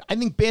I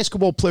think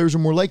basketball players are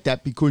more like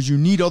that because you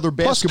need other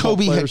basketball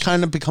players. Plus Kobe had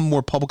kind of become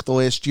more public the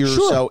last year or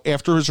so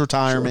after his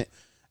retirement,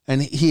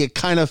 and he had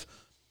kind of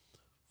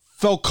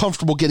felt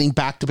comfortable getting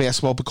back to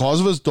basketball because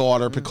of his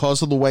daughter,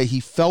 because of the way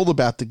he felt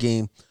about the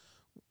game,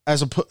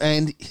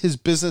 and his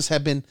business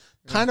had been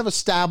kind of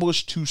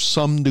established to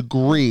some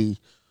degree.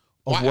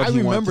 I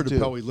remember the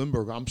Pelly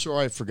Lindbergh. I'm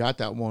sorry I forgot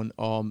that one.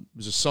 It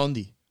was a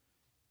Sunday,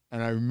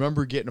 and I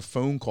remember getting a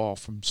phone call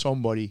from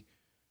somebody.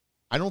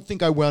 I don't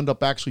think I wound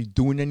up actually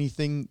doing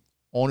anything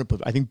on it,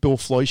 but I think Bill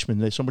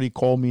Fleischman, somebody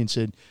called me and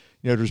said,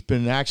 you know, there's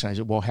been an accident. I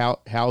said, well,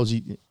 how is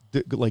he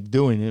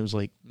doing? And it was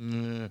like,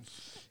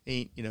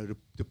 ain't, you know,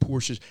 the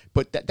Porsches.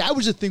 But that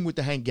was the thing with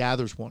the Hank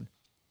Gathers one.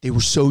 They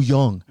were so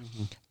young.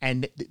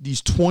 And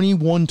these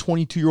 21,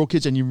 22-year-old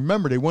kids, and you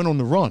remember, they went on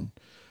the run.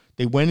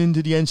 They went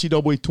into the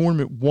NCAA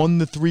tournament, won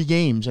the 3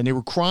 games, and they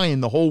were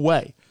crying the whole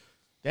way.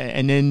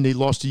 And then they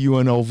lost to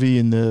UNLV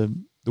in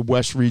the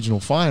West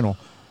Regional Final.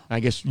 I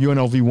guess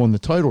UNLV won the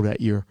title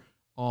that year.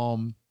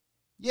 When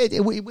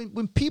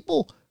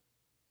people,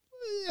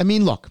 I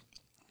mean, look,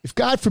 if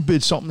God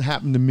forbid something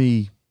happened to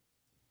me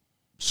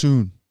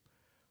soon,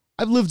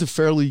 I've lived a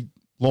fairly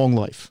long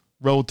life,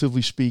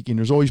 relatively speaking.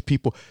 There's always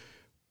people.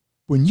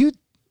 When you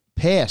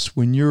pass,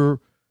 when you're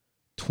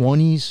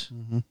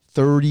 20s,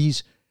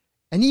 30s,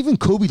 and even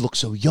Kobe looks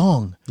so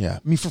young. Yeah.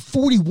 I mean, for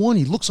 41,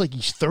 he looks like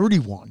he's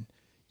 31,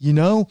 you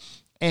know?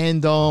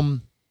 And,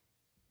 and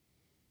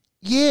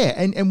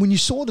when you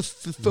saw the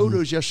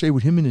photos yesterday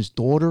with him and his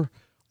daughter,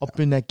 up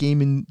in that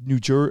game in New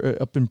Jersey,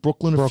 up in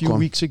Brooklyn a few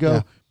weeks ago.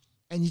 Yeah.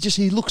 And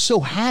he looked so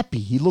happy.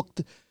 He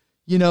looked,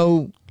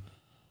 and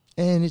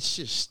it's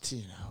just,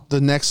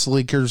 The next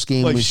Lakers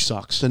game life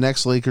sucks. The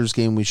next Lakers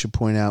game we should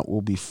point out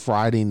will be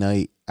Friday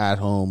night at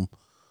home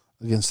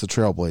against the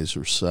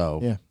Trailblazers. So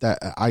yeah.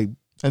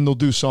 And they'll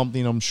do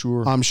something, I'm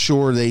sure. I'm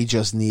sure they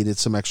just needed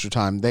some extra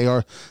time.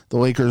 The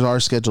Lakers are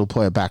scheduled to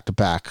play a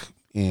back-to-back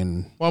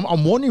in. Well,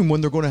 I'm wondering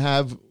when they're going to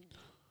have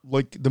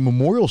like the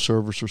memorial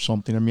service or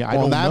something. I mean, I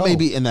don't know.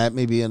 That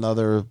may be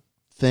another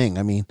thing.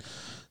 I mean,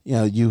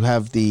 you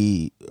have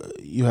the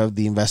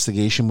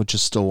investigation, which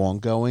is still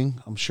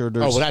ongoing. I'm sure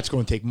there's. Oh, well, that's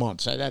going to take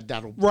months.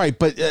 That'll right,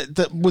 but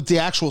with the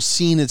actual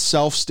scene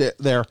itself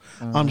there,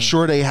 I'm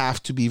sure they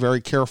have to be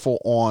very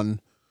careful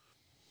on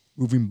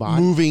moving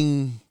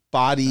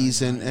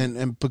bodies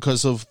and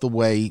because of the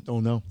way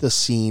the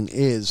scene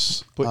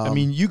is. But I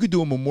mean, you could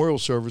do a memorial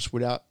service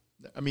without.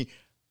 I mean,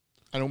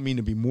 I don't mean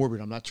to be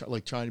morbid. I'm not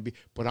trying to be,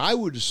 but I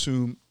would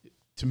assume,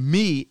 to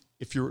me,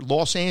 if you're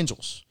Los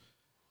Angeles,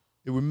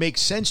 it would make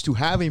sense to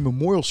have a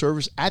memorial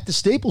service at the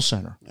Staples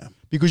Center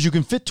because you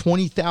can fit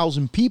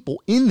 20,000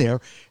 people in there,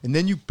 and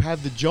then you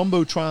have the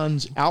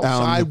jumbotrons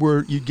outside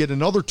where you get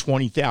another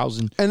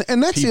 20,000.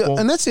 And that's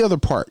the other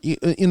part.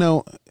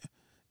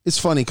 It's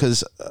funny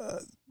because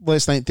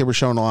last night they were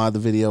showing a lot of the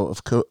video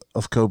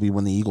of Kobe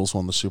when the Eagles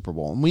won the Super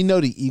Bowl, and we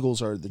know the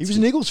Eagles are the. He was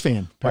an Eagles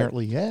fan,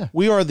 apparently. Right. Yeah,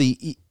 we are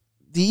the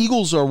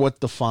Eagles are what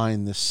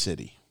define this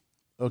city.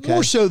 Okay,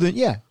 more so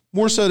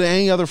than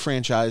any other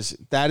franchise.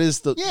 That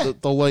is the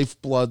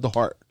lifeblood, the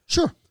heart.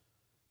 Sure.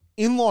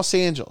 In Los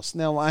Angeles,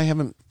 now I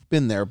haven't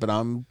been there, but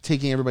I'm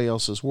taking everybody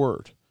else's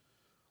word.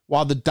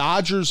 While the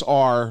Dodgers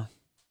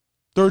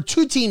there are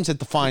two teams that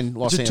define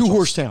Los Angeles. It's a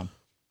two-horse town.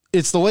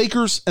 It's the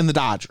Lakers and the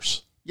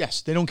Dodgers.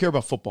 Yes, they don't care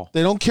about football.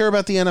 They don't care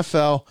about the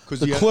NFL.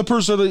 The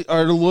Clippers are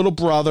the little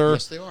brother.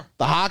 Yes, they are.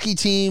 The hockey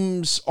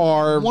teams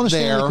are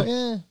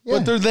there,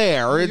 but they're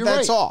there.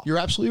 That's right. all. You're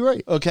absolutely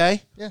right.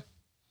 Okay. Yeah.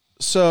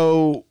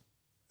 So,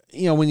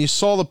 when you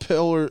saw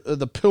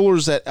the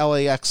pillars at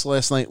LAX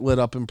last night lit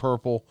up in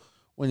purple,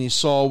 when you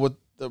saw what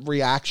the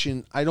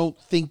reaction, I don't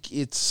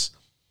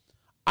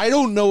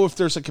know if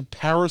there's a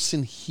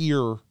comparison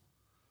here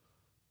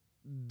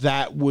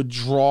that would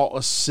draw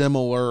a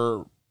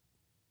similar.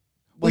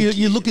 Well,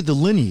 you look at the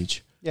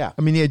lineage. Yeah.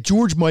 I mean, they had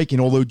George Mikan,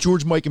 although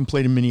George Mikan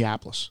played in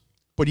Minneapolis,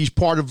 but he's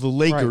part of the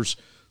Lakers.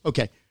 Right.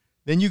 Okay.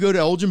 Then you go to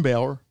Elgin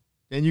Baylor.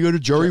 Then you go to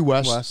Jerry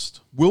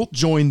West. Wilt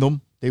joined them.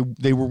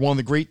 They were one of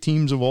the great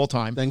teams of all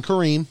time. Then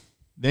Kareem.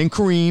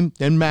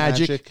 Then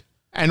Magic.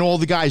 And all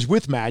the guys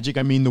with Magic.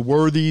 I mean, the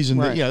Worthies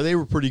and they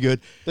were pretty good.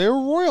 They were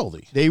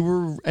royalty.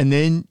 And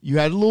then you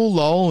had a little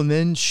lull, and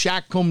then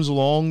Shaq comes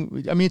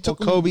along. I mean, it took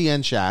Kobe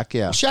and Shaq.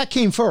 Yeah, Shaq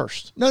came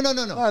first. No.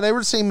 They were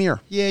the same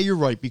year. Yeah, you're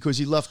right because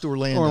he left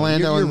Orlando.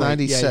 You're in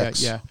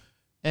 '96. Yeah.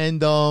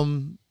 And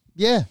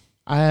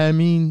I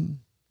mean,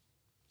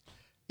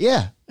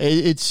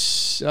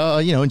 it's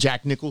and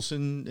Jack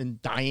Nicholson and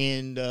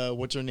Diane,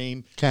 what's her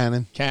name?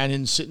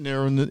 Cannon sitting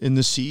there in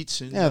the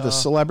seats. And, the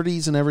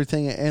celebrities and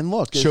everything. And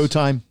look,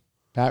 Showtime,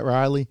 Pat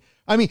Riley.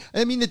 I mean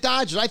the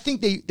Dodgers. I think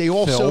they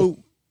also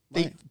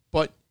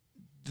but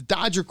the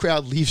Dodger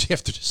crowd leaves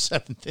after the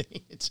seventh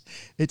inning.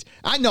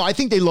 I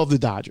think they love the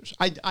Dodgers.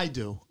 I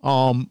do.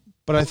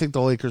 But I think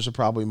the Lakers are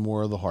probably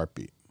more of the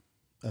heartbeat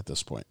at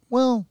this point.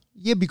 Well,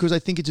 yeah, because I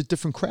think it's a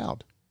different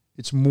crowd.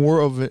 It's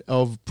more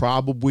of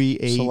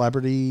probably a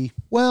celebrity.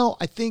 Well,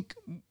 I think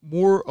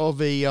more of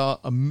how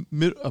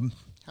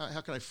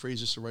can I phrase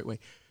this the right way?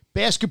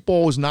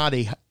 Basketball is not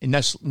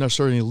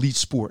necessarily an elite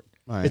sport.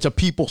 Right. It's a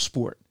people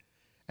sport,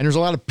 and there's a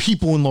lot of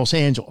people in Los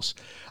Angeles.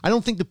 I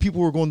don't think the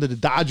people who are going to the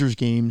Dodgers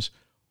games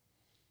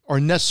are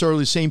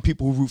necessarily the same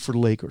people who root for the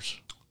Lakers.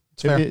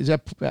 Is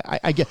that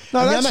I get?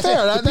 No, that's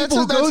fair. The people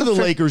who go to the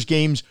Lakers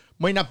games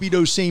might not be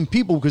those same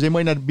people because they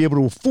might not be able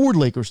to afford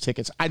Lakers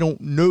tickets. I don't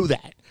know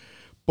that.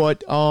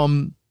 But, I'll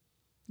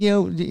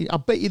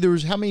bet you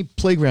there's how many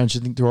playgrounds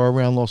you think there are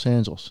around Los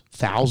Angeles?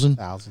 1,000?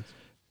 Thousands.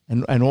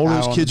 And all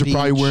those kids are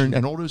probably wearing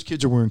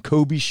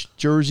Kobe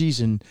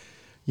jerseys. And,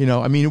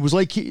 I mean, it was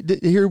like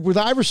here with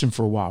Iverson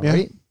for a while,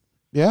 right?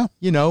 Yeah.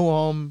 It's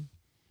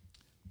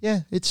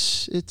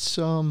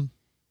and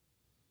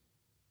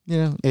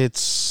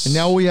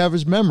now all we have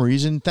is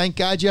memories. And thank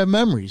God you have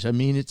memories. I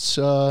mean, it's,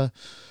 and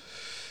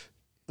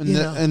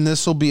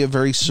this will be a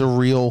very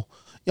surreal.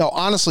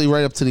 Honestly,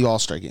 right up to the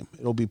All-Star game,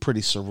 it'll be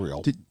pretty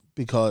surreal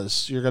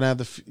because you're gonna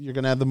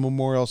have the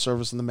memorial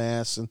service and the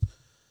mass. And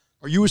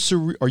are you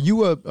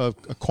a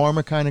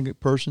karma kind of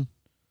person?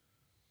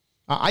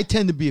 I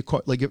tend to be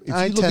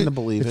to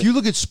believe if you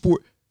look at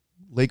sport,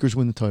 Lakers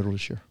win the title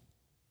this year,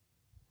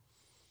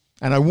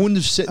 and I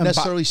wouldn't have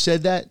necessarily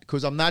said that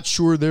because I'm not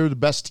sure they're the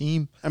best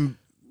team.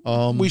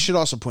 We should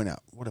also point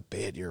out what a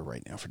bad year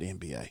right now for the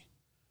NBA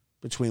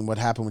between what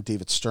happened with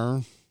David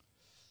Stern.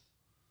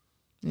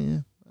 Yeah.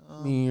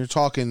 I mean, you're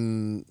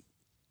talking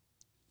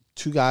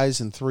two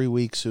guys in 3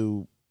 weeks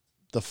who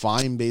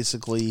defined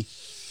basically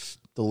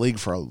the league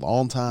for a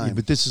long time. Yeah,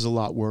 but this is a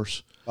lot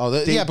worse.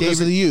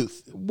 Because of the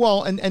youth.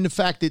 Well, and the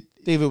fact that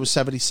David was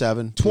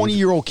 77.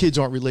 20-year-old kids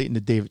aren't relating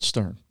to David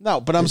Stern.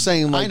 No, but I'm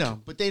saying, like, I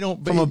know, but they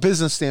don't. From a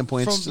business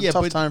standpoint, it's a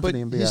tough time for the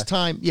NBA. His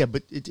time,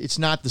 but it's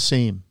not the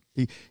same.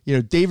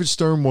 David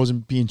Stern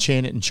wasn't being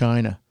chanted in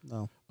China,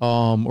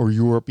 or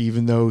Europe,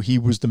 even though he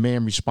was the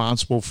man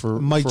responsible for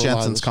Mike for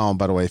Jensen's column.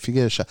 By the way, if you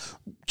get a shot,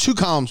 2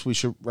 columns we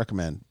should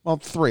recommend. Well,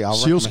 3. I'll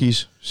recommend.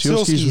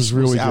 Sealski's was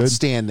really good,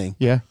 outstanding.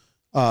 Yeah,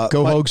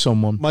 go hug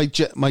someone.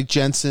 Mike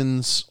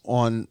Jensen's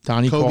on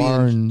Donnie Kobe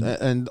Carr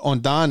and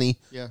on Donnie.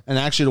 Yeah, and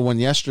actually the one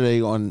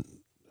yesterday on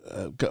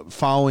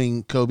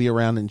following Kobe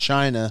around in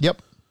China.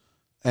 Yep,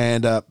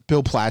 and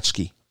Bill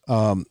Platsky,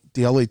 the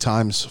LA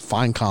Times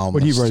fine columnist.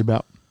 What did he write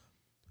about?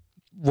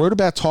 Wrote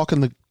about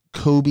talking to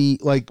Kobe,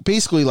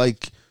 basically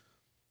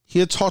he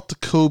had talked to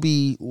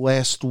Kobe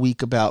last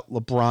week about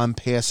LeBron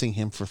passing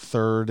him for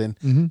third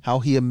and how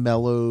he had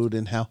mellowed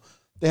and how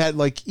they had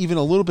even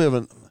a little bit of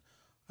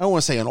I don't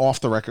want to say an off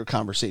the record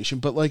conversation,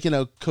 but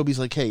Kobe's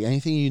like, hey,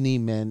 anything you need,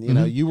 man,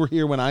 you were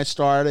here when I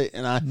started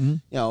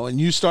and and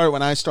you started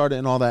when I started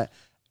and all that.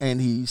 And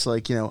he's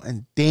like,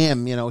 and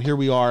damn, here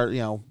we are,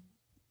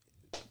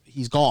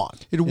 he's gone.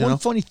 One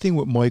funny thing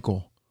with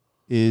Michael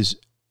is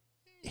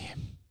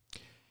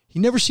he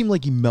never seemed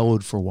like he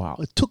mellowed for a while.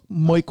 It took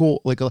Michael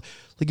like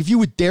if you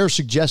would dare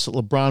suggest that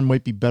LeBron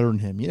might be better than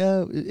him,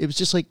 it was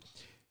just like,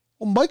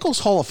 well, Michael's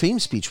Hall of Fame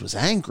speech was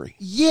angry.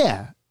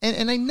 Yeah,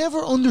 and I never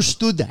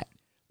understood that.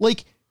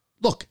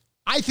 Look,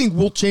 I think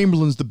Wilt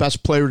Chamberlain's the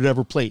best player that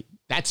ever played.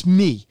 That's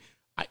me.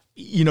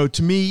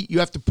 To me, you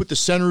have to put the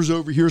centers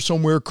over here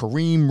somewhere,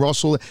 Kareem,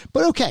 Russell,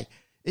 but okay.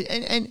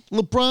 And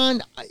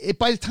LeBron,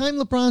 by the time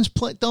LeBron's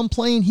done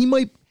playing,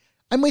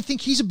 I might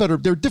think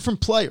they're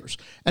different players.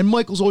 And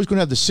Michael's always going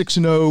to have the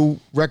 6-0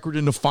 record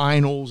in the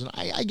finals. And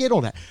I get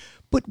all that.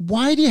 But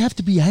why do you have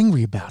to be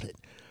angry about it?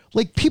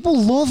 People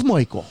love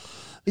Michael.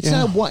 It's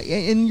not why.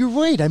 And you're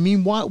right. I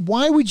mean,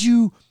 why would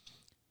you?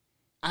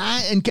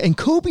 And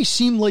Kobe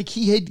seemed like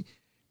he had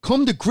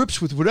come to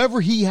grips with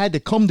whatever he had to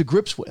come to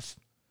grips with.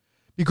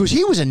 Because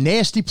he was a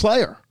nasty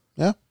player.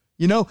 Yeah.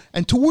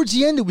 And towards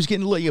the end, it was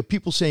getting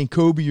people saying,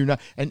 Kobe, you're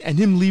not. And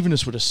him leaving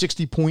us with a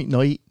 60-point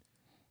night.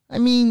 I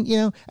mean,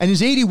 and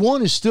his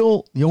 81 is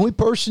still the only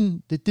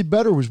person that did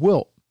better was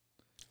Wilt.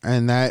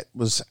 And that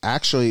was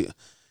actually,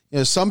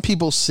 some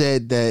people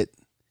said that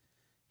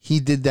he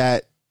did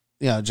that,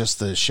 just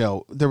the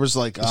show. There was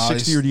the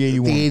 60 or the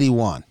 81. The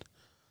 81.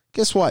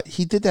 Guess what?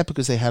 He did that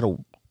because they had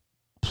to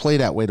play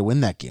that way to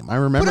win that game. I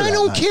remember But that I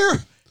don't night.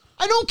 care.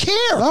 I don't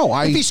care. No,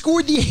 if he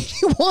scored the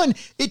 81,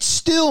 it's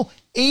still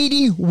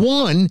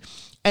 81.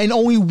 And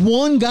only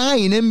one guy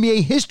in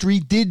NBA history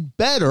did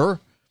better.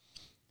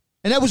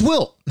 And that was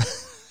Wilt.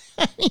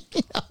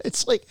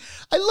 It's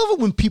I love it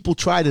when people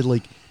try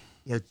to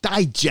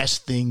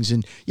digest things.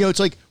 And, it's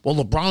well,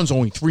 LeBron's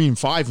only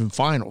 3-5 in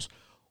finals.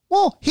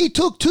 Well, he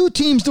took 2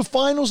 teams to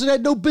finals that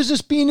had no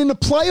business being in the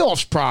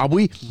playoffs,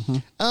 probably.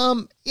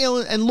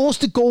 And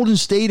lost to Golden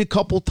State a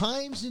couple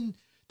times. And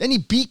then he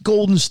beat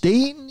Golden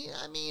State.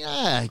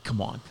 And,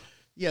 come on.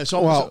 Yeah.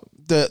 So,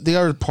 the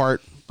other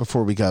part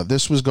before we go,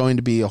 this was going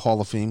to be a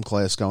Hall of Fame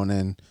class going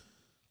in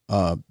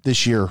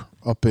this year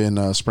up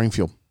in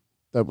Springfield.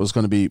 That was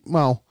going to be, it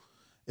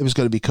was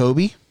going to be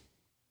Kobe. It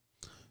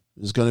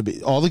was going to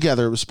be, all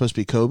together, it was supposed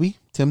to be Kobe,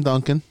 Tim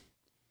Duncan,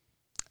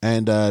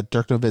 and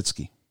Dirk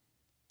Nowitzki.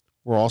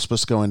 We're all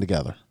supposed to go in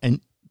together. And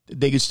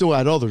they could still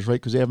add others, right?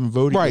 Because they haven't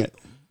voted yet.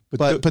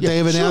 But they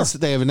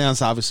have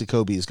announced, obviously,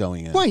 Kobe is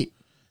going in. Right.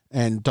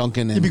 And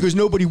Duncan. And because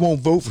nobody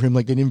won't vote for him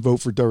like they didn't vote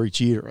for Derek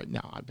Jeter. Right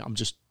now, I'm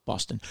just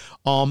busting.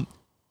 Boy,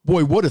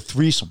 what a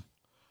threesome.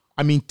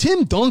 I mean,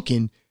 Tim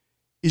Duncan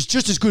is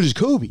just as good as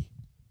Kobe.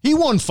 He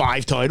won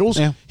 5 titles.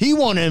 Yeah. He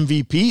won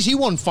MVPs. He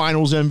won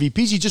finals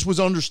MVPs. He just was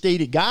an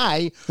understated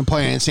guy. And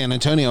playing in San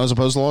Antonio as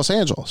opposed to Los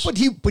Angeles. But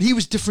he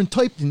was different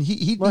type. And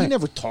he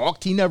never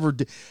talked. He never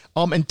did.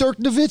 And Dirk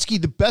Nowitzki,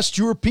 the best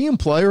European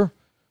player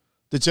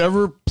that's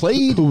ever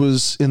played. Who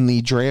was in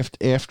the draft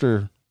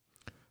after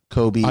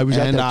Kobe I was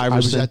and Iverson. I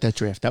was at that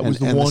draft. That was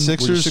the one. The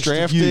Sixers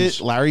drafted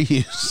Larry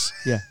Hughes.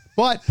 Yeah.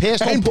 But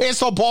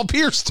passed on Paul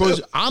Pierce, too.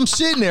 Because I'm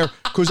sitting there,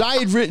 because I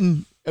had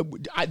written,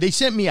 they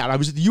sent me out. I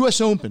was at the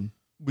U.S. Open.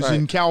 It was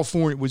in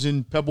California. It was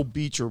in Pebble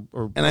Beach or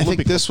and I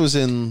think this was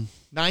in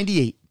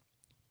 98.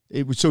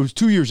 It was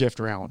 2 years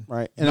after Allen.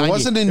 Right. And it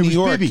wasn't in New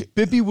York.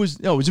 Bibby was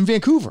it was in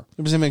Vancouver.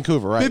 It was in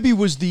Vancouver, right. Bibby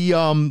was the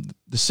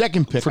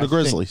second pick for the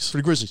Grizzlies. For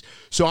the Grizzlies.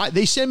 So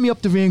they send me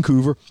up to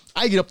Vancouver.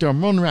 I get up there,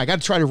 I'm running around. I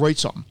got to try to write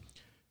something.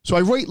 So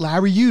I write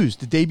Larry Hughes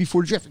the day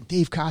before the draft. And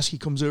Dave Koski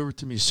comes over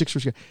to me, the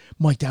Sixers guy.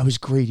 Mike, that was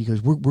great. He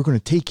goes, we're going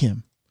to take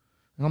him.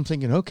 And I'm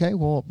thinking, okay,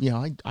 well,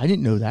 I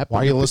didn't know that. Why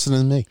are you listening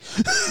to me?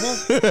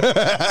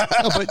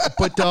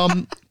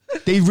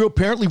 They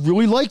apparently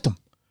really liked him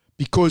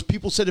because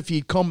people said if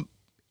he'd come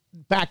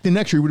back the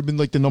next year, he would have been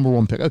like the number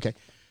 1 pick. Okay.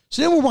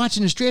 So then we're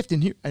watching this draft,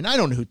 and I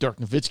don't know who Dirk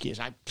Nowitzki is.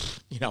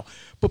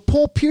 But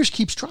Paul Pierce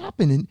keeps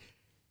dropping,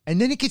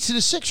 and then it gets to the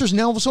Sixers, and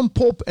now all of a sudden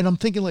and I'm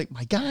thinking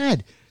my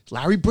God,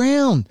 Larry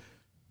Brown.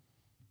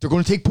 They're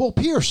going to take Paul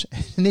Pierce,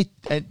 and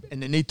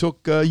then they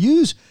took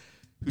Hughes.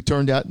 who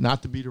turned out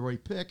not to be the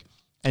right pick.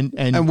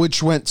 And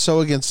which went so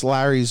against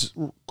Larry's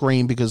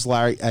grain because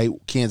Larry,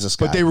 Kansas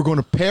guy. But they were going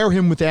to pair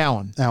him with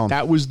Allen. Allen.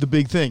 That was the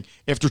big thing.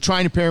 After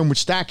trying to pair him with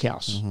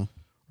Stackhouse. Mm-hmm.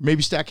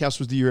 Maybe Stackhouse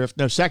was the year after.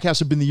 No, Stackhouse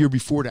had been the year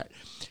before that.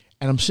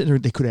 And I'm sitting there,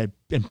 they could have.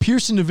 And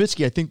Pierce and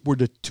Nowitzki, I think, were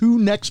the two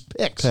next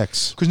picks.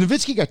 Because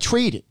Nowitzki got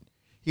traded.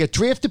 He got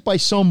drafted by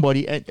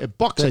somebody, at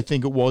Bucks, I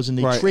think it was, and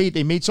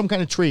they made some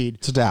kind of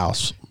trade. To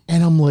Dallas.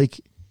 And I'm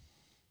like,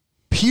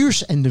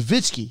 Pierce and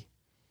Nowitzki.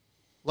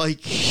 Like,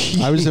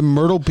 I was in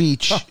Myrtle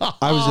Beach.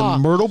 I was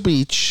in Myrtle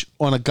Beach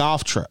on a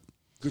golf trip.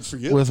 Good for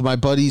you. With my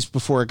buddies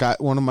before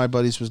one of my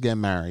buddies was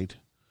getting married.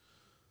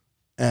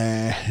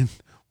 And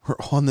we're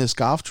on this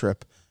golf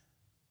trip.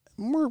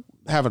 We're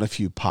having a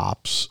few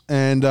pops.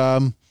 And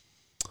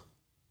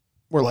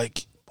we're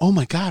like, oh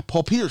my God,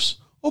 Paul Pierce.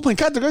 Oh my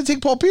God, they're going to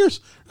take Paul Pierce.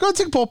 They're going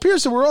to take Paul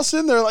Pierce. And we're all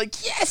sitting there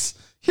like, yes,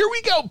 here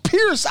we go.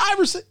 Pierce,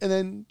 Iverson. And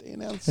then they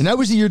announced. And that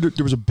was the year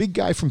there was a big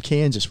guy from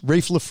Kansas,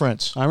 Rafe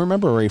LaFrance. I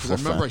remember Rafe LaFrance. I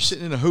remember I was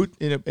sitting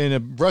in a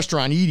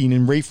restaurant eating,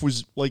 and Rafe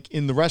was like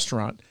in the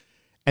restaurant.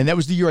 And that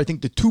was the year, I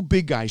think, the two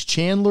big guys,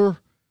 Chandler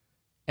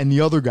and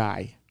the other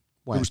guy.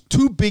 There was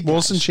two big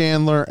Wilson guys.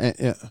 Chandler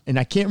and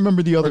I can't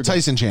remember the other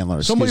Tyson guy.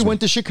 Chandler. Somebody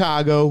went to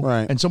Chicago,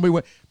 right? And somebody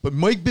went, but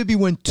Mike Bibby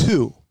went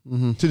to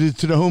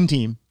the home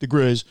team, the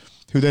Grizz,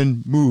 who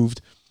then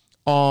moved.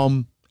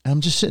 And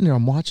I'm just sitting there,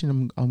 I'm watching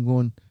him, I'm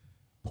going,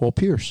 Paul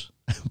Pierce.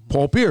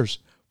 Paul Pierce.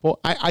 Well,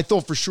 I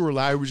thought for sure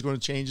Larry was going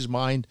to change his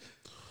mind.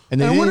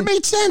 And it would have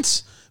made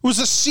sense. It was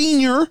a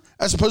senior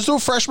as opposed to a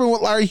freshman,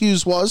 what Larry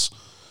Hughes was.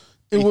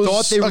 They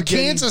was a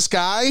Kansas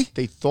guy.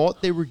 They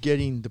thought they were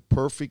getting the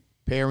perfect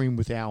pairing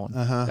with Allen.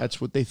 That's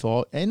what they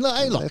thought. And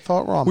look, they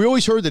thought wrong. We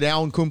always heard that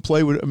Allen couldn't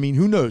play with. I mean,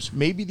 who knows?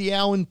 Maybe the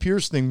Allen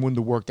Pierce thing wouldn't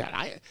have worked out.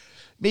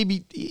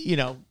 Maybe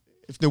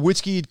if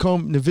Nowitzki had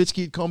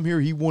come here,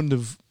 he wouldn't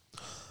have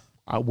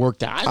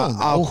worked out. I don't know.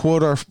 I'll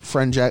quote our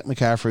friend Jack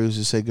McCaffrey, who's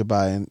to say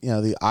goodbye, and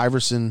the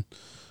Iverson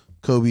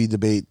Kobe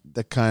debate.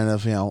 That kind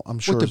of I'm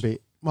sure. What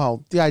debate?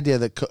 Well, the idea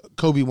that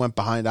Kobe went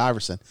behind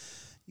Iverson.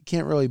 You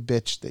can't really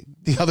bitch.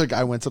 The other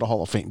guy went to the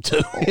Hall of Fame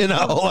too.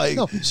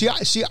 No.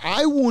 See,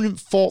 I wouldn't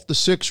fault the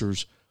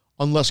Sixers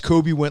unless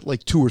Kobe went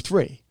like 2 or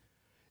 3.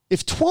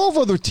 If 12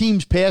 other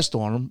teams passed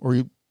on him,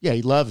 or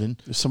 11.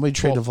 If somebody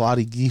traded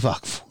Vlade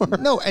Divac for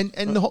him. No,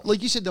 and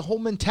like you said, the whole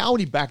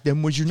mentality back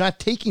then was you're not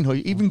taking her.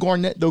 Even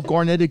Garnett, though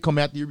Garnett had come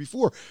out the year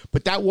before,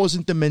 but that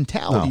wasn't the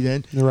mentality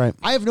then. You're right.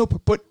 I have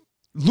but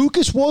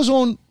Lucas was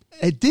on.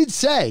 It did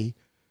say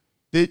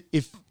that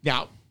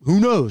now who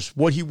knows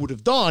what he would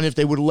have done if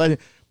they would have let him.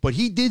 But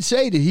he did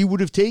say that he would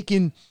have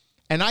taken,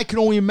 and I can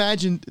only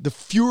imagine the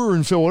Fuhrer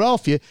in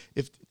Philadelphia.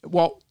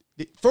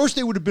 First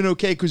they would have been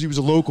okay because he was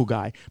a local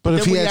guy. But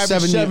if he had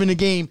 7 a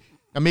game,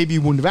 and maybe he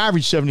wouldn't have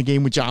averaged 7 a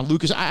game with John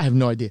Lucas. I have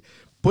no idea.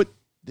 But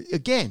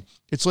again,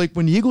 it's like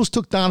when the Eagles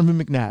took Donovan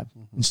McNabb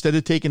instead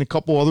of taking a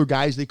couple other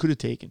guys they could have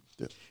taken.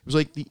 Yeah. It was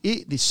like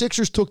the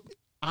Sixers took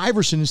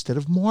Iverson instead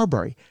of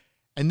Marbury.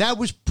 And that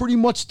was pretty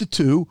much the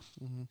two.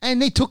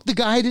 And they took the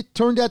guy that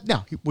turned out.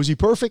 Now, was he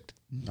perfect?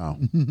 No.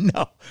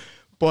 No.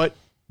 But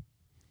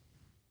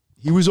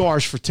he was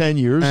ours for 10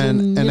 years.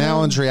 And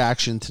Allen's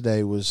reaction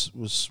today was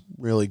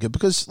really good.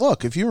 Because,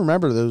 look, if you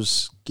remember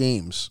those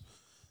games,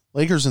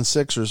 Lakers and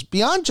Sixers,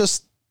 beyond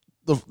just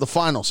the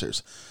final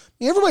series,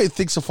 everybody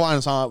thinks the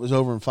finals it was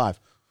over in 5.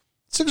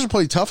 Sixers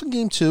played tough in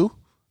game 2.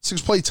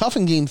 Sixers played tough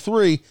in game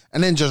 3,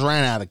 and then just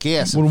ran out of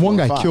gas. Well, one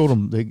guy killed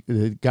him.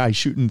 The guy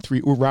shooting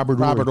 3, or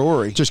Robert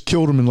Ory. Just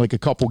killed him in like a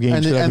couple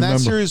games. And that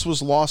series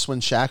was lost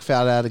when Shaq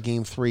fouled out of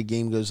game 3.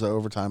 Game goes to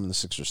overtime, and the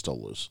Sixers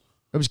still lose.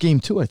 That was game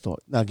 2, I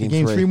thought. No,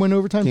 game 3 went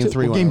overtime. Game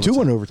 3 game 2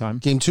 went overtime.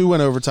 Game 2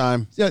 went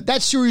overtime. Yeah,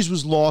 that series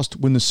was lost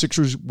when the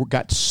Sixers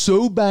got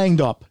so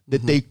banged up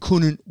that they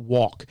couldn't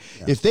walk.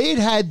 Yeah. If they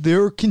had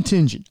their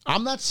contingent,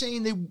 I'm not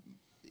saying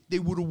they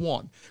would have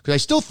won, because I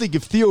still think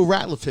if Theo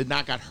Ratliff had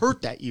not got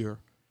hurt that year,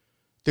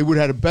 they would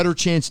have had a better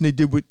chance than they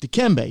did with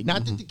Dikembe.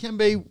 Not that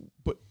Dikembe,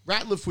 but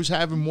Ratliff was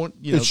having one.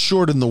 It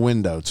shortened the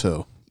window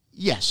too.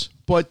 Yes,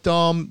 but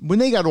when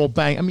they got all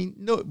banged, I mean,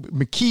 no,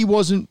 McKee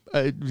wasn't.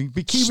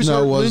 McKee was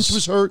hurt. Lynch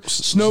was hurt.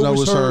 Snow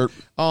was hurt.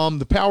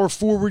 The power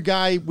forward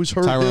guy was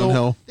hurt. Tyrone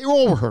Hill. They were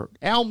all hurt.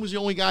 Allen was the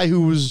only guy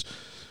who was.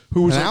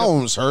 And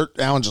Allen was hurt.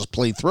 Allen just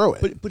played through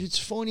it. But it's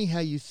funny how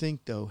you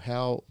think though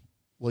how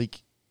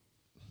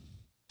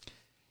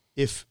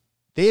if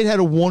they had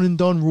a one and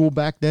done rule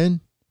back then,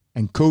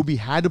 and Kobe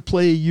had to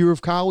play a year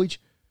of college,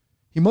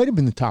 he might have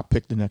been the top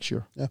pick the next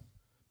year. Yeah,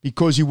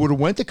 because he would have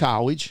went to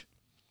college.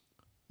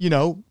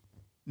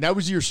 That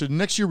was the year. So the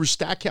next year was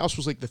Stackhouse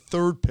was like the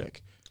 3rd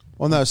pick.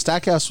 Well, no,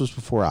 Stackhouse was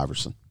before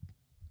Iverson.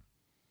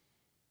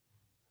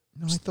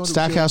 No, I thought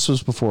Stackhouse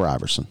was before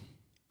Iverson.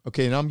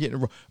 Okay, now I'm getting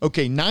it wrong.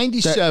 Okay,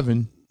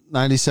 97.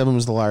 97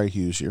 was the Larry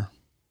Hughes year.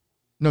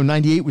 No,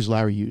 98 was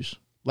Larry Hughes.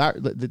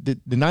 The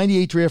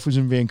 98 draft was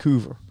in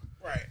Vancouver.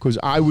 Right. Because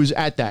I was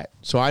at that.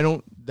 So I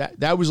don't,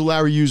 that was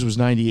Larry Hughes was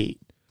 98.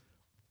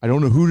 I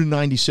don't know who the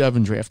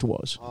 97 draft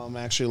was. I'm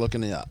actually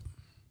looking it up.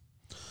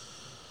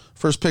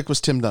 First pick was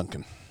Tim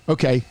Duncan.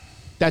 Okay,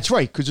 that's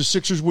right, because the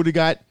Sixers would have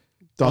got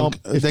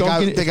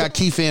They got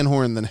Keith Van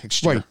Horn the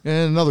next year. Right,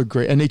 and another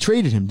great. And they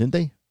traded him, didn't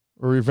they?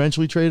 Or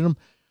eventually traded him?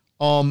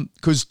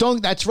 Because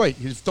that's right.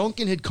 If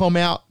Duncan had come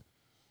out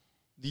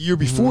the year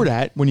before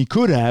that, when he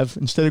could have,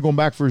 instead of going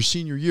back for his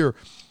senior year,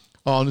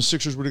 the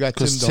Sixers would have got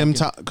Tim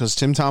Duncan. Because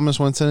Tim Thomas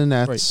went to the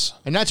Nets.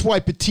 Right. And that's why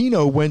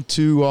Patino went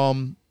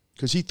to,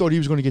 because he thought he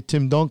was going to get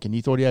Tim Duncan.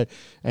 He thought he had,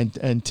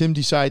 and Tim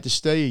decided to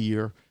stay a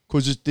year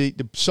because the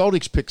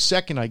Celtics picked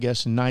second, I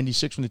guess, in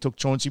 '96 when they took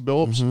Chauncey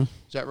Billups.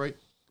 Is that right?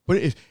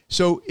 But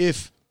so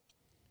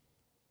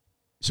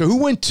who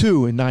went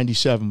 2 in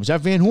 '97? Was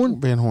that Van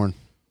Horn? Van Horn.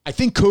 I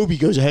think Kobe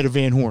goes ahead of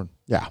Van Horn.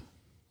 Yeah.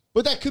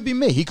 But that could be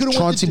me. He could have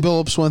Chauncey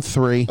Billups went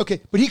 3.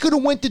 Okay, but he could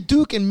have went to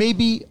Duke and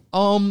maybe,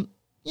 So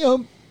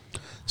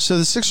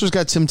the Sixers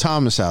got Tim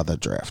Thomas out of that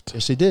draft.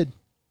 Yes, they did.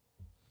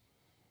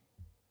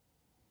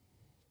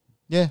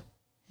 Yeah.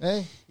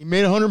 Hey, he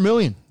made $100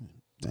 million.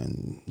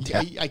 And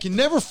I can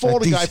never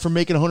fault a guy for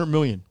making $100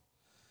 million.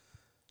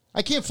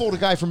 I can't fault a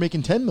guy for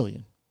making $10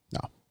 million. No.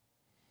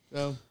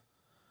 So.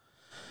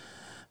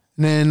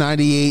 And then in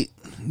 '98,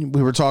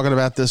 we were talking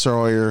about this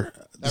earlier.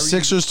 The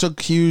Sixers took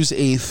Hughes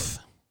 8th.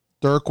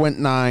 Dirk went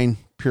 9.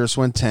 Pierce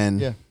went 10.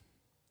 Yeah.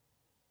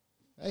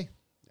 Hey.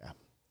 Yeah.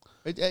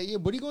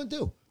 What are you going to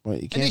do? Well,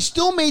 and they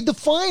still made the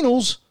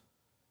finals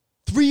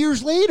 3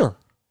 years later.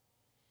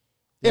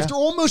 Yeah. After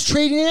almost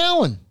trading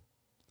Allen.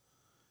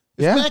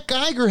 If Matt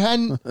Geiger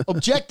hadn't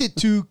objected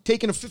to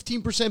taking a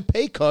 15%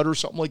 pay cut or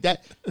something like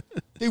that,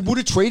 they would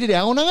have traded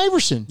Allen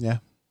Iverson. Yeah.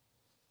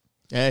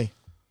 Hey.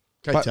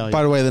 By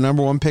the way, the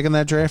number 1 pick in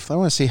that draft, I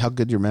want to see how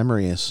good your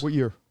memory is. What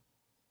year?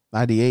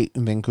 98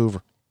 in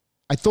Vancouver.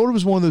 I thought it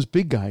was one of those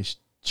big guys,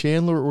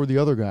 Chandler or the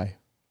other guy.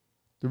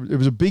 It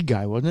was a big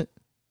guy, wasn't it?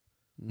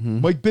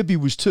 Mm-hmm. Mike Bibby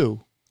was 2.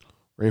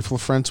 Rafe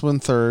LaFrentz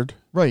went 3rd.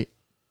 Right.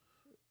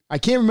 I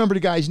can't remember the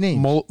guy's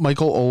name.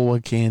 Michael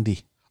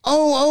Olowokandi.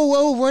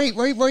 Oh, right.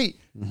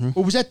 Mm-hmm.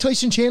 Well, was that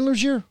Tyson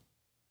Chandler's year?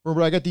 Or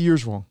I got the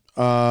years wrong?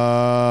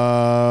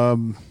 I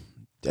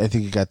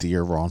think you got the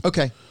year wrong.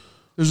 Okay.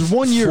 There's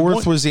 1 year.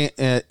 4th was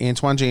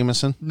Antoine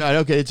Jameson. No,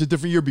 okay. It's a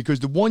different year because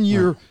the 1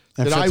 year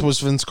and 5th was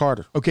Vince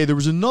Carter. Okay, there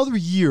was another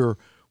year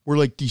where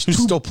like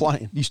Who's still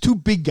playing. These 2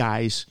 big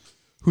guys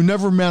who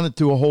never amounted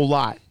to a whole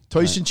lot.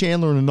 Tyson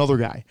Chandler and another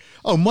guy.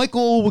 Oh,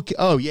 Michael.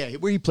 Oh, yeah.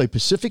 Where he played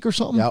Pacific or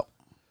something? Yep.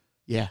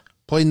 Yeah.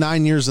 Played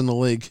 9 years in the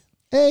league.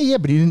 Hey, yeah,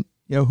 but he didn't.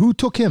 Who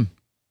took him?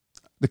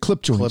 The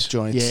clip joints.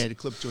 Yeah, the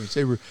clip joints.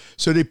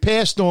 They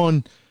passed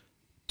on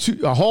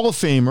to a Hall of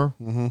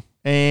Famer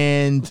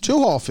and 2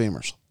 Hall of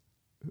Famers.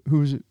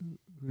 Who's it?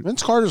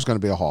 Vince Carter's going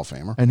to be a Hall of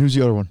Famer. And who's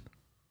the other one?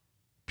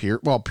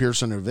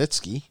 Pearson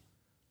Nowitzki.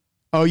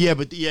 Oh yeah,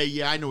 but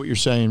I know what you're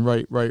saying.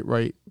 Right.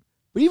 But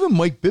even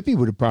Mike Bibby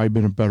would have probably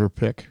been a better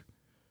pick.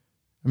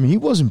 I mean, he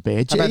wasn't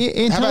bad. How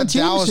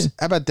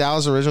about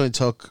Dallas originally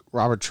took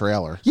Robert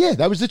Traylor? Yeah,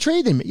 that was the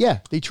trade they made. Yeah,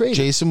 they traded.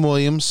 Jason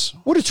Williams.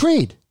 What a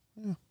trade.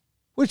 Yeah.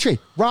 What a trade.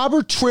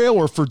 Robert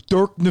Traylor for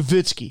Dirk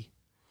Nowitzki.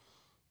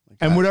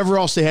 And whatever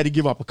else they had to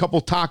give up. A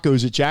couple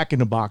tacos at Jack in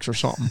the Box or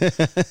something.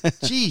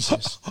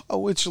 Jesus.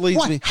 Which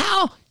leads me.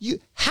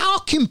 How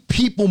can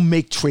people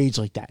make trades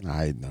like that?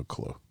 I had no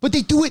clue. But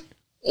they do it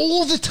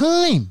all the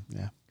time.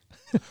 Yeah.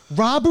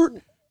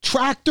 Robert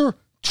Tractor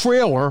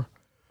Traylor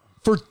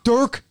for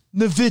Dirk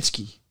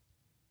Nowitzki.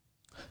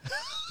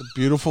 It's a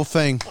beautiful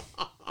thing.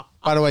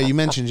 By the way, you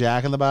mentioned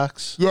Jack in the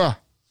Box. Yeah.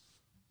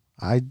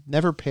 I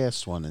never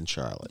passed one in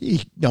Charlotte.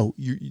 No,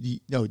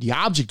 the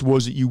object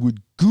was that you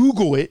would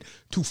Google it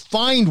to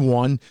find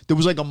one that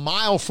was like a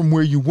mile from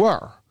where you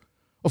were.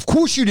 Of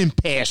course you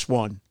didn't pass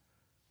one.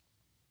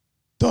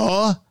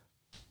 Duh.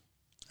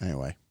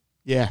 Anyway.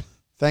 Yeah.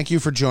 Thank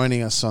you for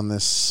joining us on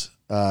this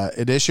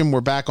edition.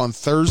 We're back on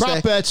Thursday.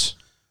 Prop bets.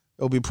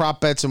 It'll be prop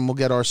bets, and we'll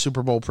get our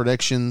Super Bowl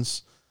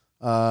predictions.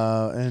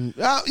 And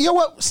you know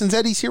what? Since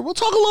Eddie's here, we'll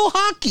talk a little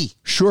hockey.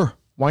 Sure.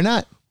 Why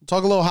not? We'll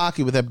talk a little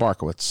hockey with Ed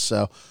Barkowitz.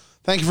 So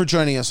thank you for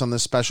joining us on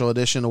this special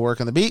edition of Work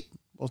on the Beat.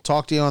 We'll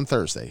talk to you on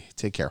Thursday.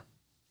 Take care.